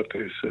in what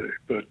they say,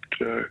 but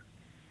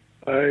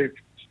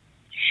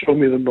show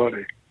me the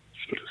money,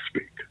 so to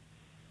speak.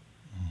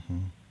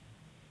 Mm-hmm.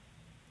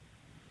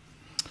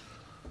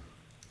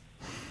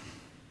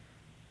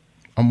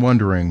 I'm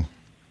wondering,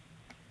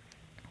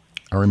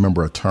 I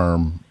remember a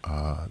term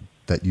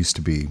that used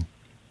to be,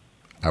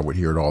 I would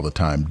hear it all the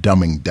time,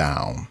 dumbing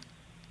down.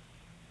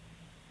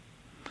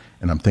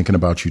 And I'm thinking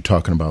about you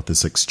talking about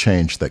this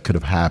exchange that could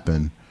have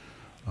happened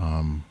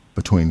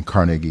between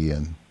Carnegie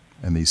and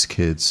these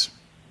kids,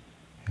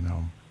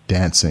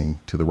 dancing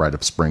to the Rite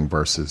of Spring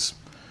versus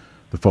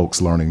the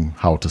folks learning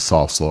how to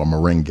salsa or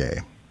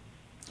merengue.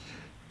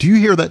 Do you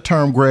hear that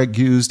term, Greg,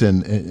 used?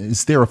 And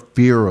is there a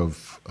fear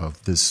of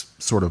this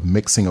sort of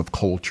mixing of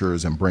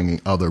cultures and bringing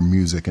other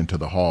music into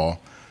the hall,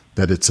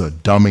 that it's a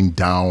dumbing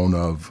down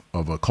of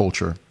a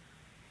culture?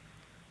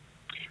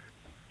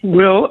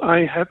 Well,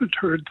 I haven't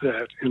heard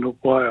that in a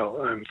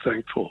while, I'm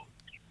thankful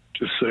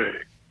to say.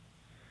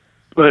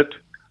 But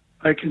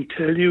I can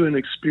tell you an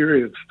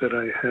experience that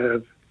I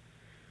have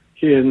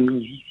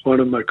in one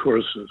of my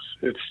courses.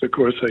 It's the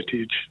course I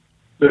teach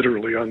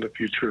literally on the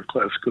future of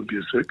classical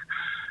music.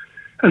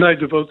 And I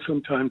devote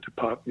some time to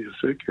pop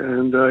music,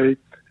 and I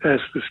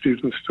ask the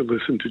students to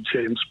listen to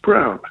James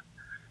Brown.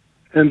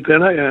 And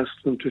then I ask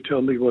them to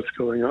tell me what's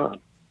going on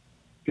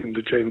in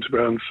the James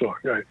Brown song.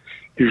 I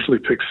usually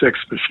pick Sex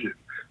Machine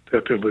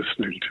that they're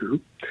listening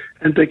to,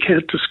 and they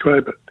can't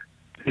describe it.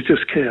 They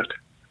just can't.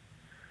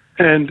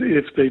 And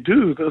if they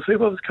do, they'll say,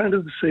 well, it's kind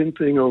of the same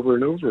thing over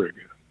and over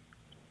again.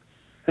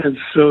 And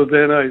so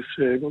then I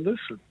say, well,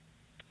 listen,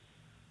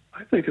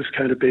 I think it's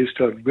kind of based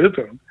on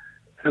rhythm,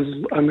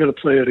 and I'm going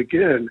to play it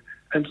again,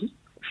 and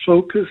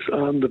focus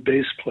on the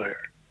bass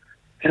player,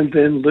 and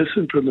then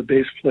listen from the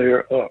bass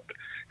player up,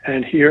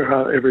 and hear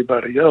how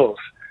everybody else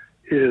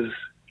is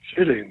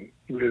fitting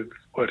with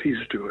what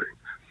he's doing.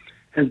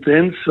 And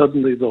then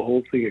suddenly the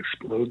whole thing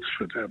explodes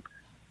for them.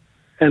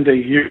 And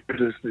they hear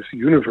it as this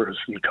universe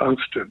in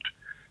constant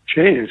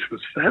change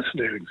with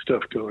fascinating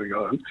stuff going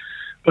on.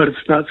 but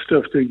it's not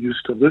stuff they're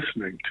used to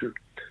listening to.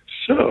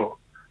 So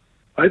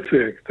I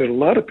think that a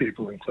lot of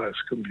people in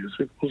classical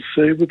music will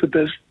say with the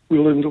best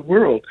will in the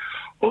world,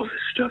 oh, this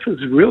stuff is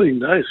really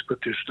nice, but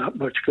there's not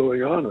much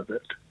going on with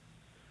it.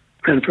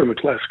 And from a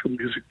classical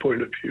music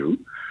point of view,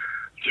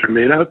 there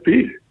may not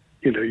be.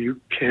 You know, you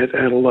can't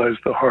analyze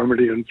the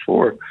harmony and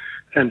form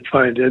and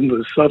find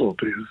endless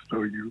subtleties,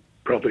 though you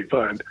probably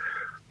find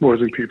more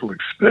than people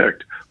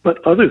expect.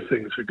 But other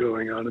things are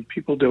going on, and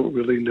people don't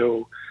really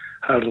know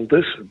how to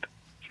listen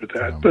for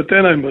that. But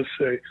then I must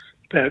say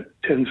that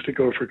tends to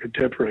go for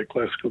contemporary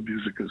classical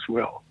music as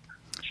well.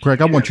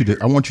 Greg, I want you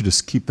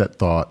to keep that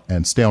thought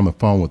and stay on the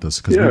phone with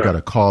us, because we've got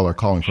a caller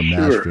calling from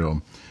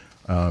Nashville.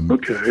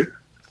 Okay.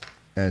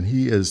 And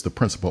he is the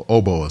principal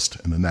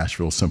oboist in the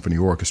Nashville Symphony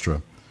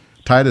Orchestra.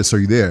 Titus, are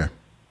you there?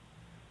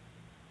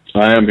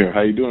 I am here.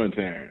 How you doing,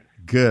 Terrance?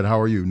 Good. How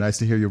are you? Nice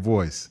to hear your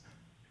voice.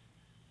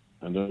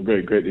 I'm doing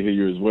great. Great to hear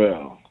you as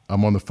well.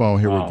 I'm on the phone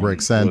here with Greg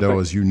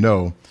Sando, as you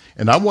know,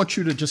 and I want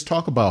you to just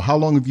talk about how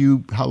long have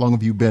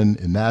you been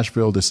in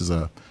Nashville? This is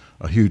a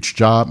huge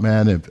job,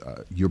 man.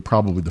 You're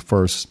probably the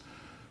first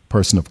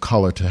person of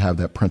color to have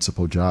that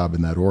principal job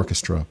in that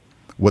orchestra.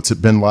 What's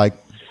it been like?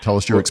 Tell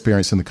us your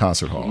experience in the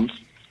concert hall.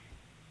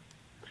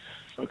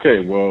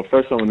 Okay, well,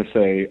 first I want to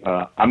say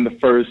I'm the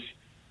first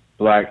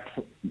black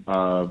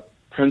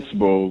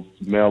principal,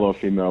 male or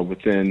female,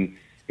 within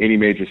any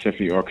major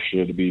symphony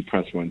orchestra to be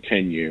principal in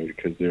tenure,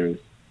 because there's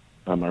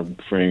my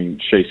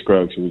friend Shay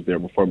Scruggs, who was there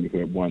before me, who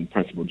had won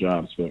principal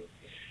jobs. But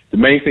the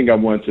main thing I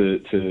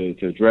wanted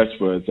to address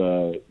was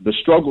the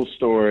struggle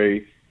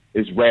story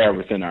is rare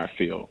within our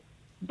field,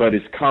 but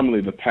it's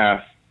commonly the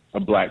path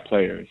of black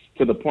players,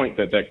 to the point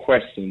that that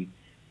question,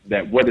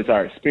 that what is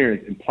our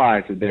experience,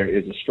 implies that there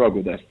is a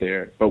struggle that's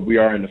there. But we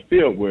are in a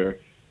field where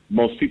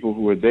most people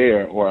who are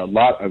there, or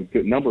a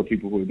good number of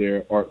people who are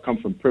there, come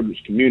from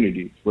privileged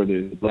communities where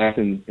there's black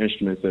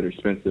instruments that are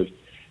expensive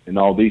and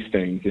all these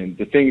things. And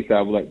the things that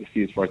I would like to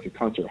see as far as the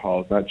concert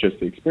hall is not just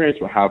the experience,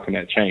 but how can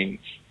that change,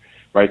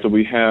 right? So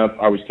I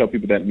always tell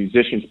people that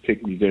musicians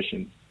pick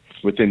musicians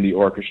within the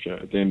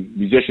orchestra. Then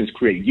musicians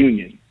create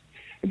unions,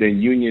 and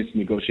then unions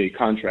negotiate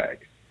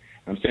contracts.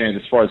 I'm saying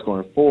as far as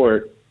going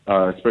forward,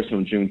 especially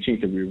on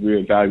Juneteenth, that we're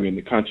reevaluating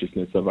the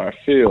consciousness of our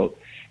field,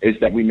 is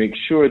that we make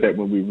sure that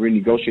when we're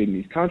renegotiating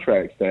these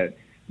contracts, that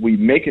we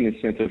make an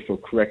incentive for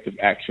corrective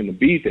action to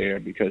be there,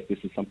 because this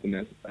is something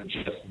that's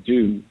just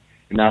due.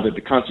 And now that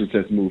the conscience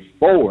has moved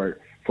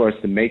forward, for us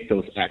to make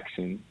those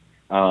actions,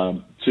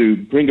 to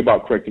bring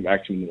about corrective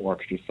action in the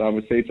orchestra. So I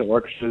would say to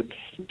orchestras,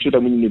 sure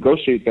that when you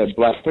negotiate that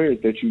black players,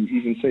 that you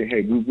even say,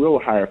 hey, we will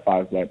hire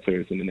 5 black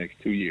players in the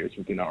next 2 years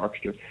within our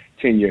orchestra,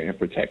 tenure and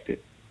protected.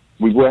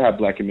 We will have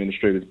black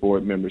administrators,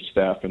 board members,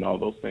 staff, and all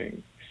those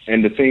things.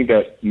 And the thing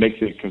that makes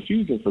it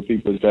confusing for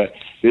people is that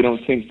they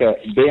don't think that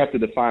they have to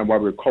define why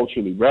we're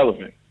culturally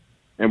relevant.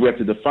 And we have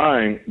to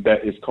define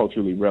that it's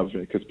culturally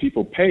relevant, because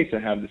people pay to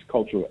have this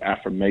cultural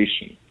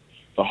affirmation.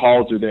 The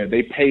halls are there.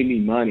 They pay me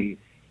money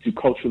to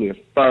culturally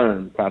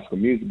affirm classical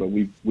music, but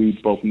we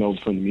both know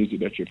from the music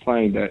that you're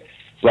playing that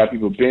black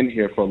people have been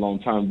here for a long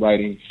time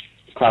writing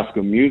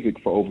classical music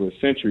for over a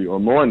century or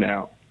more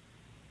now.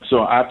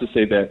 So I have to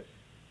say that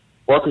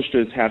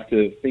orchestras have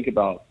to think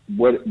about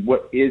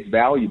what is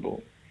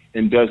valuable,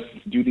 and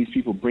do these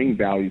people bring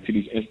value to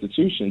these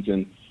institutions?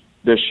 And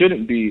there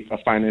shouldn't be a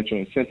financial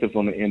incentive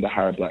on the end to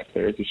hire black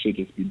players. It should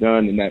just be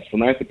done, and that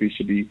philanthropy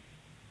should be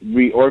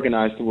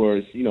reorganized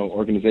towards,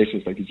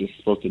 organizations like you just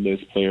spoke to, Liz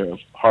Player, of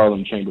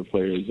Harlem Chamber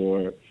Players,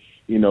 or,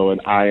 an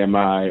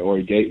IMI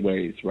or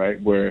Gateways,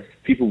 right, where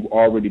people have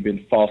already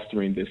been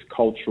fostering this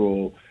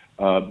cultural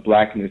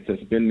blackness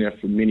that's been there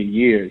for many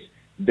years.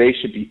 They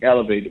should be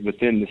elevated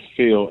within this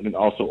field, and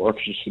also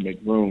orchestras should make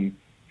room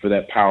for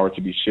that power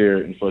to be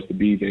shared and for us to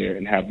be there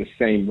and have the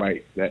same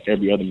rights that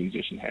every other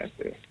musician has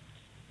there.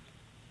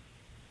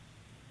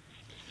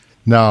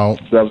 Now,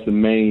 so that was the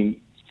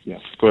main,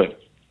 go ahead.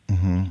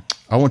 Mm-hmm.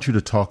 I want you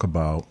to talk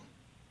about,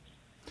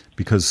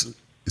 because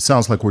it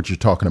sounds like what you're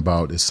talking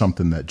about is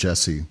something that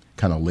Jesse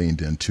kind of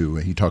leaned into,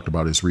 and he talked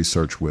about his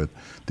research with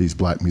these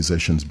black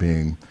musicians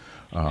being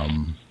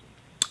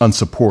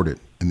unsupported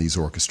in these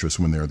orchestras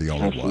when they're the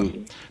only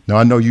one. Now,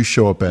 I know you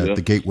show up at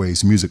the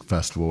Gateways Music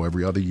Festival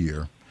every other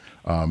year.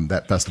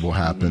 That festival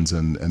happens,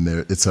 and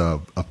it's a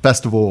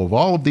festival of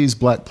all of these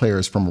black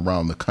players from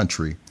around the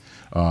country,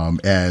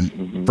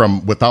 and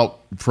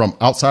from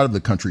outside of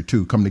the country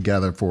too, come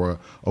together for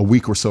a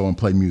week or so and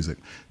play music.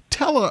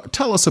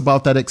 Tell us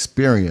about that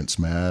experience,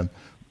 man,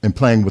 and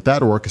playing with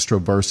that orchestra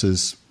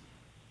versus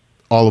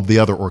all of the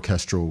other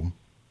orchestral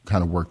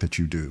kind of work that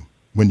you do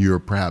when you're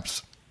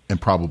perhaps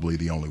and probably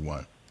the only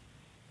one.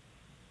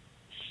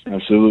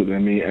 Absolutely. I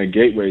mean, at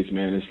Gateways,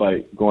 man, it's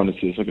like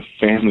it's like a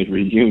family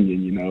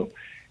reunion,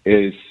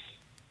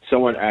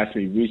 Someone asked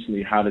me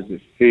recently, how does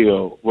it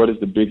feel? What is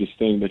the biggest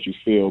thing that you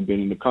feel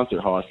being in the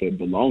concert hall? I said,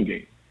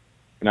 belonging.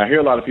 And I hear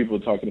a lot of people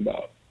talking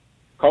about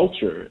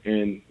culture,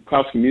 and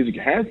classical music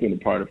has been a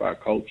part of our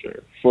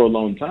culture for a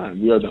long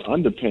time. We are the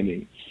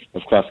underpinning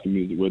of classical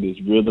music, whether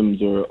it's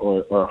rhythms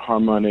or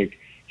harmonic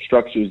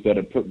structures that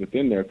are put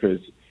within there, because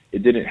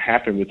it didn't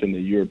happen within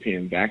the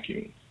European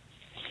vacuum.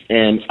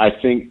 And I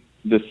think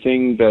the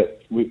thing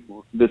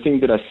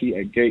that I see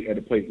at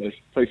a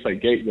place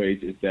like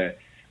Gateways is that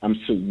I'm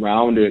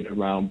surrounded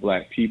around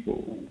Black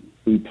people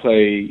who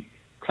play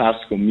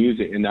classical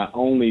music, and not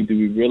only do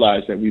we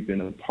realize that we've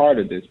been a part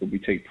of this, but we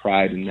take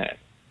pride in that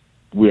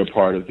we're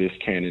part of this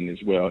canon as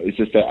well. It's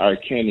just that our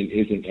canon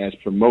isn't as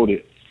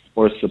promoted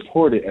or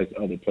supported as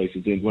other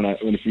places.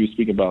 And if you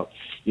speak about,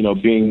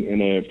 being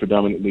in a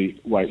predominantly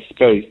white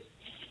space,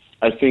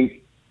 I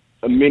think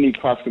many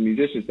classical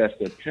musicians, that's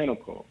their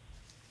pinnacle.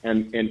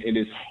 And it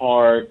is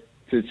hard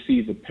to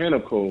see the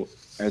pinnacle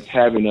as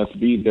having us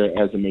be there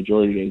as a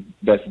majority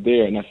that's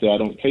there. And I say I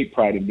don't take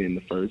pride in being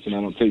the first, and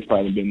I don't take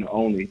pride in being the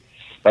only.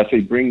 But I say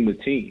bring the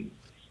team,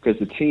 because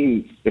the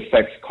team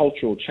affects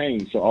cultural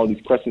change. So all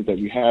these questions that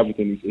we have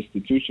within these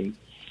institutions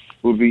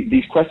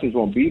these questions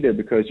won't be there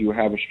because you will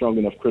have a strong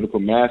enough critical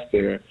mass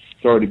there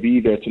to already be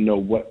there to know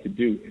what to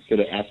do, instead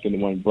of asking the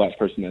one Black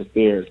person that's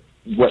there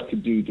what to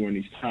do during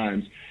these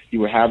times. You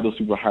will have those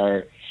people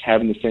hired,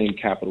 having the same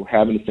capital,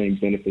 having the same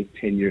benefits,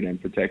 tenured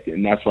and protected.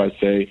 And that's why I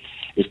say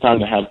it's time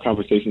to have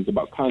conversations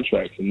about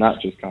contracts, and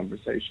not just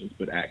conversations,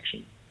 but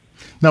action.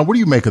 Now, what do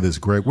you make of this,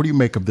 Greg? What do you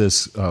make of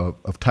this,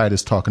 of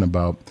Titus talking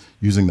about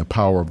using the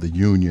power of the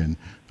union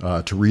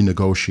to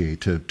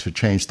renegotiate, to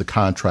change the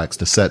contracts,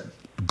 to set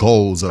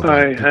goals?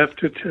 I have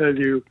to tell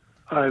you,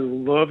 I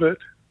love it,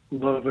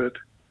 love it,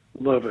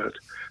 love it.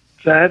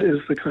 That is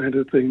the kind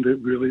of thing that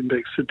really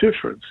makes a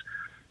difference.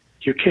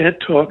 You can't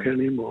talk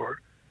anymore.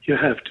 You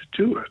have to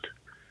do it.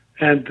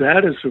 And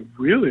that is a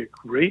really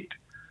great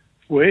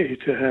way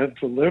to have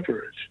the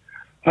leverage.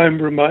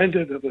 I'm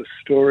reminded of a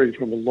story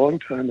from a long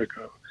time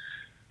ago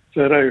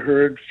that I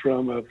heard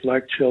from a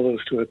Black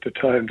cellist who at the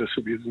time, this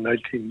would be the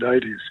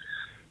 1990s,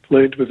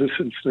 played with the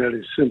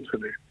Cincinnati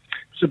Symphony.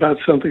 It's about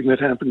something that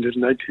happened in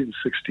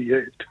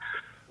 1968.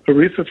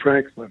 Aretha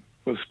Franklin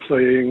was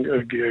playing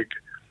a gig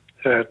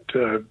at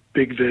a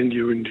big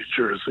venue in New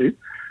Jersey,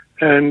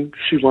 and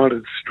she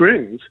wanted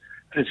strings,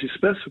 and she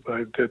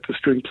specified that the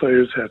string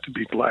players had to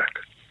be Black.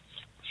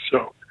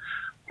 So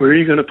where are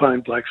you going to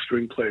find Black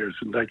string players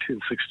in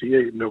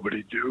 1968?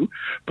 Nobody knew,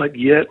 but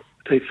yet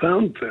they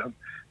found them,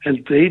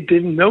 and they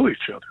didn't know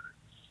each other.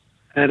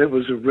 And it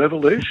was a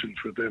revelation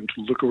for them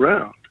to look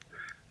around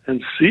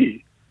and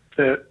see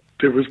that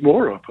there was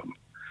more of them.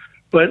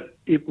 But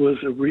it was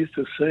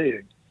Aretha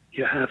saying,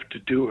 you have to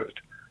do it,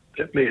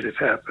 that made it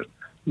happen.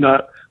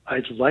 Not,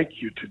 I'd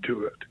like you to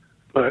do it,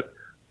 but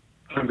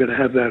I'm going to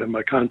have that in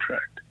my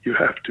contract. You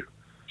have to.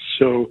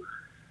 So,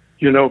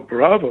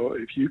 bravo,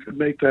 if you could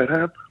make that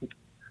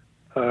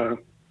happen.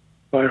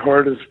 My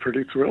heart is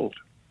pretty thrilled.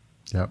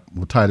 Yeah.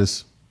 Well,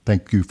 Titus,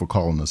 thank you for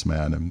calling us,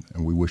 man,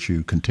 and we wish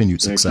you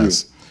continued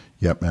success.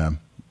 Yep, man.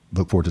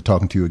 Look forward to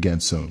talking to you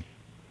again soon.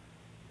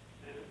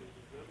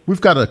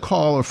 We've got a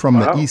caller from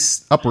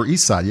the Upper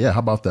East Side. Yeah, how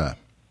about that?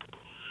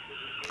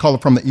 Caller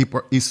from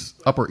the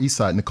Upper East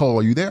Side. Nicole,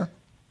 are you there?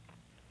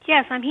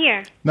 Yes, I'm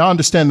here. Now, I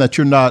understand that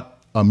you're not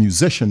a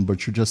musician,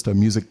 but you're just a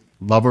music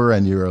lover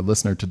and you're a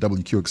listener to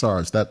WQXR.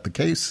 Is that the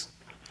case?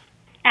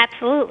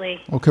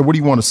 Absolutely. Okay, what do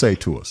you want to say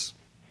to us?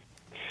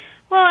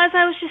 Well, as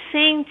I was just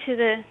saying to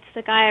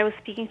the guy I was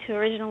speaking to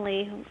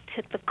originally who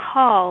took the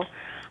call,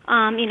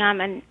 I'm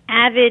an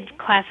avid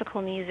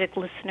classical music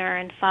listener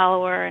and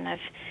follower, and I've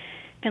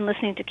been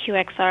listening to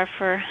QXR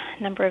for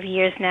a number of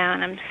years now,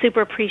 and I'm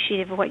super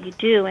appreciative of what you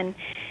do. And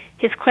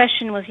his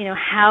question was,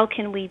 how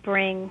can we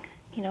bring,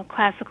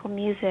 classical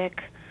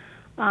music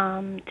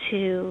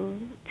to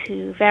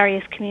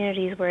various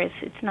communities where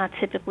it's not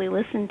typically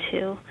listened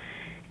to?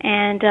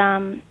 And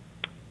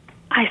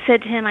I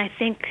said to him, I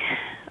think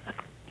a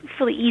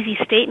really easy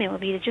statement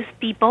would be to just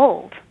be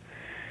bold.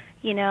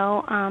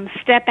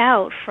 Step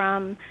out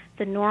from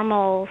the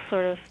normal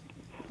sort of,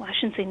 well, I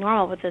shouldn't say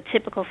normal, but the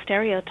typical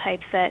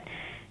stereotypes that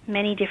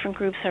many different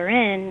groups are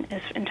in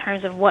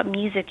terms of what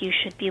music you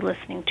should be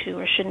listening to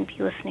or shouldn't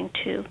be listening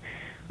to.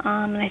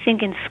 And I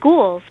think in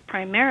schools,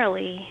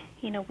 primarily,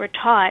 we're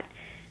taught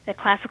that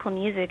classical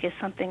music is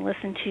something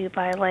listened to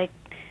by, white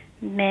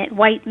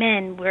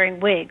men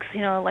wearing wigs.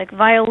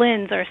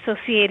 Violins are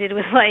associated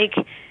with,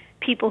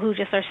 people who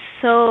just are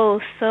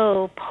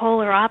so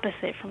polar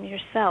opposite from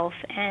yourself.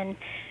 And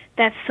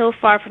that's so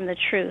far from the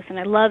truth. And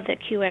I love that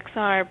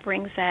QXR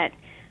brings that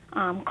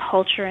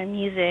culture and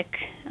music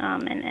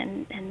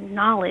and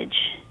knowledge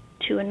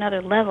to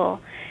another level.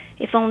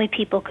 If only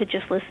people could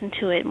just listen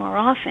to it more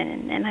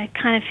often. And I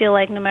kind of feel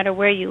like no matter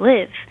where you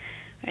live,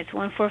 it's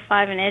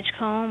 145 in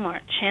Edgecombe or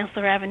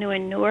Chancellor Avenue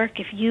in Newark,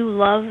 if you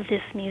love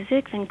this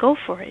music, then go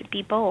for it.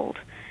 Be bold.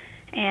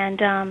 And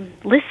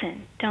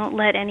listen. Don't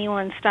let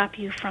anyone stop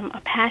you from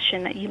a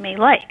passion that you may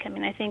like.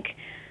 I think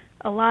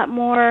a lot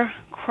more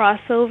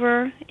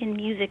crossover in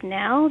music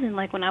now than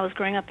when I was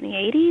growing up in the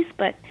 80s,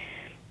 but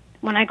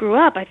when I grew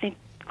up, I think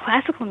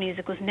classical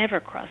music was never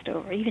crossed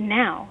over, even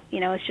now.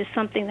 It's just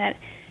something that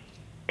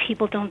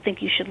people don't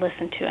think you should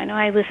listen to. I know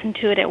I listen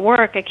to it at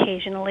work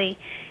occasionally,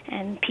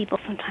 and people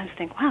sometimes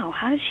think, wow,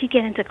 how did she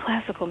get into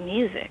classical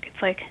music?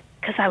 It's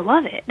because I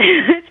love it.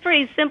 It's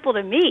pretty simple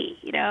to me,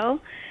 you know.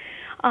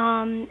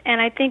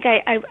 And I think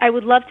I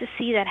would love to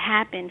see that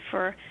happen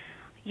for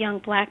young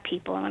black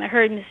people. And when I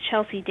heard Miss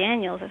Chelsea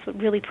Daniels, that's what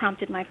really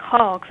prompted my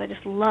call, because I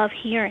just love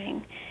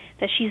hearing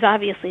that she's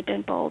obviously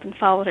been bold and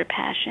followed her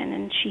passion,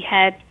 and she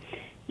had,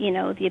 you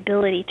know, the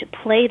ability to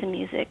play the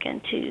music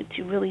and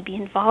to really be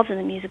involved in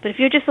the music. But if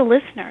you're just a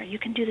listener, you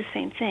can do the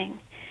same thing.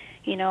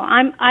 You know,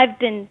 I've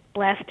been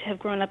blessed to have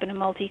grown up in a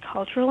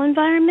multicultural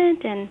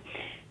environment, and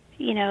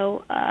you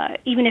know,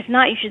 even if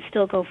not, you should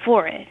still go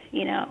for it.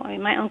 You know, I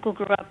mean, my uncle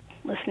grew up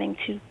listening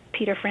to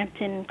Peter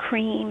Frampton,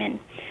 Cream, and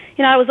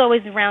you know, I was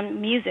always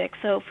around music,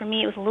 so for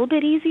me it was a little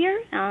bit easier.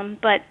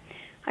 But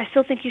I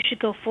still think you should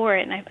go for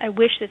it, and I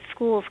wish that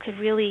schools could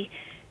really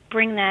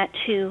bring that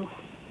to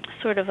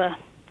sort of a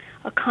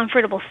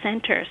comfortable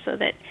center, so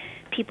that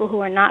people who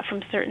are not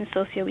from certain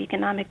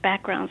socioeconomic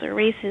backgrounds or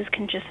races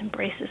can just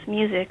embrace this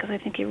music, because I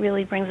think it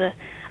really brings a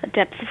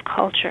depth of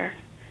culture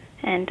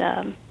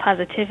and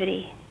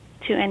positivity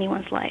to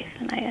anyone's life.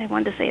 And I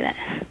wanted to say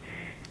that.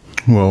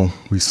 Well,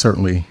 we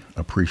certainly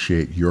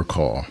appreciate your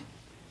call.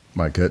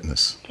 My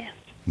goodness. Yes.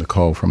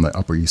 Nicole from the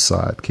Upper East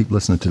Side. Keep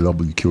listening to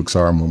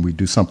WQXR, and when we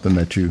do something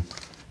that you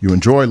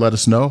enjoy, let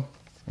us know.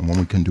 And when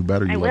we can do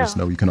better, you let us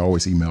know. You can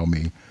always email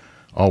me.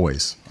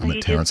 Always. I'm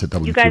at Terrance at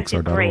WQXR.org. You guys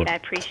do great. I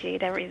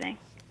appreciate everything.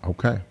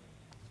 Okay.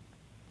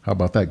 How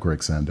about that, Greg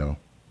Sando?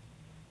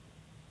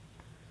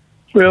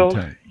 Well,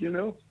 you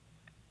know,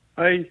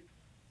 I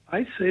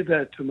say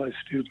that to my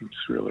students,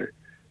 really.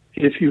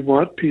 If you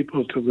want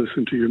people to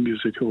listen to your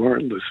music who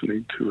aren't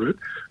listening to it,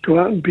 go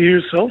out and be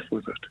yourself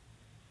with it.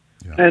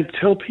 Yeah. And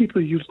tell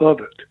people you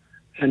love it,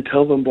 and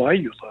tell them why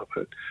you love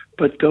it.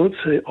 But don't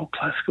say, oh,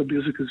 classical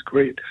music is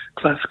great,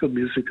 classical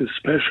music is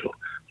special,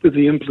 with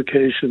the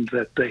implication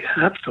that they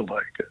have to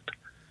like it,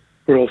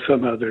 or else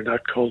somehow they're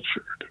not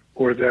cultured,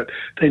 or that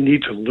they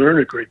need to learn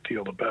a great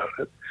deal about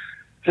it.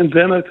 And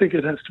then I think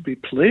it has to be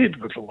played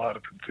with a lot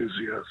of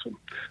enthusiasm.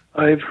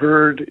 I've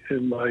heard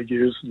in my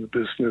years in the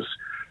business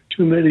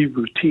too many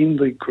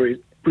routinely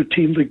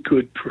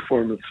good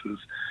performances,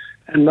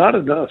 and not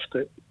enough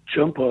that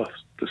jump off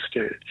the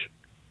stage.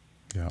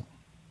 Yeah.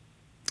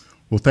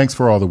 Well, thanks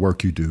for all the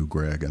work you do,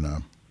 Greg,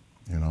 and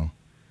you know,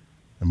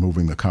 and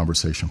moving the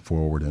conversation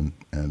forward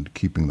and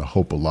keeping the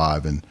hope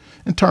alive. And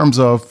in terms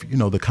of, you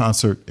know, the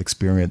concert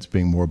experience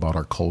being more about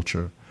our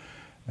culture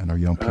and our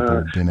young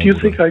people being able to... Do you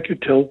think I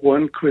could tell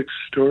one quick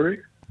story?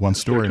 One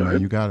story,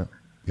 man. You got it.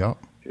 Yep.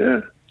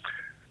 Yeah.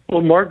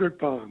 Well, Margaret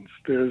Bonds,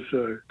 there's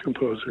a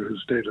composer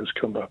whose name has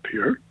come up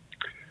here.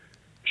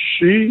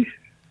 She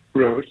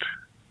wrote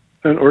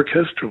an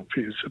orchestral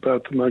piece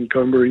about the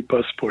Montgomery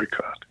bus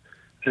boycott,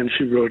 and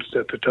she wrote it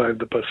at the time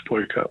the bus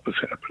boycott was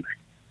happening.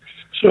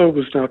 So it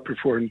was not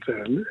performed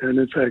then, and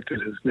in fact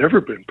it has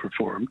never been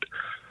performed,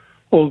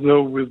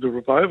 although with the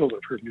revival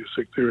of her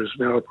music there is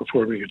now a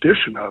performing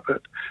edition of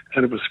it,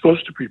 and it was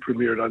supposed to be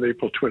premiered on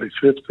April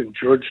 25th in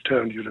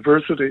Georgetown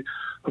University.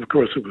 Of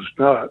course it was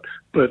not,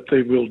 but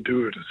they will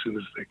do it as soon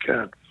as they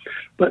can.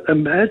 But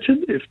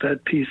imagine if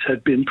that piece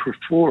had been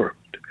performed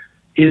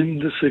in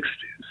the 60s,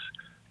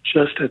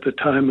 just at the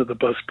time of the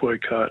bus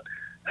boycott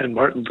and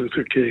Martin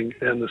Luther King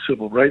and the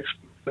Civil Rights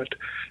Movement.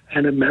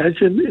 And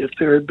imagine if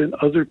there had been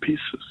other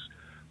pieces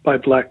by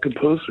black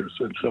composers,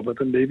 and some of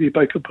them maybe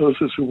by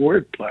composers who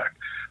weren't black,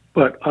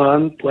 but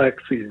on black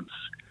themes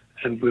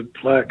and with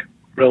black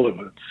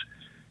relevance.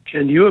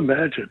 Can you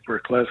imagine where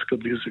classical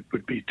music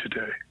would be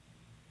today?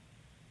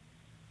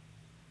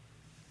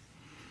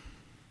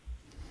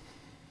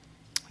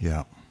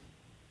 Yeah,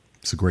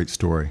 it's a great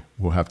story.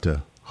 We'll have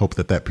to hope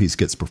that that piece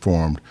gets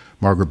performed.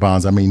 Margaret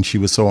Bonds, I mean, she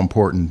was so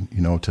important,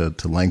 you know, to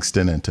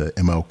Langston and to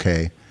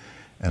MLK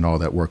and all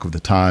that work of the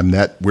time,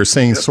 that we're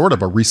seeing sort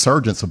of a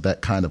resurgence of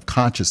that kind of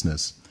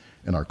consciousness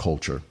in our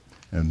culture.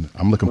 And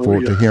I'm looking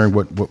forward to hearing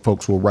what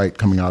folks will write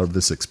coming out of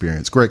this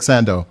experience. Greg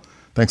Sando,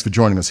 thanks for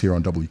joining us here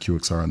on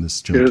WQXR on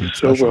this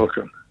Juneteenth You're so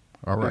welcome.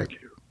 All right.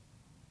 Thank you.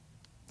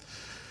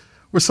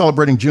 We're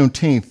celebrating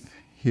Juneteenth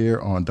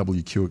here on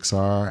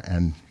WQXR,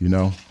 and you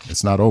know,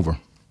 it's not over.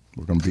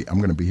 I'm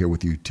going to be here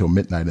with you till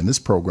midnight, and this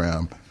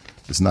program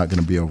is not going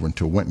to be over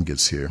until Wynton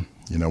gets here.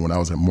 You know, when I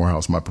was at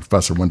Morehouse, my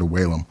professor, Wendell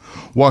Whalum,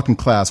 walked in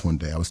class one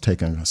day. I was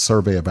taking a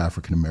survey of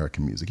African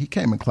American music. He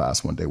came in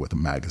class one day with a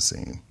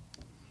magazine,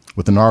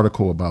 with an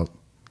article about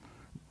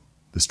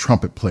this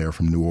trumpet player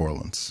from New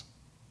Orleans.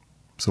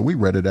 So we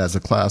read it as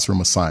a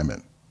classroom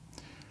assignment.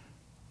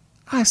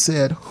 I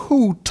said,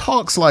 who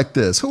talks like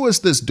this? Who is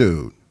this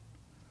dude?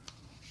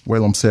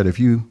 Whalum said, if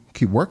you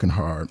keep working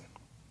hard,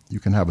 you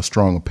can have a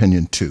strong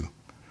opinion too.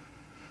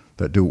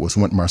 That dude was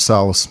Wynton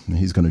Marsalis, and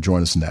he's going to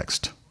join us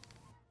next.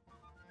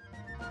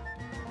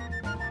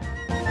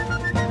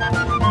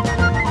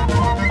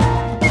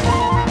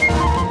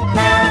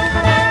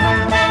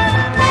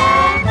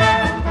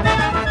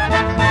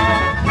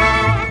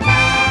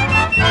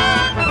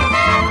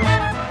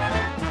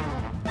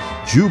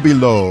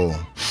 Jubilo.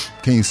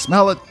 Can you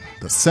smell it?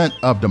 The scent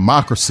of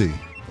democracy.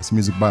 That's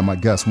music by my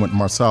guest, Wynton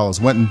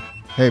Marsalis. Wynton,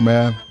 hey,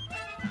 man.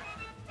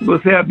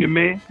 What's happening,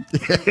 man?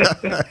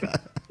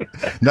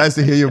 Nice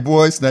to hear your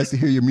voice. Nice to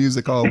hear your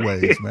music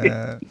always,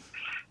 man.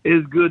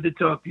 It's good to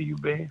talk to you,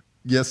 man.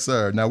 Yes,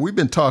 sir. Now, we've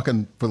been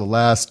talking for the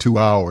last 2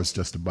 hours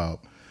just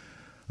about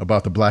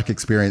the Black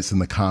experience in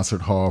the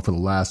concert hall. For the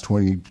last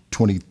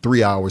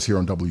 23 hours here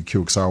on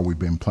WQXR, we've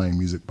been playing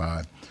music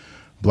by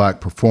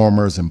Black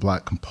performers and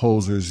Black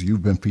composers.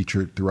 You've been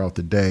featured throughout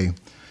the day.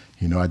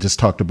 You know, I just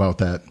talked about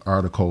that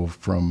article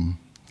from,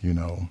 you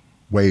know,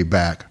 way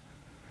back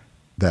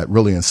that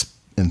really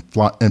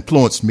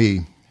influenced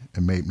me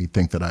and made me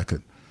think that I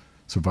could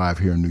survive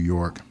here in New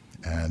York.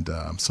 And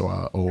so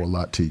I owe a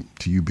lot to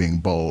you being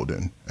bold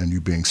and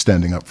you being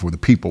standing up for the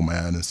people,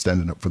 man, and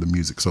standing up for the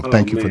music. So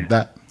thank you for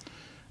that.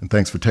 And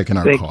thanks for taking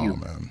our call,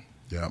 man.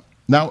 Yeah.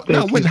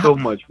 Thank you so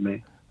much,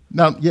 man.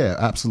 Now, yeah,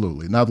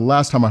 absolutely. Now, the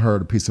last time I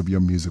heard a piece of your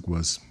music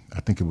was, I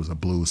think it was a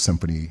blues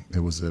symphony. It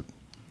was at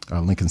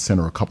Lincoln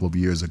Center a couple of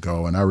years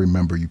ago. And I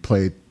remember you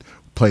played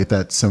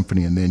that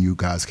symphony, and then you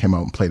guys came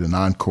out and played an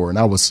encore. And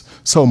I was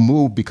so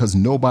moved because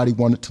nobody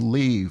wanted to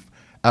leave.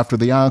 After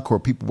the encore,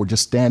 people were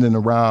just standing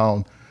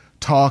around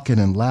talking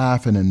and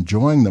laughing and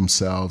enjoying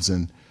themselves.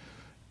 And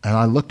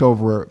I looked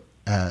over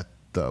at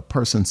the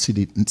person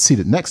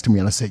seated next to me,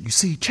 and I said, you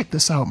see, check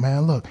this out,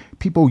 man. Look,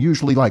 people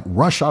usually like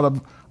rush out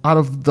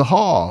of the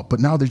hall, but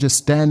now they're just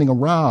standing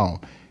around.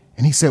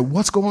 And he said,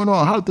 what's going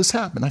on? How did this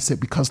happen? I said,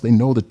 because they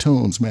know the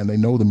tunes, man. They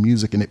know the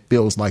music, and it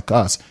feels like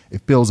us.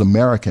 It feels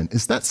American.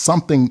 Is that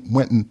something,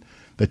 Wynton,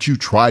 that you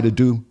try to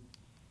do?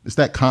 Is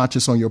that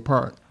conscious on your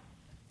part?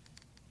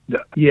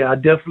 Yeah, I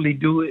definitely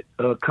do it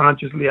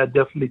consciously. I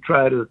definitely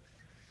try to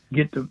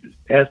get the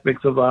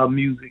aspects of our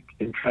music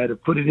and try to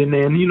put it in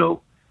there. And, you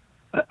know,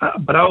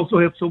 but I also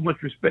have so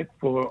much respect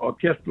for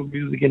orchestral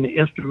music and the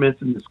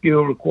instruments and the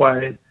skill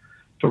required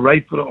to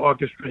write for the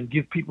orchestra and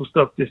give people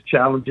stuff that's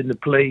challenging to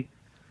play.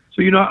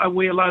 So, you know, I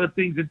weigh a lot of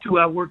things into.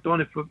 I've worked on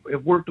it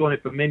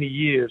for many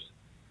years,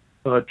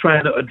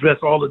 trying to address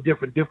all the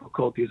different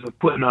difficulties of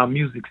putting our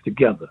music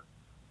together.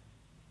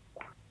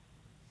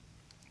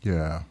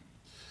 Yeah.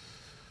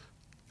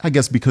 I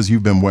guess because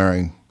you've been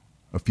wearing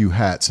a few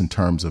hats in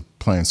terms of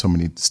playing so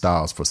many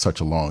styles for such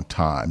a long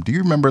time. Do you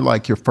remember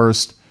like your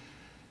first,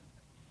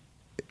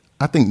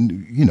 I think,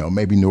 you know,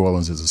 maybe New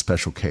Orleans is a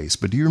special case,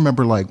 but do you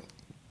remember like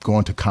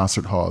going to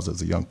concert halls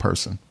as a young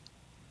person?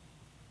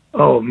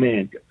 Oh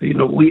man, you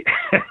know,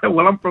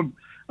 well, I'm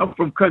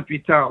from country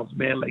towns,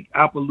 man, like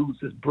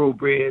Opelousas, Breaux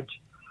Bridge,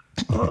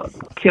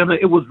 Kenner.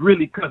 It was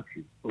really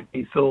country.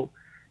 Okay, so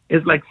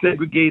it's like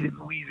segregated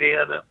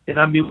Louisiana, and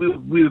I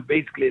mean we were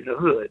basically in the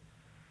hood.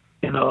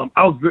 And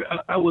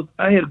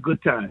I had a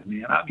good time,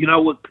 man.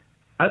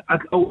 I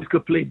always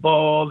could play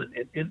ball,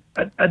 and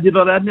I did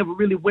all that. I never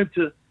really went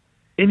to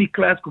any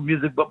classical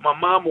music, but my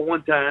mama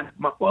one time,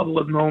 my father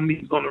wasn't home, he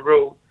was on the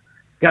road,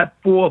 got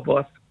 4 of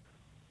us.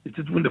 It's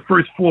just when the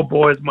first 4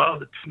 boys, my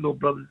other 2 little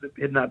brothers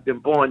had not been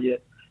born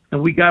yet,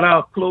 and we got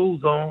our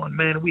clothes on,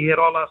 man. We had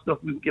all our stuff.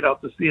 We would get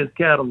out the Sears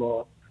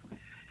catalog,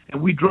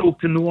 and we drove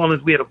to New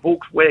Orleans. We had a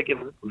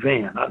Volkswagen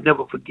van. I'll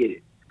never forget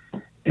it.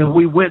 And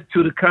we went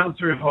to the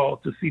concert hall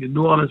to see the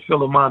New Orleans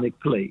Philharmonic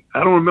play.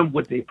 I don't remember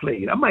what they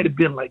played. I might have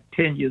been like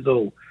 10 years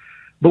old.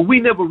 But we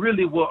never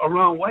really were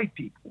around white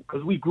people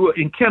because we grew up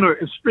in Kenner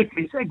and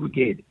strictly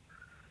segregated.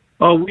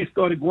 We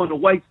started going to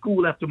white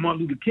school after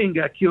Martin Luther King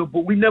got killed,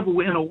 but we never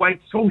were in a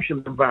white social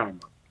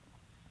environment.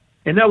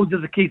 And that was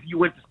just a case you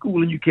went to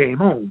school and you came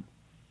home.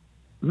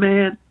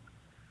 Man,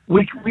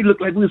 we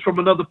looked like we was from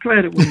another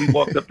planet when we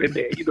walked up in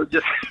there. You know,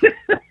 just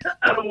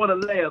I don't want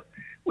to laugh.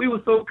 We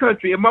were so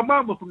country, and my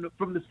mama from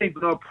the St.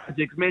 Bernard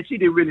Projects, man, she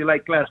didn't really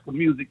like classical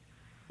music,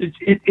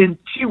 and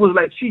she was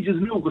like, she just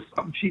knew it was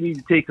something she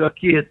needed to take her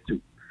kids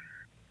to.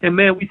 And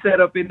man, we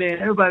sat up in there,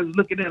 and everybody was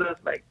looking at us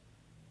like,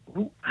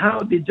 how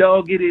did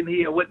y'all get in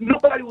here? What?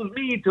 Nobody was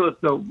mean to us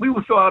though. We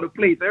were so out of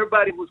place.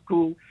 Everybody was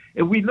cool,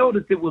 and we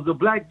noticed it was a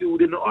black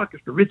dude in the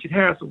orchestra. Richard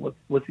Harrison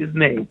was his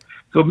name.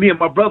 So me and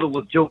my brother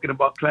was joking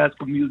about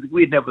classical music.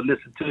 We had never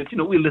listened to it. You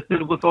know, we listened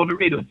to what's on the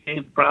radio,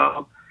 James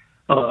Brown,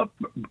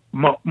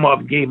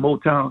 Marvin Gaye,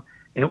 Motown,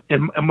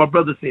 and my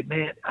brother said,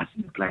 man, I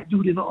see a black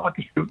dude in the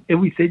orchestra.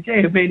 And we said,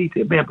 yeah, man. He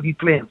said, man, but he's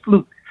playing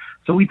flute.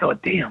 So we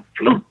thought, damn,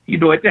 flute. You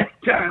know, at that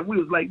time, we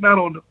was like, not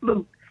on the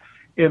flute.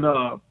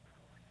 And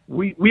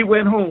we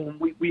went home.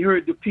 We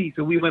heard the piece,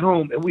 and we went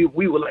home, and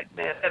we were like,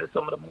 man, that is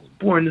some of the most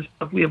boring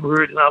stuff we ever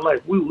heard in our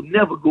life. We will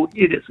never go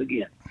hear this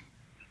again.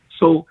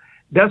 So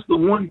that's the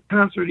one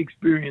concert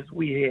experience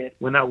we had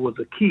when I was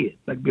a kid,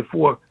 like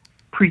before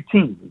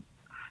preteen.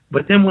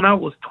 But then when I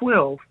was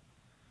 12,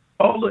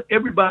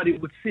 everybody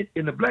would sit,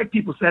 and the black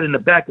people sat in the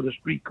back of the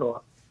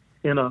streetcar,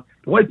 and the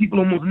white people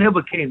almost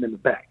never came in the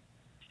back.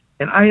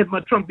 And I had my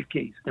trumpet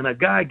case, and a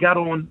guy got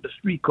on the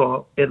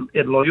streetcar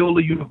at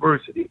Loyola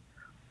University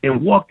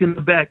and walked in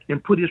the back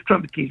and put his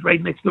trumpet case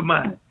right next to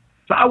mine.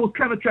 So I was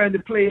kind of trying to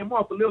play him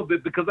off a little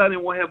bit because I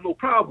didn't want to have no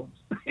problems,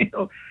 you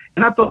know.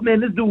 And I thought,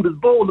 man, this dude is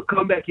bold to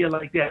come back here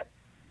like that.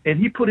 And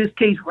he put his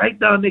case right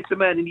down next to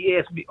mine, and he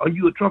asked me, are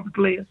you a trumpet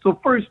player? So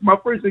my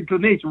first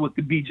inclination was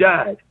to be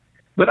jive.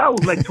 But I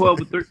was like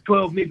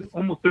 12, maybe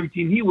almost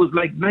 13. He was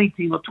like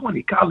 19 or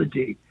 20, college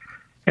age.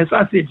 And so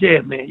I said,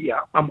 yeah, man, yeah,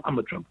 I'm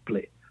a trumpet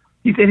player.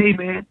 He said, hey,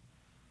 man,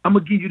 I'm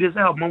going to give you this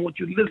album. I want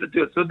you to listen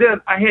to it. So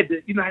then I had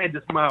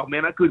to smile,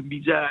 man. I couldn't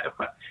be jive.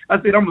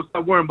 I said, I'm going to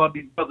stop worrying about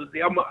these brothers.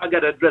 I got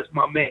to address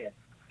my man.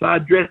 So I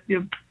addressed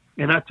him,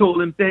 and I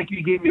told him, thank you.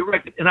 He gave me a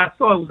record. And I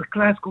saw it was a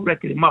classical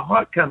record, and my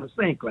heart kind of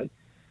sank, like,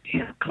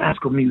 damn,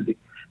 classical music.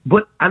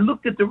 But I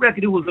looked at the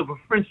record. It was of a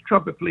French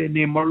trumpet player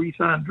named Maurice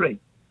Andre.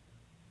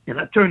 And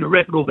I turned the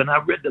record over, and I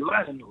read the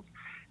liner notes.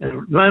 And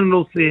the liner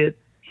notes said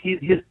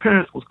his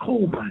parents was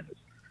coal miners.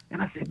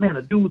 And I said, man,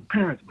 a dude's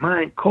parents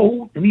mine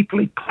coal, and he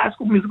played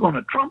classical music on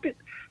a trumpet?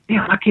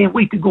 Damn, I can't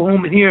wait to go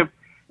home and hear him.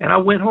 And I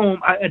went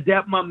home. I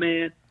adapted my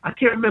man. I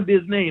can't remember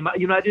his name. I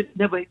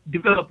never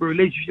developed a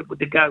relationship with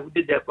the guy who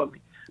did that for me.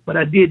 But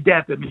I did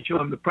dap him and show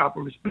him the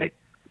proper respect.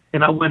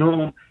 And I went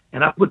home,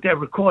 and I put that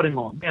recording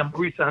on. Man,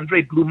 Maurice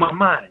Andre blew my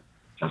mind.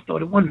 So I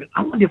started wondering,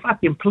 I wonder if I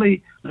can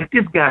play like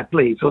this guy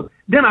played. So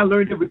then I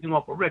learned everything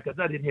off of records.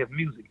 I didn't have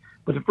music.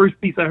 But the first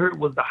piece I heard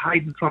was the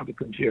Haydn Trumpet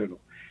Concerto.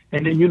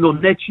 And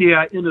then, next year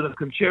I entered a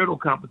concerto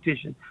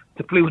competition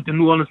to play with the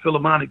New Orleans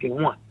Philharmonic and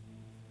won.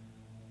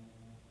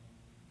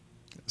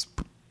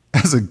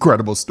 That's an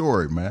incredible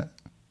story, man.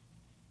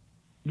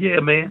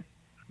 Yeah, man.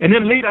 And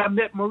then later I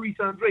met Maurice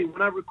Andre.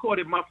 When I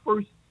recorded my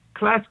first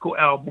classical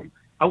album,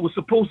 I was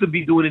supposed to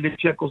be doing it in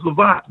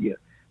Czechoslovakia.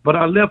 But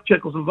I left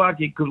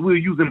Czechoslovakia because we were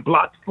using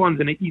blocked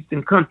funds in the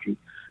Eastern country.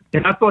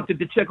 And I thought that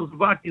the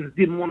Czechoslovakians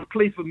didn't want to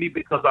play for me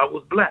because I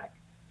was black.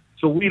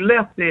 So we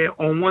left there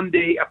on one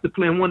day after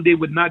playing one day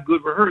with not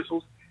good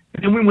rehearsals.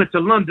 And then we went to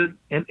London,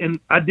 and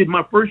I did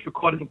my first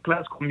recording of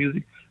classical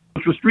music,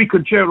 which was 3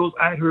 concertos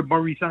I had heard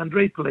Maurice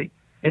Andre play.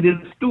 And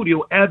in the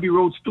studio, Abbey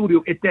Road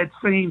studio, at that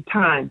same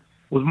time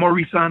was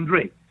Maurice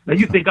Andre. Now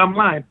you think I'm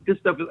lying. This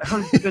stuff is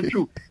 100%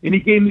 true. And he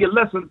gave me a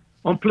lesson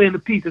on playing the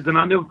pieces. And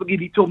I'll never forget,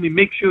 he told me,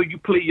 make sure you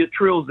play your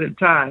trills in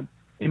time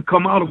and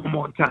come out of them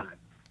on time.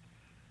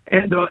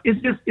 And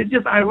it's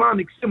just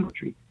ironic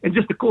symmetry. And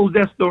just to close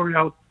that story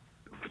out,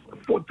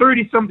 for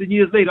 30-something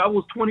years later, I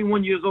was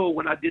 21 years old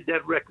when I did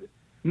that record.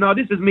 Now,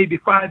 this is maybe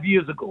 5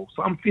 years ago,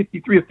 so I'm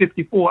 53 or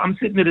 54. I'm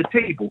sitting at a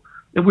table,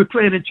 and we're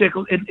playing in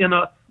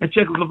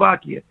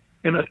Czechoslovakia,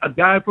 and a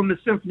guy from the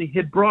symphony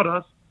had brought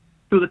us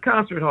to the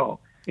concert hall,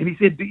 and he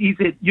said,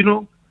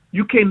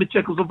 you came to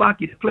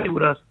Czechoslovakia to play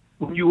with us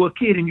when you were a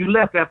kid, and you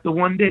left after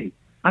one day.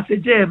 I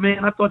said, yeah,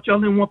 man, I thought y'all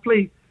didn't want to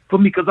play for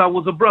me because I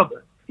was a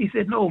brother. He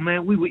said, no,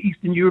 man, we were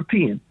Eastern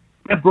European.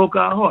 That broke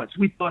our hearts.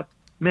 We thought,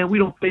 man, we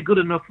don't play good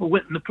enough for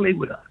Wynton to play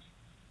with us.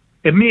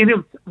 And me and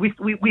him,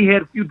 we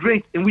had a few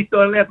drinks, and we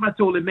started laughing. I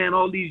told him, man,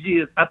 all these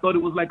years, I thought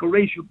it was like a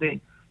racial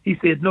thing. He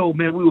said, no,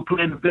 man, we were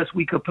playing the best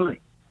we could play.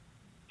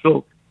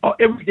 So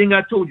everything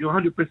I told you,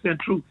 100%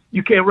 true.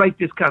 You can't write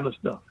this kind of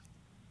stuff.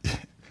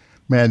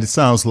 Man, it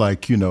sounds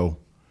like,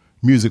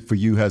 music for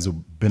you has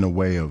been a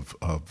way of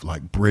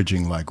like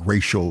bridging like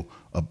racial,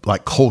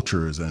 like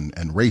cultures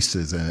and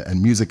races,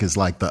 and music is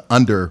like the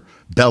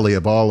underbelly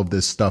of all of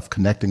this stuff,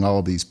 connecting all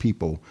of these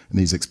people and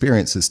these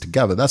experiences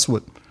together. That's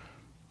what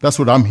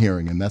I'm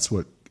hearing, and that's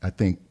what I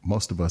think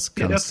most of us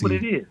kind of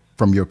see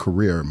from your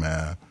career,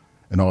 man,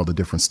 and all the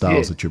different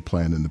styles that you're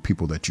playing and the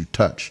people that you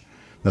touch.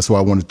 That's why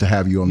I wanted to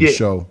have you on the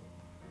show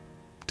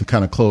to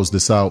kind of close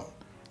this out,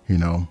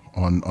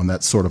 on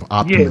that sort of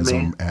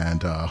optimism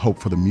and hope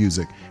for the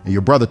music. And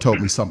your brother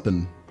told me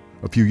something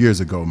a few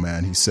years ago,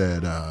 man. He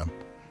said,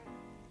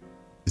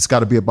 it's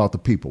got to be about the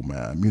people,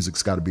 man.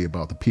 Music's got to be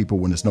about the people.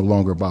 When it's no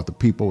longer about the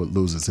people, it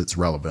loses its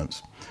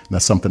relevance. And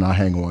that's something I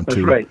hang on to.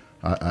 That's right.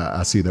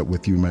 I see that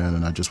with you, man.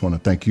 And I just want to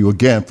thank you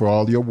again for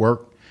all your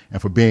work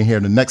and for being here.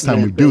 The next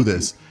time we do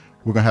this,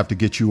 we're going to have to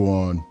get you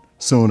on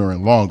sooner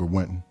and longer,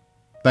 Wynton.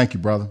 Thank you,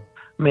 brother.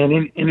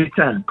 Man,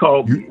 anytime.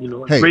 Call me.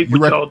 It's great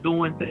what y'all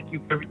doing. Thank you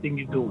for everything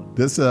you're doing.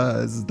 This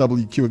is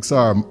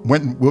WQXR.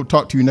 Wynton, we'll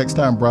talk to you next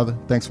time, brother.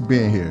 Thanks for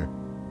being here.